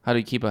music... How do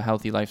you keep a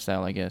healthy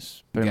lifestyle, I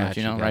guess? Pretty much,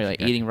 you know, right?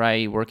 Like eating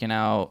right, working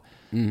out.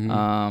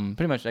 Mm-hmm.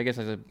 Pretty much, I guess,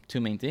 that's the 2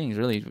 main things,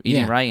 really.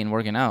 Eating right and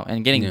working out.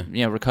 And getting,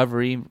 you know,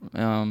 recovery,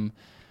 getting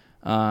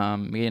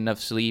enough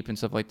sleep and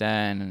stuff like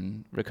that,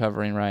 and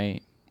recovering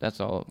right.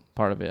 That's all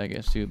part of it, I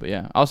guess, too. But,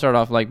 yeah, I'll start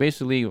off, like,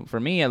 basically, for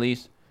me, at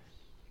least,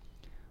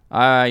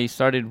 I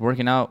started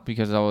working out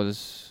because I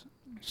was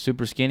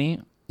super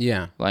skinny.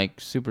 Yeah. Like,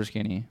 super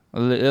skinny. It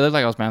looked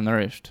like I was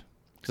malnourished.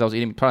 Because I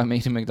was probably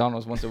eating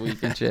McDonald's once a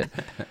week and shit.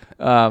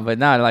 But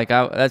now, like,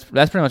 that's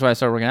pretty much why I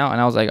started working out. And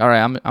I was like, all right,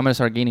 I'm gonna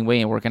start gaining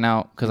weight and working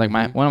out. Because like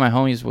one of my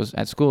homies was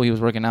at school, he was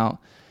working out.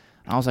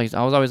 And I was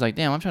always like,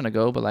 damn, I'm trying to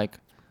go, but like,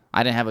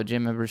 I didn't have a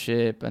gym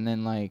membership, and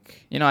then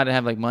like, you know, I didn't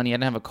have like money. I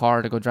didn't have a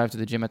car to go drive to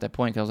the gym at that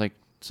point. Cause I was like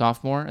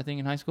sophomore, I think,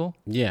 in high school.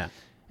 Yeah.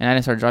 And I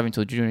didn't start driving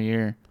until junior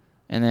year.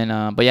 And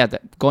then, but yeah,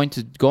 going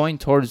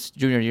towards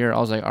junior year, I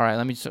was like, all right,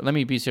 let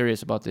me be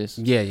serious about this.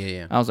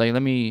 Yeah. I was like,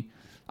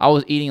 I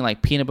was eating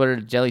like peanut butter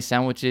jelly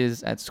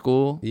sandwiches at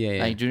school.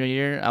 Like junior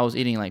year, I was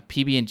eating like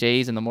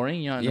PB&Js in the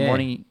morning. You know, in the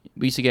morning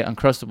we used to get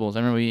Uncrustables. I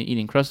remember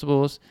eating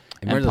Uncrustables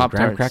and Pop-Tarts.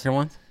 Graham cracker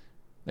ones?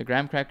 The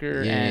graham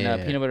cracker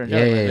and peanut butter and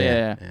jelly.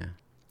 Yeah.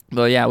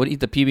 But yeah, I would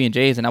eat the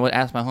PB&Js, and I would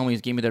ask my homies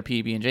to give me their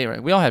PB&J.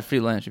 Right, we all had free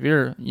lunch. If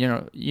you're,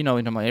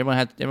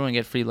 everyone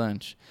get free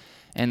lunch,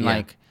 and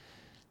like.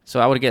 So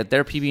I would get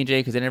their PB&J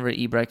because they never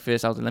eat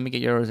breakfast. I was like, let me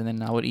get yours. And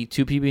then I would eat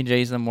 2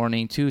 PB&Js in the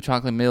morning, 2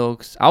 chocolate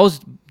milks. I was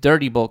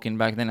dirty bulking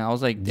back then. I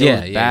was like,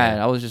 it was bad.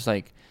 I was just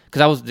like,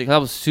 because I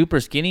was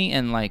super skinny,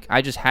 and like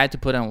I just had to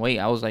put on weight.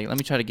 I was like, let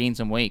me try to gain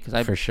some weight because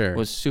I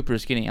was super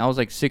skinny. I was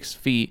like 6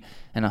 feet,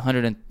 and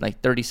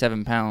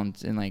 137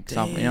 pounds in like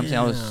sophomore. You know what I'm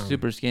saying? I was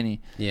super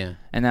skinny. Yeah.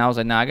 And then I was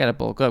like, nah, I gotta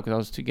bulk up because I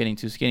was getting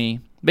too skinny.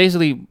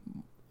 Basically,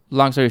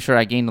 long story short,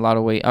 I gained a lot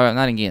of weight.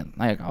 Not again.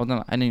 Like I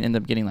didn't end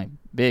up getting like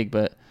big,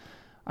 but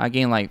I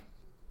gained like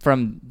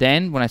from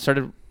then when I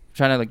started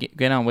trying to like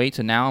get on weight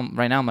to now.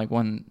 Right now I'm like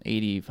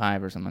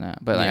 185 or something like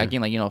that. But like I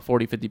gained like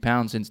 40, 50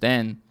 pounds since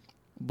then.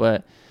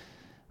 But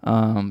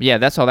yeah,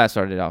 that's how that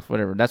started off.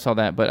 Whatever, that's all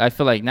that. But I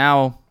feel like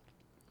now,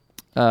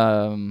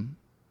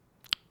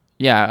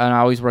 yeah, and I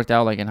always worked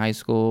out like in high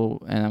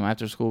school, and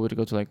after school we'd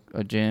go to like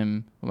a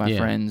gym with my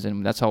friends,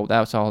 and that's how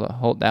that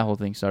whole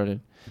thing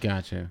started.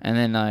 Gotcha. And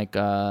then like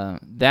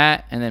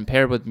that, and then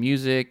paired with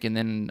music, and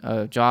then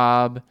a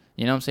job.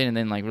 You know what I'm saying? And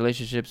then like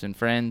relationships and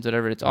friends,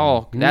 whatever. It's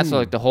all that's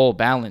like the whole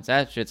balance.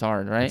 That shit's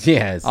hard, right?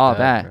 Yeah, it's all tough,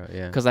 that. bro,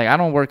 yeah. Because like I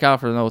don't work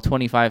out for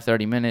 25,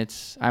 30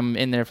 minutes. I'm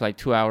in there for like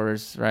 2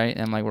 hours, right?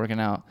 And I'm like working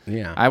out.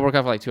 Yeah. I work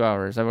out for like 2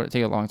 hours. I would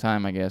take a long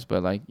time, I guess,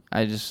 but like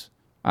I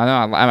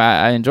don't know.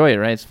 I enjoy it,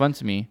 right? It's fun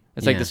to me.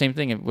 It's like the same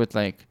thing with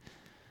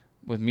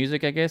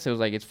music, I guess. It was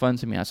like it's fun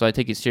to me. So I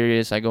take it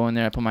serious. I go in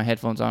there, I put my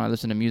headphones on, I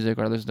listen to music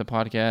or I listen to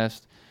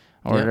podcast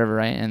or whatever,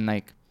 right? And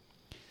like,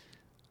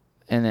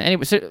 and then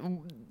anyway,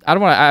 so I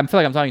feel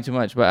like I'm talking too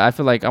much, but I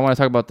feel like I want to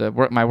talk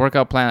about my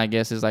workout plan, I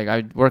guess, is like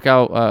I work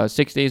out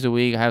 6 days a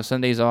week. I have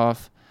Sundays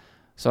off.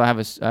 So I have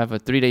a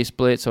 3-day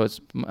split. So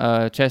it's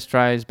chest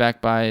tries,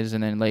 back buys,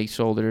 and then legs,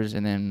 shoulders,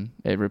 and then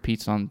it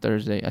repeats on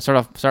Thursday. I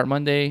start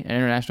Monday,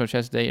 International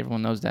Chest Day.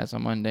 Everyone knows that's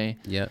on Monday.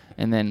 Yeah.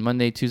 And then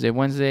Monday, Tuesday,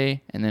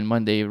 Wednesday, and then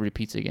Monday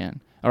repeats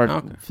again.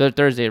 Or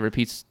Thursday it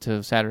repeats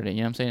to Saturday. You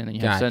know what I'm saying? And then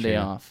you have Sunday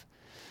off.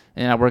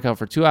 And I work out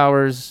for 2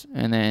 hours,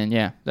 and then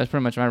that's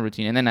pretty much my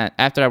routine. And then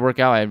after I work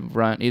out, I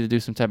run, either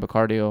do some type of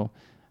cardio.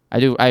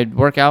 I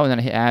work out and then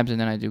I hit abs, and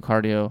then I do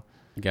cardio.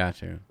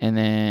 Gotcha. And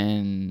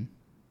then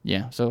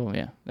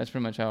that's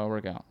pretty much how I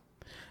work out.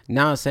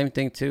 No, same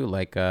thing too.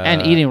 Like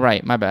and eating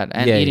right. My bad.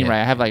 And eating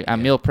right. I have like I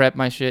meal prep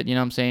my shit. You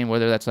know what I'm saying?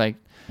 Whether that's like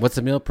what's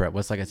a meal prep?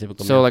 What's like a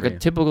typical so meal like for a you?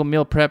 typical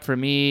meal prep for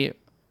me.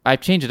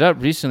 I've changed it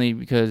up recently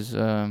because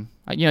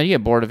you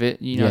get bored of it.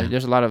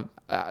 There's a lot of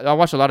I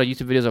watch a lot of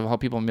YouTube videos of how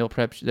people meal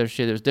prep their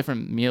shit. There's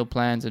different meal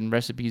plans and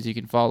recipes you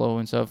can follow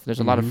and stuff. There's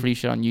a lot of free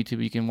shit on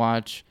YouTube you can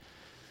watch.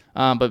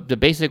 But the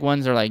basic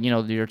ones are like,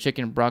 your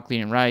chicken, broccoli,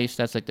 and rice.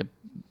 That's like the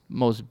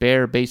most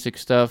bare basic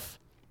stuff.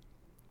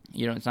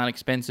 It's not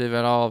expensive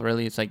at all,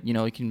 really. It's like, you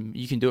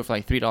can do it for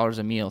like $3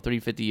 a meal,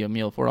 $3.50 a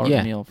meal, $4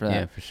 a meal for that.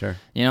 Yeah, for sure.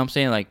 You know what I'm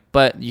saying? Like,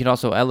 but you can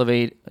also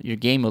elevate your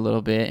game a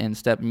little bit and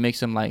make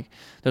some like,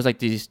 there's like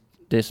this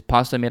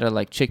pasta made of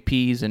like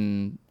chickpeas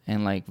and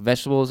like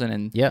vegetables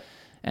and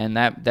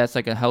that's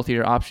like a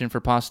healthier option for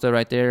pasta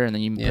right there. And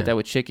then you put that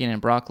with chicken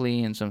and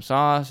broccoli and some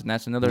sauce, and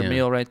that's another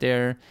meal right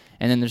there.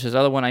 And then there's this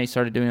other one I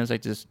started doing. It's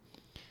like this.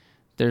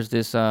 There's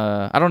this.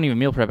 I don't even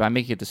meal prep. I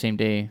make it the same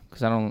day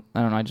because I don't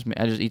know. I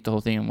just eat the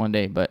whole thing in one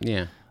day. But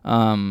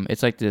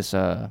it's like this.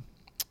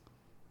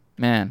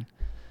 Man,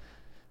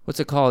 what's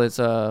it called? It's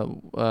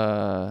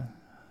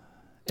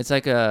it's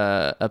like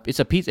it's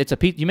a pizza. It's a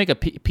pizza. You make a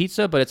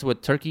pizza, but it's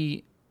with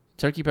turkey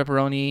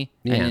pepperoni,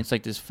 and it's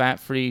like this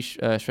fat-free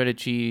shredded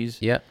cheese.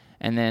 Yeah.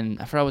 And then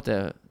I forgot what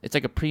it's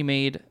like a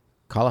pre-made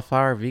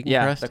cauliflower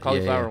vegan crust. The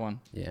cauliflower one.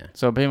 Yeah.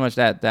 So pretty much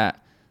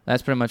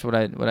that's pretty much what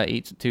I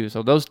eat too.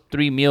 So those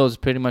 3 meals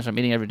pretty much I'm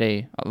eating every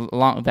day.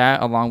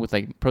 Along with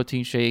like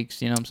protein shakes,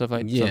 stuff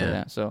like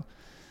that. So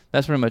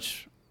that's pretty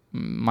much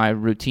my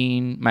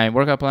routine, my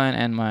workout plan,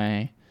 and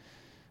my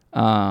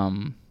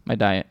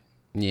diet.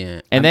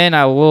 Yeah. And then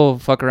I will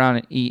fuck around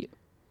and eat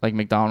like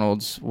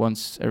McDonald's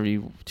once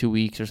every 2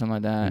 weeks or something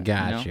like that.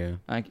 Gotcha.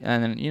 And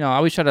then I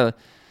always try to.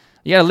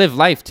 You gotta live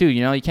life too,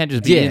 you can't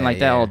just be eating like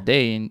that all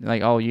day and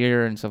like all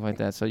year and stuff like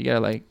that. So you gotta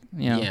like,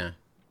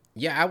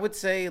 Yeah, I would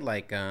say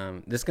like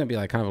this is gonna be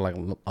like kind of like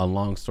a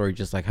long story,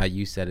 just like how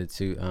you said it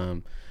too.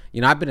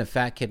 I've been a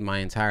fat kid my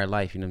entire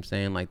life. You know what I'm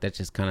saying? Like that's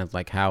just kind of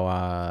like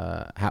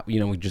how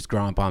we just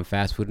grow up on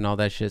fast food and all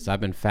that shit. So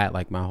I've been fat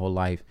like my whole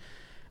life.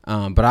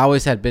 But I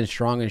always had been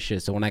strong and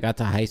shit. So when I got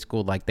to high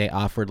school, like they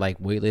offered like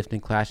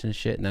weightlifting class and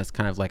shit, and that's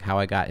kind of like how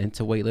I got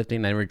into weightlifting.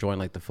 I never joined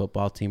like the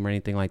football team or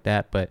anything like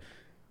that, but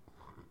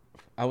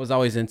I was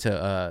always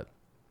into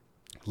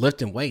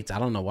lifting weights. I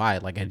don't know why.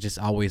 Like it just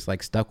always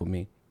like stuck with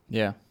me.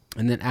 Yeah.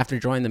 And then after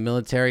joining the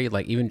military,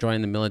 like even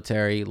joining the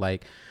military,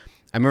 like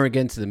I remember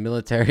getting to the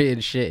military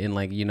and shit, and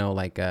like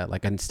like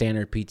a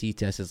standard PT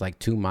test is like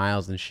 2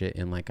 miles and shit,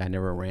 and like I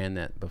never ran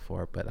that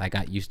before, but I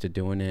got used to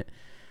doing it.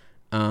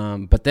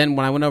 But then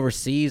when I went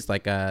overseas,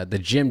 like the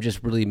gym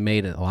just really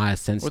made a lot of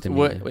sense to me.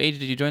 What age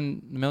did you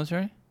join the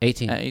military?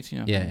 18. At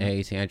 18. Okay. Yeah, at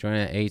 18. I joined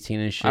at 18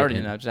 and shit. I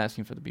already know. I was just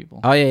asking for the people.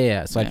 Oh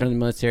yeah. So I joined the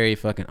military,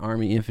 fucking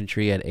Army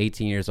infantry at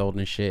 18 years old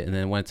and shit, and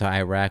then went to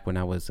Iraq when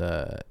I was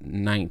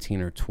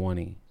 19 or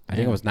 20. I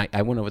think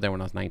I went over there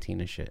when I was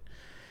 19 and shit.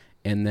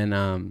 And then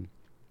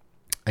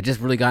I just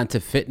really got into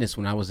fitness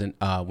when I was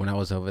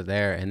over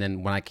there, and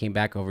then when I came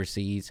back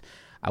overseas,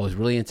 I was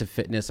really into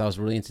fitness. I was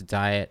really into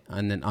diet,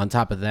 and then on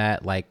top of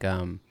that, like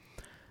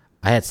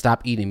I had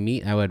stopped eating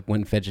meat. I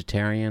went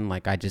vegetarian.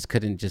 Like I just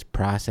couldn't just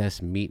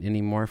process meat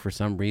anymore for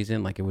some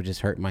reason. Like it would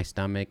just hurt my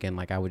stomach, and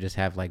like I would just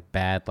have like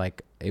bad,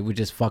 like it would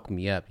just fuck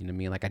me up. You know what I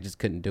mean? Like I just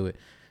couldn't do it.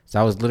 So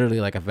I was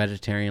literally like a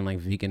vegetarian, like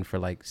vegan for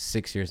like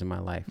 6 years of my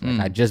life. Like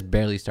I just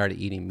barely started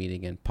eating meat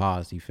again.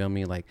 Pause. You feel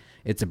me? Like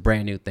it's a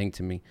brand new thing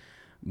to me.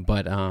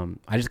 But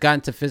I just got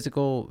into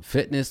physical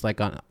fitness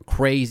like on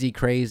crazy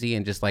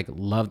and just like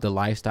loved the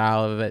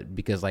lifestyle of it,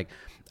 because like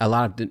a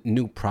lot of the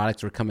new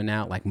products were coming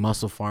out. Like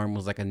Muscle Farm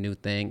was like a new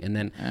thing, and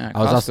then I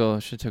was also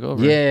shit took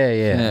over.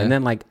 Yeah. And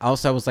then like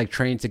also I was like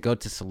trained to go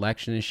to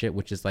selection and shit,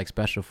 which is like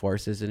special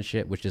forces and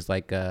shit, which is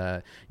like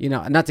you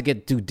know, not to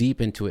get too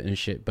deep into it and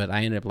shit, but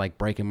I ended up like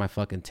breaking my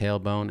fucking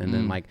tailbone, and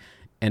then like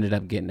ended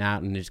up getting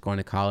out and just going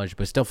to college,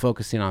 but still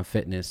focusing on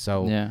fitness.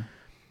 So yeah.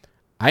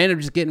 I ended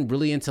up just getting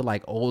really into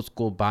like old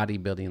school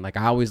bodybuilding. Like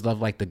I always loved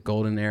like the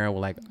golden era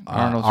with like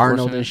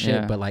Arnold and shit.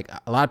 Yeah. But like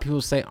a lot of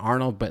people say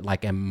Arnold, but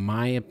like in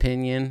my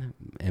opinion,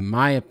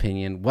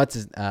 what's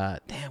his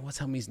what's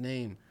homie's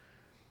name?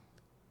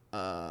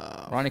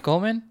 Ronnie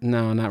Coleman?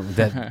 No, not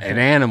that. An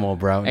animal,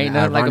 bro. Ain't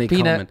nothing like a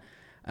peanut.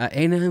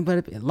 Ain't nothing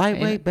but a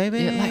lightweight, baby.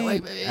 Yeah,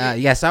 lightweight,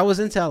 baby. Yes, I was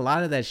into a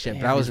lot of that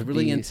shit, but I was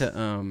really into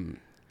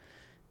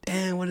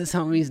what is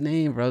homie's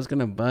name, bro? It's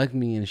gonna bug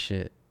me and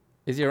shit.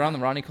 Is he around the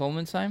Ronnie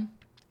Coleman time?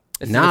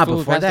 Nah,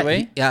 before that,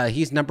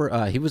 he's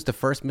he was the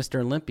first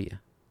Mr.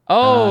 Olympia.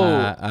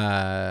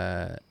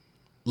 Oh,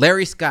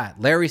 Larry Scott.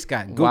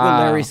 Google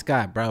Larry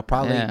Scott, bro.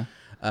 Probably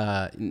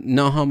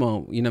no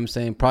homo. You know what I'm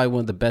saying? Probably one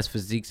of the best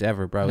physiques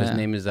ever, bro. His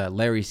name is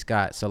Larry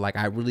Scott. So like,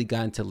 I really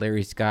got into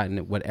Larry Scott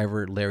and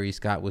whatever Larry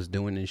Scott was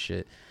doing and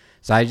shit.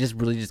 So I just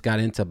really just got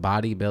into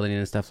bodybuilding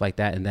and stuff like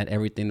that, and that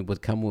everything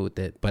would come with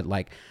it. But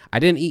like, I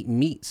didn't eat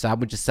meat, so I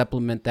would just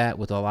supplement that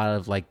with a lot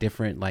of like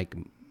different like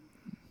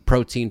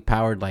protein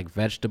powered like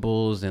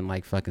vegetables and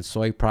like fucking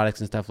soy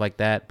products and stuff like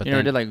that. But you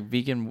ever did like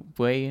vegan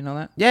whey and all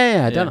that?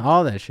 Yeah, I done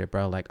all that shit,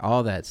 bro. Like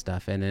all that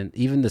stuff. And then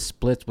even the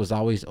splits was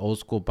always old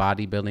school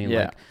bodybuilding.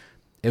 Yeah. Like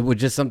it was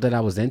just something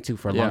I was into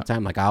for a long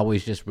time. Like I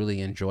always just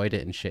really enjoyed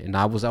it and shit. And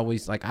I was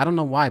always like, I don't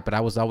know why, but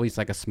I was always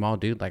like a small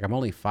dude. Like I'm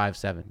only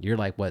 5'7". You're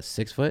like what,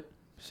 6 foot?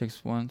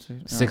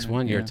 6'1".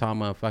 6'1". You're a tall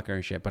motherfucker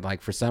and shit. But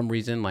like for some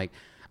reason, like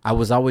I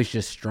was always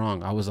just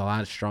strong. I was a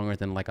lot stronger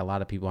than like a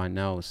lot of people I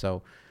know.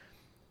 So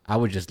I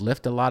would just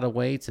lift a lot of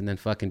weights and then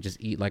fucking just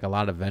eat like a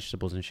lot of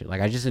vegetables and shit.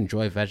 Like I just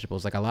enjoy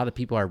vegetables. Like a lot of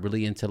people are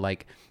really into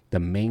like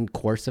the main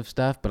course of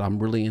stuff, but I'm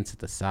really into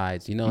the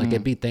sides. You know, like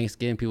it'd be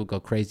Thanksgiving, people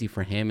go crazy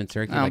for ham and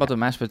turkey. Like, about the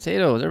mashed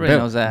potatoes. Everybody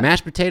knows that.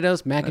 Mashed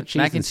potatoes, mac and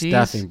cheese, and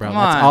stuffing, bro.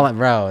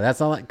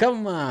 That's all.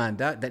 Come on,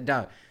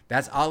 dog.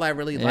 That's all I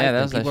really like.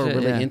 And people are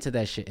really into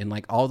that shit. And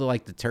like all the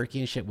like the turkey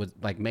and shit would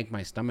like make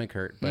my stomach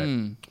hurt. But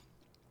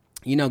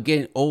you know,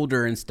 getting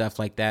older and stuff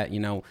like that, you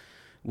know,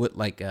 with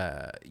like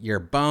your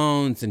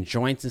bones and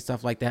joints and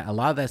stuff like that, a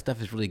lot of that stuff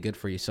is really good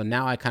for you. So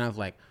now I kind of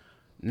like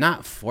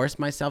not force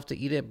myself to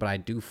eat it, but I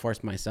do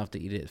force myself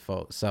to eat it.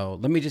 So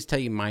let me just tell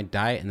you my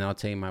diet, and then I'll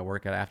tell you my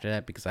workout after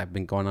that, because I've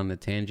been going on a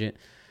tangent.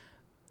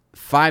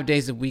 5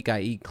 days a week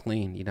I eat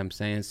clean, you know what I'm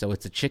saying? So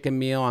it's a chicken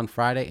meal on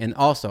Friday, and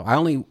also I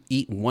only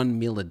eat one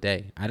meal a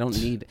day. I don't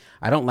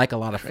like a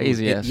lot of food.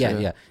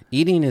 Yeah.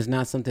 Eating is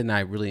not something I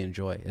really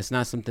enjoy. It's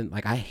not something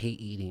like I hate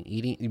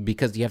eating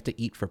because you have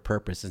to eat for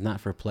purpose. It's not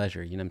for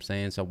pleasure, you know what I'm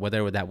saying? So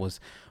whether that was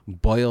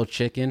boiled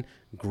chicken,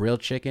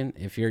 grilled chicken,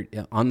 if you're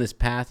on this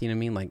path, you know what I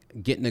mean?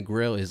 Like getting a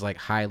grill is like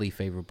highly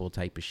favorable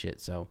type of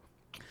shit. So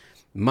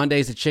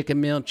Monday's a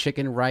chicken meal,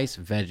 chicken, rice,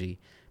 veggie.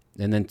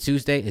 And then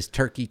Tuesday is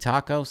turkey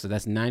taco. So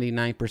that's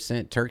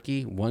 99%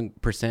 turkey,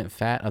 1%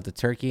 fat of the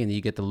turkey. And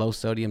you get the low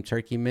sodium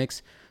turkey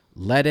mix,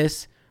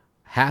 lettuce,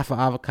 half an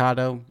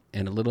avocado,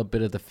 and a little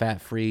bit of the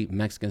fat-free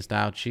Mexican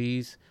style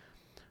cheese.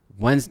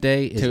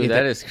 Wednesday is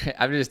that is crazy.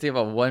 I'm just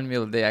thinking about one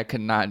meal a day. I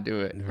could not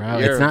do it. Bro,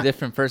 you're a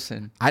different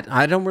person.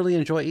 I don't really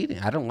enjoy eating.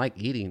 I don't like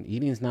eating.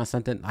 Eating is not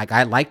something like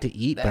I like to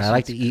eat, but I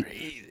like to eat.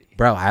 Crazy.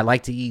 Bro, I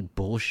like to eat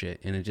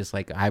bullshit. And it just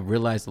like, I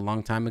realized a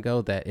long time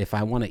ago that if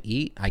I want to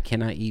eat, I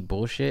cannot eat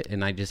bullshit.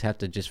 And I just have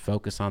to just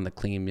focus on the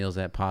clean meals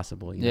that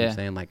possible. You know what I'm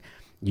saying? Like,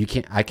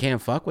 I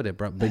can't fuck with it,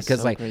 bro. Because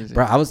so like, crazy.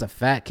 Bro, I was a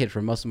fat kid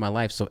for most of my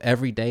life. So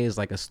every day is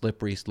like a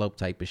slippery slope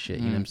type of shit.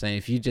 You know what I'm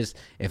saying?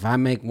 If I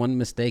make one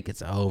mistake,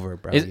 it's over,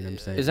 bro. You know what I'm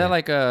saying? Is that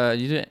like,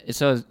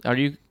 so are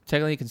you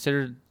technically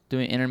considered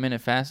doing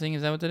intermittent fasting?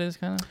 Is that what that is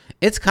kind of?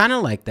 It's kind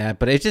of like that,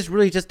 but it's just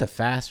really just a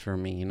fast for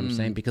me. You know what I'm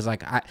saying? Because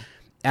like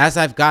as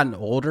I've gotten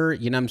older,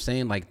 you know what I'm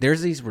saying? Like,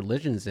 there's these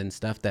religions and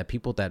stuff that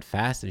people that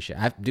fast and shit.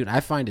 I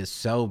find it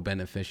so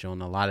beneficial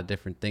in a lot of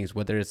different things,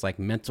 whether it's like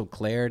mental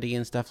clarity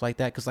and stuff like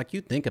that. Because, like,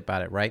 you think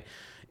about it, right?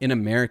 In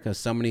America,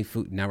 so many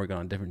food. Now we're going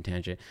on a different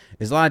tangent.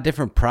 There's a lot of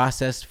different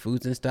processed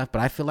foods and stuff,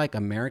 but I feel like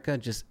America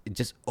just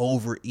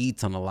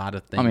overeats on a lot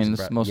of things. I mean,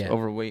 it's most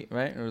overweight,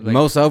 right? Or like,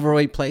 most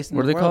overweight place in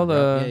the world. What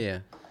are they called? Yeah.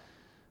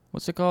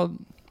 What's it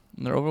called?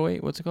 They're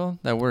overweight. What's it called?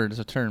 That word is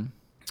a term.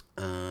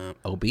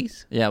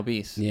 Obese? Yeah,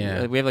 obese.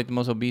 Yeah. We have like the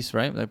most obese,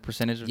 right? Like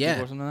percentage of people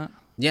or something like that?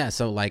 Yeah,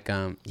 so like,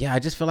 I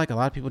just feel like a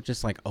lot of people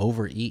just like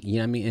overeat, you know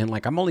what I mean? And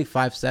like, I'm only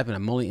 5'7".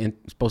 I'm only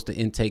supposed to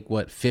intake,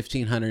 what,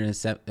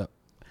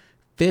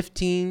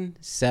 15,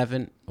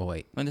 7. Oh,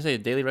 wait. When they say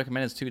daily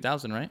recommended is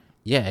 2,000, right?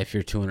 Yeah, if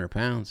you're 200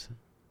 pounds. Is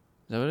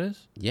that what it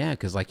is? Yeah,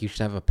 because like you should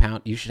have a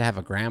pound. You should have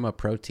a gram of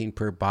protein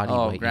per body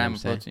weight. Gram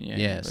of protein.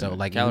 Yeah. So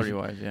like calorie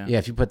wise, yeah. Yeah,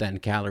 if you put that in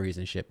calories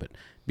and shit. But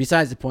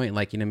besides the point,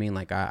 like, you know what I mean?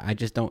 Like I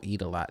just don't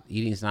eat a lot.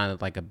 Eating's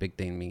not like a big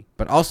thing to me.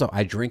 But also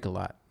I drink a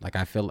lot. Like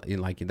I feel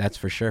like that's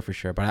for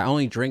sure. But I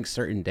only drink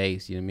certain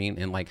days. You know what I mean?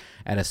 And like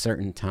at a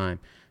certain time.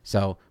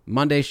 So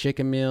Monday's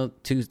chicken meal,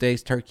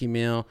 Tuesday's turkey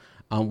meal.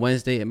 On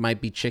Wednesday, it might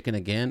be chicken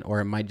again,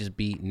 or it might just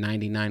be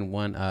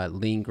 99.1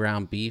 lean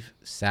ground beef,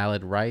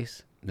 salad,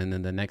 rice. And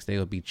then the next day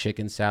will be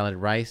chicken, salad,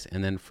 rice.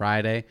 And then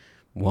Friday,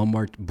 one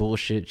more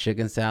bullshit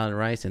chicken, salad,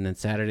 rice. And then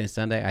Saturday and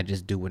Sunday, I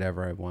just do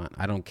whatever I want.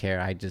 I don't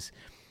care. I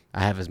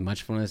have as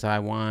much fun as I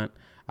want.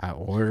 I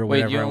order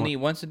whatever. Wait, you only eat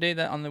once a day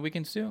that on the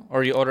weekends too,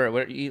 or you order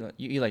what you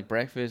eat like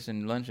breakfast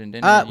and lunch and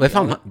dinner? If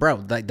I'm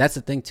like that's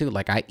the thing too.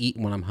 Like I eat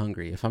when I'm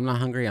hungry. If I'm not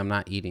hungry, I'm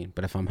not eating.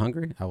 But if I'm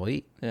hungry, I will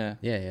eat.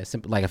 Yeah.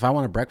 Simple. Like if I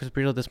want a breakfast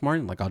burrito this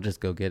morning, like I'll just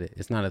go get it.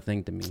 It's not a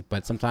thing to me.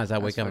 But sometimes I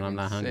wake up and I'm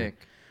not hungry.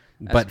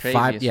 But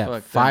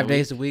 5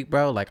 days a week,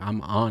 bro. Like I'm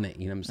on it.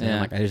 You know what I'm saying?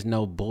 Like there's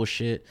no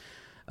bullshit.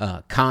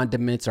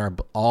 Condiments are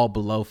all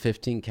below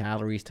 15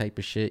 calories type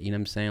of shit. You know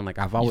what I'm saying? Like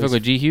I've always. You fuck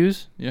with G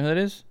Hughes? You know who that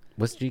is?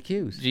 What's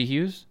GQ's? G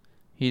Hughes.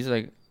 He's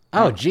like.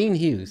 Gene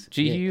Hughes.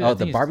 Hughes. Oh,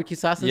 the barbecue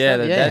sauce and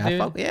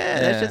stuff?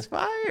 That's just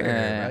fire.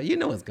 Bro. You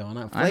know what's going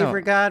on.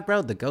 Flavor God,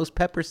 bro. The ghost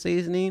pepper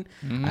seasoning.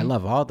 Mm-hmm. I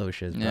love all those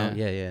shits, bro.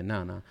 Yeah.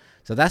 No.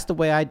 So that's the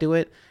way I do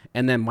it.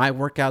 And then my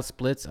workout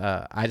splits,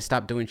 I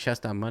stopped doing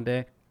chest on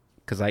Monday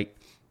because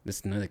this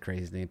is another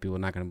crazy thing people are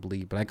not going to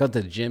believe. But I go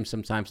to the gym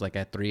sometimes like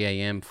at 3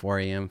 a.m., 4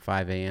 a.m.,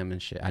 5 a.m.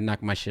 and shit. I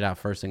knock my shit out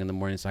first thing in the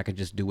morning so I could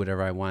just do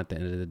whatever I want at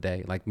the end of the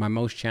day. Like my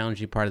most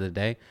challenging part of the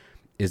day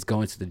is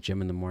going to the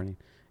gym in the morning.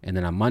 And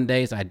then on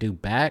Mondays, I do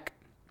back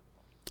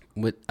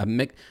with a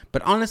mix.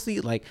 But honestly,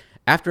 like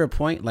after a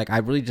point, like I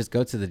really just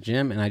go to the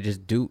gym and I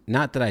just do,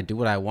 not that I do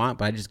what I want,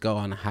 but I just go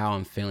on how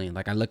I'm feeling.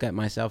 Like I look at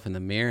myself in the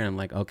mirror and I'm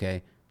like,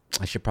 okay,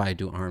 I should probably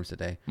do arms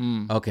today.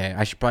 Okay,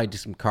 I should probably do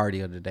some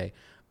cardio today.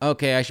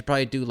 Okay, I should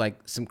probably do like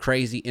some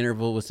crazy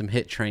interval with some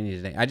HIIT training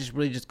today. I just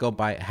really just go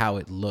by how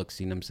it looks.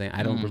 You know what I'm saying?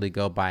 I don't really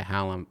go by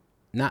how I'm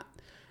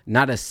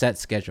not a set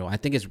schedule. I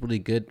think it's really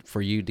good for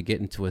you to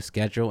get into a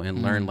schedule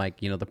and learn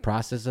like, you know, the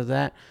process of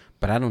that.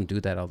 But I don't do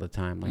that all the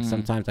time. Like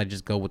sometimes I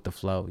just go with the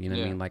flow. You know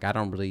what I mean? Like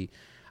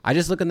I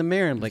just look in the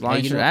mirror and like, as long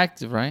as you're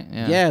active, right?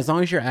 Yeah, as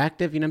long as you're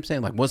active, you know what I'm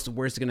saying? Like what's the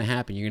worst going to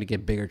happen? You're going to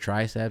get bigger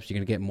triceps. You're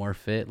going to get more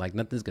fit. Like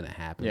nothing's going to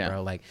happen,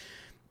 bro. Like,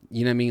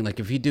 you know what I mean? Like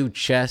if you do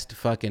chest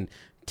fucking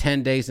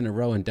 10 days in a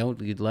row and don't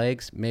do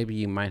legs, maybe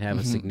you might have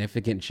a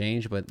significant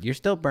change, but you're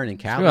still burning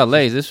calories. We got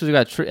legs.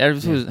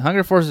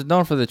 HungerForce is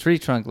known for the tree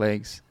trunk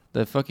legs.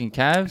 The fucking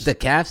calves. The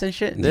calves and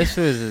shit? This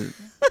was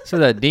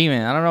a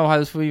demon. I don't know how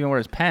this fool even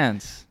wears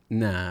pants.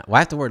 Nah. Well, I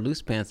have to wear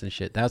loose pants and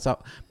shit. That's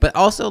all. But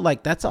also,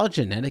 like, that's all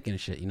genetic and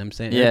shit. You know what I'm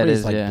saying? Yeah,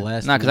 everybody's it is,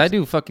 blessed. Nah, because I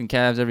do fucking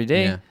calves every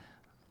day. Yeah.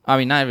 I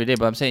mean, not every day,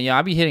 but I'm saying,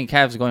 I be hitting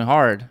calves going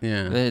hard.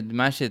 Yeah.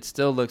 My shit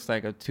still looks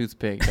like a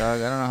toothpick,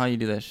 dog. I don't know how you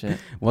do that shit.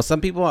 Well,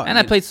 some people... And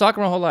I played soccer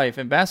my whole life,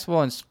 and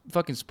basketball and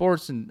fucking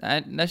sports, and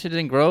that shit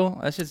didn't grow.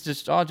 That shit's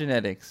just all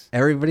genetics.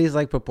 Everybody's,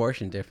 like,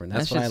 proportion different.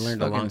 That's what I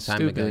learned a long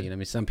time ago. You know what I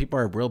mean? Some people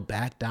are real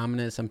back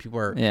dominant. Some people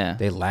are... Yeah.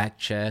 They lack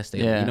chest.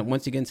 You know,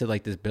 once you get into,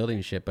 like, this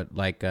building shit, but,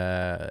 like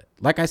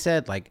I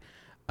said, like...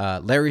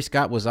 Larry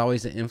Scott was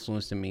always an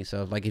influence to me.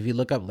 So, like, if you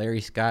look up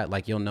Larry Scott,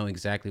 like, you'll know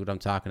exactly what I'm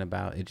talking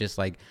about. It just,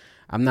 like...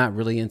 I'm not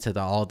really into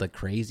all the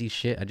crazy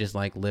shit. I just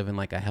like living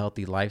like a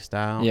healthy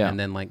lifestyle. Yeah. And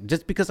then like,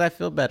 just because I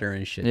feel better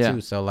and shit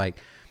too. So like,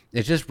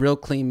 it's just real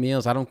clean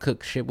meals. I don't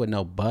cook shit with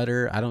no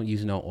butter. I don't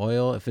use no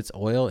oil. If it's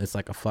oil, it's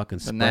like a fucking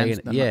spray.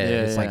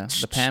 It's like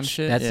the Pam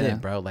shit. That's it,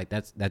 bro. Like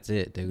that's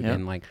it, dude. Yep.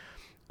 And like,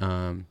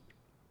 like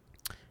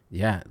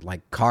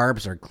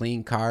carbs are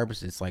clean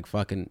carbs. It's like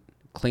fucking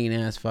clean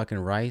ass fucking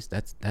rice.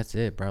 That's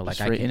it, bro. Like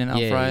straight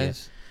In-N-Out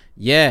fries.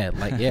 Yeah,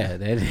 like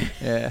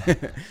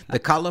the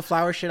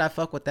cauliflower shit, I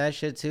fuck with that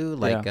shit too.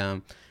 Like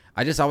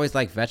I just always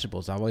like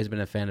vegetables. I've always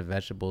been a fan of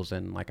vegetables,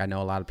 and like I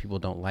know a lot of people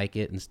don't like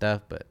it and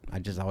stuff, but I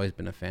just always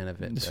been a fan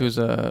of it. This was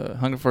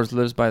HungerForce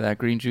lives by that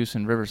green juice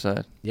in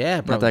Riverside.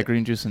 Yeah, bro. Not that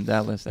green juice in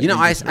Dallas. You know,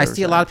 I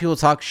see a lot of people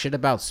talk shit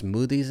about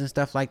smoothies and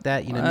stuff like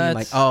that. You know what I mean?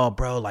 Like, oh,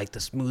 bro, like the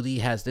smoothie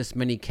has this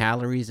many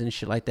calories and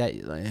shit like that,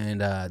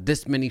 and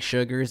this many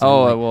sugars.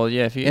 Oh, like, well,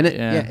 yeah. If you,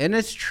 and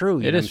it's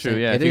true. It is true.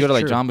 Yeah, if you go to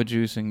like Jamba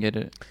Juice and get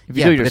it, if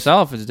you do it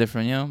yourself, it's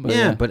different. You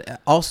know. But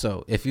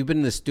also if you've been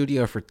in the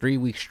studio for 3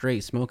 weeks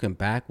straight smoking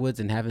backwoods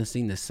and haven't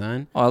seen the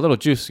sun. Oh, a little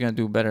juice is gonna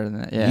do better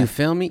than that. Yeah. You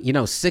feel me? You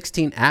know,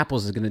 16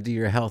 apples is gonna do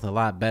your health a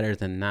lot better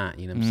than not.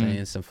 You know what I'm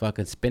saying? Some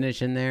fucking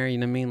spinach in there. You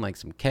know what I mean? Like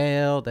some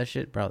kale. That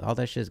shit, bro. All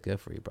that shit's good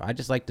for you, bro. I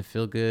just like to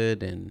feel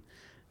good and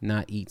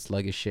not eat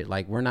sluggish shit.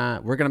 Like we're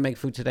gonna make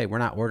food today. We're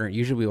not ordering.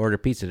 Usually we order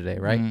pizza today,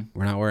 right?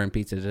 We're not ordering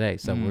pizza today,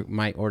 so we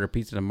might order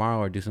pizza tomorrow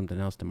or do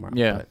something else tomorrow.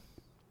 Yeah. But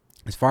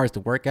as far as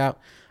the workout,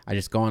 I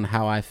just go on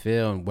how I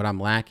feel and what I'm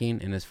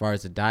lacking. And as far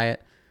as the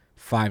diet,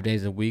 5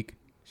 days a week,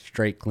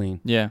 straight clean.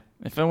 Yeah.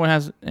 If anyone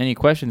has any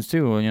questions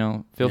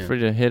too, feel free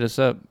to hit us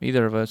up.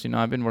 Either of us.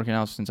 I've been working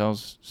out since I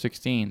was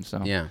 16.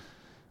 So yeah.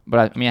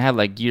 But I had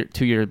like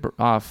 2 years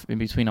off in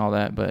between all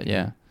that. But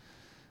yeah.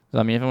 So,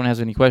 if anyone has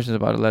any questions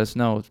about it, let us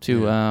know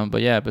too. Yeah.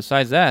 But yeah,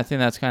 besides that, I think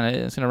that's kind of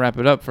it. It's gonna wrap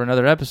it up for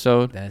another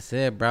episode. That's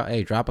it, bro.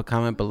 Hey, drop a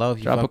comment below if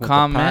you drop fuck a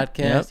comment. With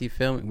the podcast. Yep. You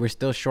feel me? We're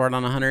still short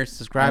on 100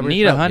 subscribers. I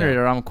need 100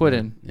 or I'm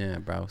quitting. Yeah,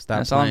 bro. Stop.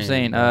 That's all I'm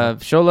saying.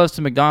 Show love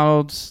to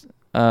McDonald's,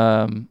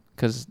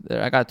 because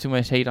I got too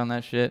much hate on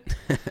that shit.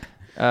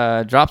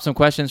 Drop some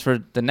questions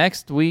for the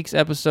next week's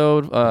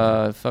episode.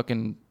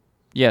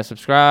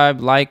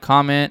 Subscribe, like,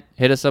 comment,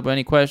 hit us up with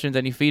any questions,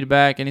 any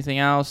feedback, anything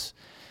else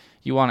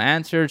you want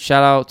answered.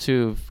 Shout out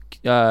to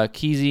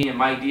KeyZ and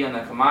Mike D on the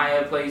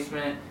Kamaiyah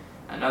placement.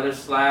 Another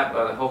slap,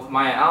 the whole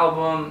Kamaiyah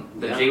album,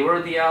 the J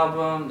Worthy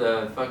album,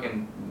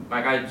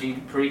 my guy G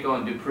Perico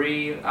and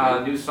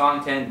Dupri, new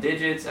song 10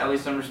 Digits, Ellie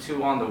Summers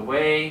 2 on the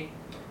way.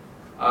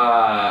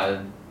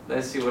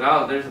 Let's see what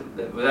else. Was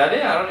that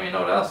it? I don't even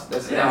know what else.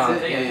 That's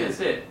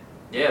it.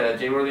 Yeah, that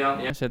J Worthy on.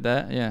 Yeah, I said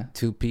that. Yeah.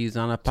 2 peas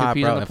on a pod,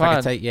 bro. If I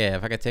could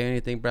tell you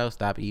anything, bro,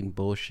 stop eating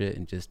bullshit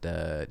and just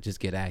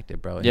get active,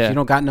 bro. And if you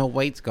don't got no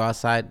weights, go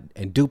outside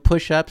and do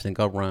push-ups and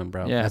go run,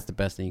 bro. Yeah. That's the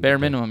best thing. Bare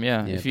minimum,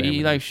 yeah. If you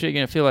eat like shit,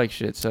 you're gonna feel like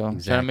shit. So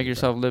try to make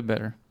yourself live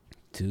better.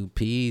 2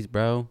 peas,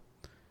 bro,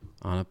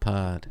 on a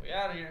pod. We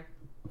out of here.